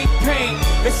picture they paint.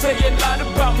 They say a lot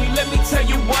about me, let me tell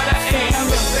you what I ain't.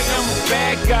 They say I'm a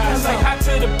bad guy, say hi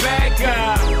to the bad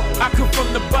guy. I come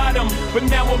from the bottom, but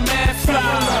now I'm mad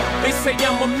fly. They say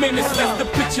I'm a menace, that's the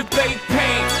picture they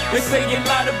paint. They say a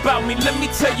lot about me, let me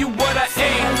tell you what I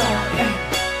ain't.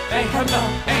 Hey, hello,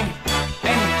 hey.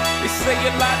 They say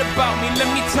a lot about me, let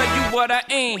me tell you what I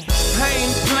ain't. I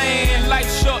ain't playing, life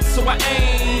short, so I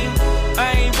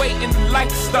ain't waiting,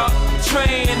 life start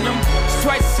training them. It's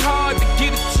twice as hard to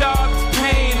get a job as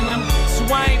paying them. So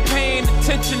I ain't paying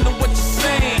attention to what you're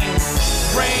saying.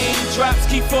 Raindrops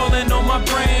keep falling on my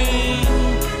brain,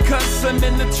 cause I'm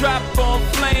in the drop on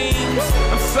flames.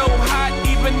 I'm so hot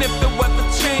even if the weather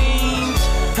change.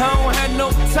 I don't have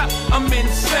no top, I'm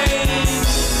insane.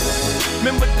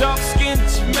 Remember dark skin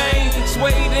Jermaine,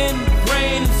 swayed in the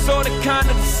rain, sorta kinda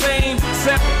the same.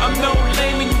 Except I'm no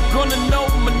lame and you gonna know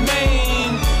my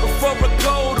name. Before I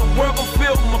go, the world gon'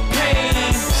 feel my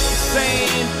pain.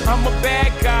 Saying I'm a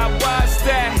bad guy, why's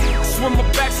that? Cause when my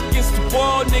back's against the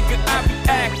wall, nigga, I be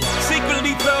acting.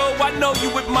 Secretly though, I know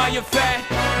you admire that.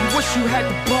 You wish you had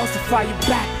the balls to fire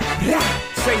back.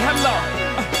 Say hello,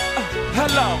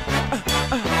 hello.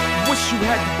 Wish you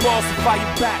had the balls to fire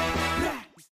back.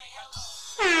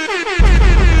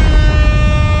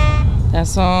 That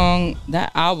song,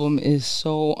 that album is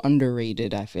so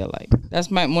underrated. I feel like that's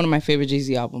one of my favorite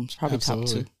Jay-Z albums, probably top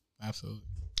 2. Absolutely.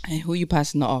 And who you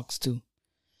passing the aux to?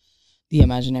 The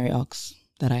imaginary aux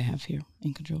that I have here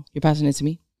in control. You're passing it to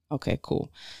me? Okay,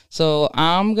 cool. So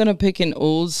I'm gonna pick an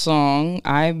old song.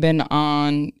 I've been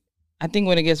on. I think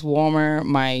when it gets warmer,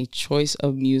 my choice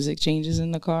of music changes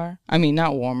in the car. I mean,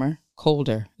 not warmer,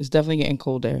 colder. It's definitely getting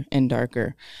colder and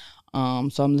darker. So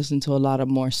I'm listening to a lot of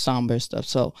more somber stuff.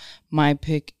 So my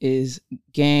pick is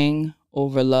Gang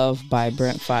Over Love by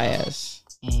Brent Faiyaz.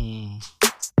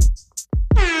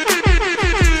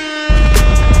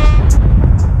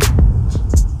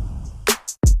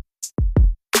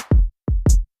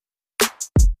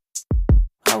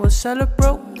 I was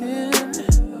celebrating,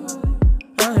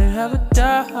 I didn't have a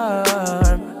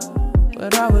dime,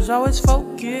 but I was always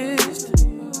focused.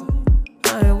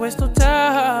 I ain't waste no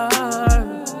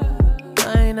time,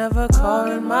 I ain't never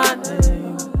calling my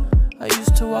name. I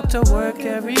used to walk to work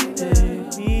every day,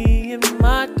 me and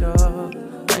my dog.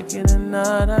 Like in the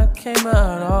night, I came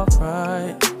out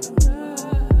alright.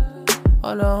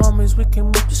 All the homies, we can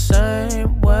move the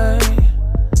same way,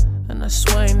 and I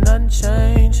swear ain't nothing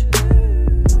changed.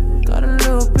 Got a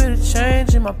little bit of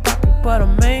change in my pocket, but I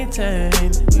maintain.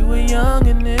 We were young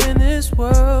and in this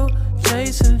world,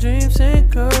 chasing dreams and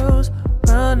girls,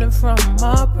 running from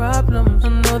our problems. I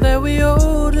know that we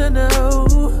older now,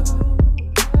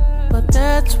 but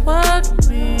that's what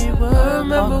we were.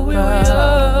 Remember we were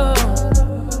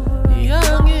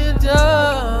young and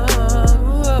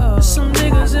dumb. Some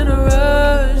niggas in a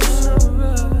rush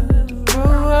to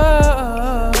grow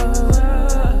up.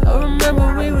 I remember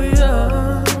we were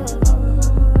young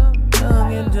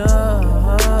and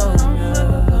dumb.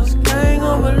 It's gang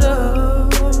over love.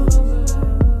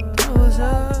 That was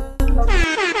us.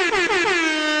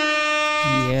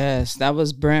 Yes, that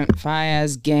was Brent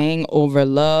Faiyaz, Gang Over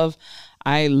Love.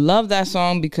 I love that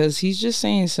song because he's just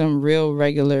saying some real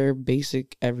regular,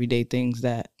 basic, everyday things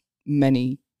that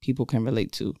many people can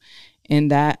relate to. And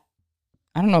that,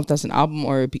 I don't know if that's an album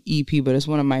or an EP, but it's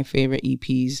one of my favorite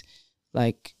EPs,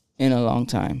 like, in a long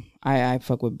time. I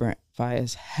fuck with Brent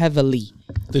Faiyaz heavily.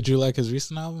 Did you like his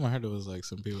recent album? I heard it was like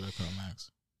some people that call Max.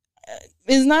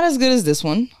 It's not as good as this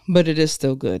one, but it is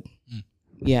still good.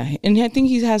 Yeah, and I think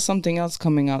he has something else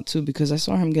coming out too, because I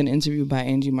saw him get interviewed by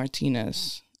Angie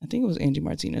Martinez. I think it was Angie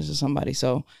Martinez or somebody.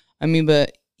 So, I mean,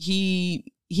 but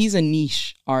he's a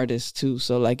niche artist too.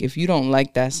 So, like, if you don't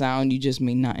like that sound, you just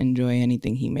may not enjoy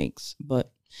anything he makes.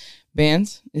 But,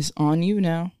 Bands, it's on you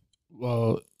now.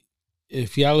 Well,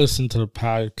 if y'all listen to the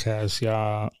podcast,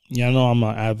 y'all know I'm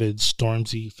an avid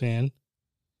Stormzy fan.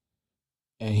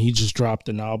 And he just dropped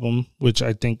an album, which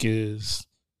I think is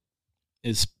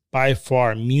by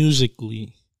far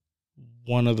musically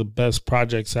one of the best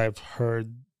projects I've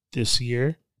heard this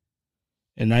year.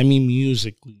 And I mean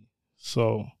musically.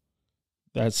 So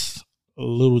that's a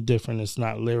little different. It's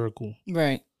not lyrical.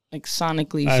 Right. Like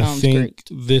sonically I sounds think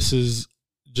great. this is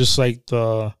just like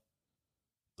the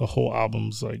whole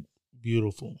album's like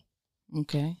beautiful.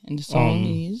 Okay. And the song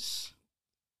is?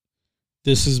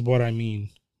 This Is What I Mean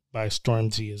by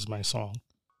Stormzy is my song.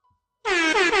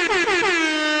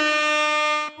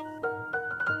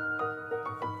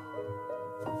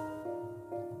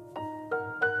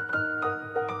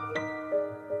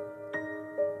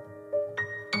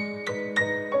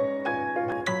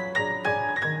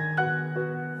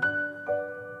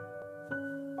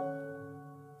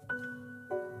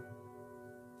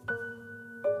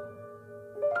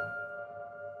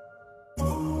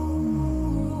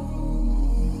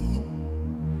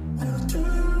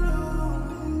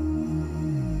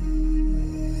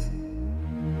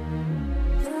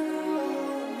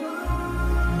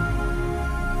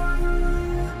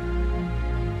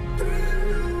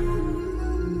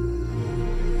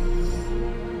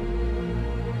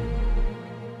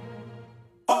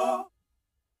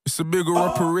 It's a bigger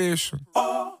operation.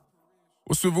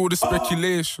 What's with all the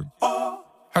speculation?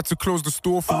 Had to close the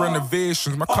store for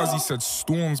renovations. My cousin said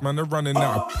storms, man, they're running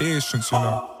out of patience, you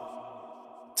know.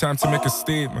 Time to make a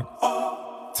statement.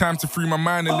 Time to free my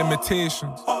mind of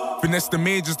limitations. Finesse the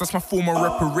majors, that's my form of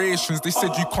reparations. They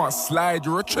said you can't slide,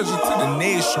 you're a treasure to the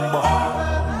nation.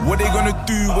 But what they gonna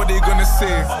do, what they gonna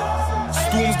say?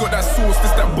 Storm's got that sauce,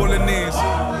 this that bolognese.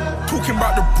 Talking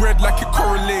about the bread like it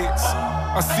correlates.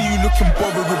 I see you looking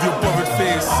bothered with your bothered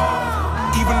face.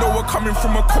 Even though we're coming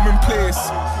from a common place,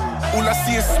 all I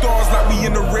see is stars like we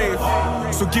in a rave.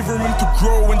 So give him room to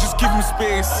grow and just give him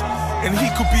space. And he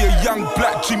could be a young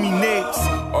black Jimmy Nates.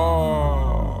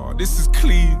 Oh, this is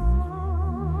clean.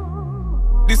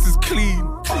 This is clean.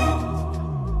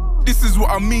 This is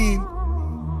what I mean.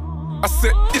 I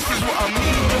said, this is what I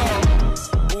mean.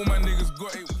 All my niggas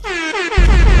got it.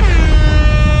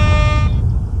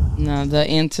 Now, the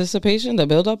anticipation, the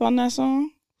build up on that song,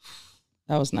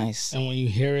 that was nice. And when you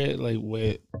hear it like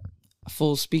with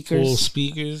Full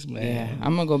speakers, man. Yeah,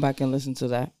 I'm gonna go back and listen to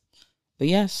that. But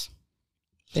yes,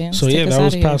 Dan, so yeah, that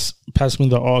was pass me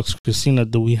the aux. Christina,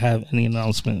 do we have any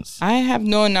announcements? I have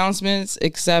no announcements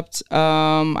except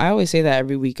I always say that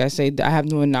every week. I say I have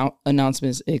no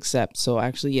announcements except. So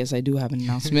actually, yes, I do have an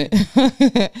announcement.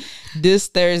 This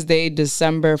Thursday,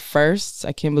 December 1st.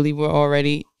 I can't believe we're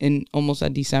already in almost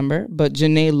at December. But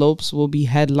Janae Lopes will be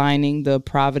headlining the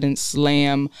Providence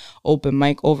Slam open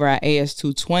mic over at AS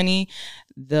 220.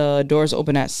 The doors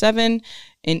open at 7.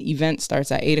 An event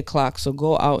starts at 8 o'clock. So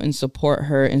go out and support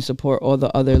her and support all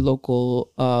the other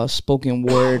local spoken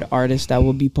word artists that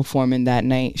will be performing that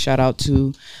night. Shout out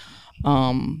to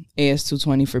AS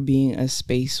 220 for being a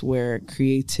space where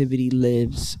creativity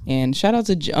lives. And shout out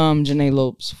to Janae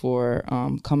Lopes for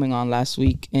coming on last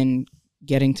week and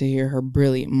getting to hear her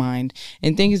brilliant mind.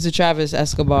 And thank you to Travis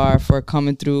Escobar for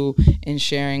coming through and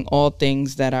sharing all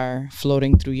things that are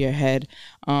floating through your head.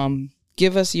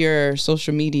 Give us your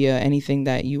social media, anything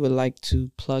that you would like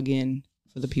to plug in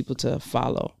for the people to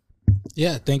follow.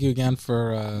 Yeah, thank you again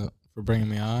for bringing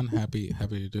me on. Happy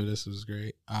to do this. It was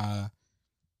great.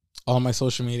 All my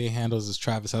social media handles is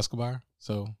Travis Escobar,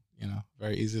 so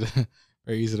very easy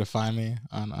to find me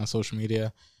on social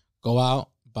media. Go out,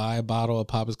 buy a bottle of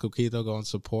Papa's Coquito, go and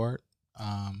support.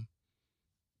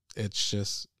 It's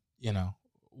just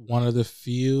one of the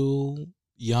few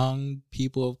young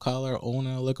people of color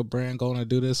owning a liquor brand going to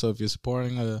do this. So if you're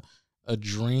supporting a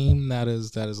dream that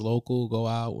is local, go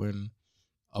out when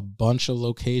a bunch of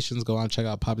locations. Go out and check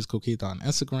out Papa's Coquito on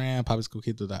Instagram,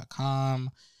 papascoquito.com.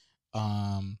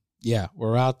 Yeah,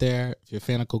 we're out there. If you're a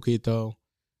fan of Coquito,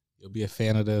 you'll be a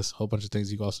fan of this. A whole bunch of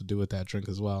things you can also do with that drink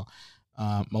as well.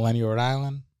 Millennial Rhode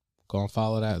Island, go and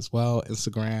follow that as well.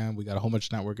 Instagram, we got a whole bunch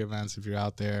of network events. If you're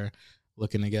out there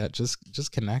looking to get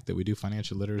just connected, we do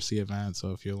financial literacy events.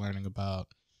 So if you're learning about,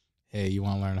 hey, you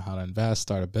want to learn how to invest,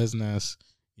 start a business,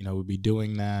 we'll be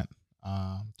doing that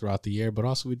throughout the year. But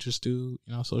also we just do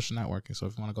social networking. So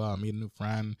if you want to go out and meet a new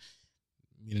friend,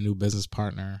 meet a new business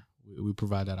partner, we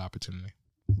provide that opportunity.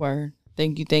 Word.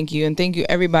 Thank you. And thank you,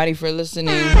 everybody, for listening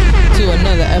to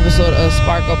another episode of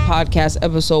Sparkle Podcast,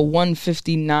 episode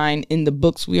 159 in the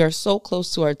books. We are so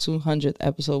close to our 200th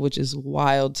episode, which is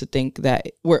wild to think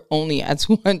that we're only at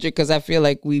 200 because I feel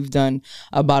like we've done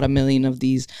about 1 million of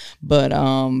these. But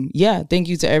yeah, thank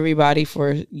you to everybody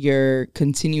for your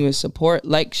continuous support.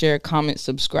 Like, share, comment,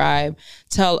 subscribe.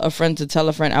 Tell a friend to tell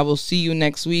a friend. I will see you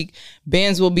next week.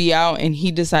 Bands will be out, and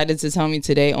he decided to tell me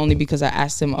today only because I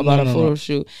asked him about a photo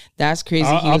shoot. That's That's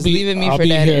crazy. He was leaving me for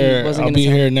that. Here, and wasn't I'll gonna be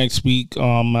tell here me. next week.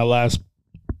 My last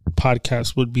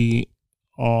podcast would be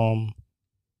And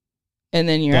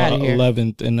then you're out of here.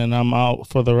 11th, and then I'm out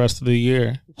for the rest of the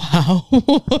year. Wow.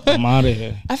 I'm out of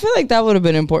here. I feel like that would have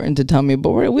been important to tell me, but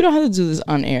we don't have to do this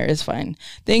on air. It's fine.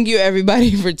 Thank you,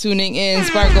 everybody, for tuning in.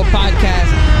 Sparkle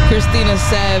Podcast. Christina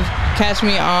Sev. Catch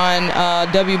me on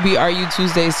WBRU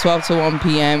Tuesdays, 12 to 1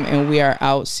 p.m. And we are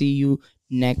out. See you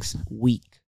next week.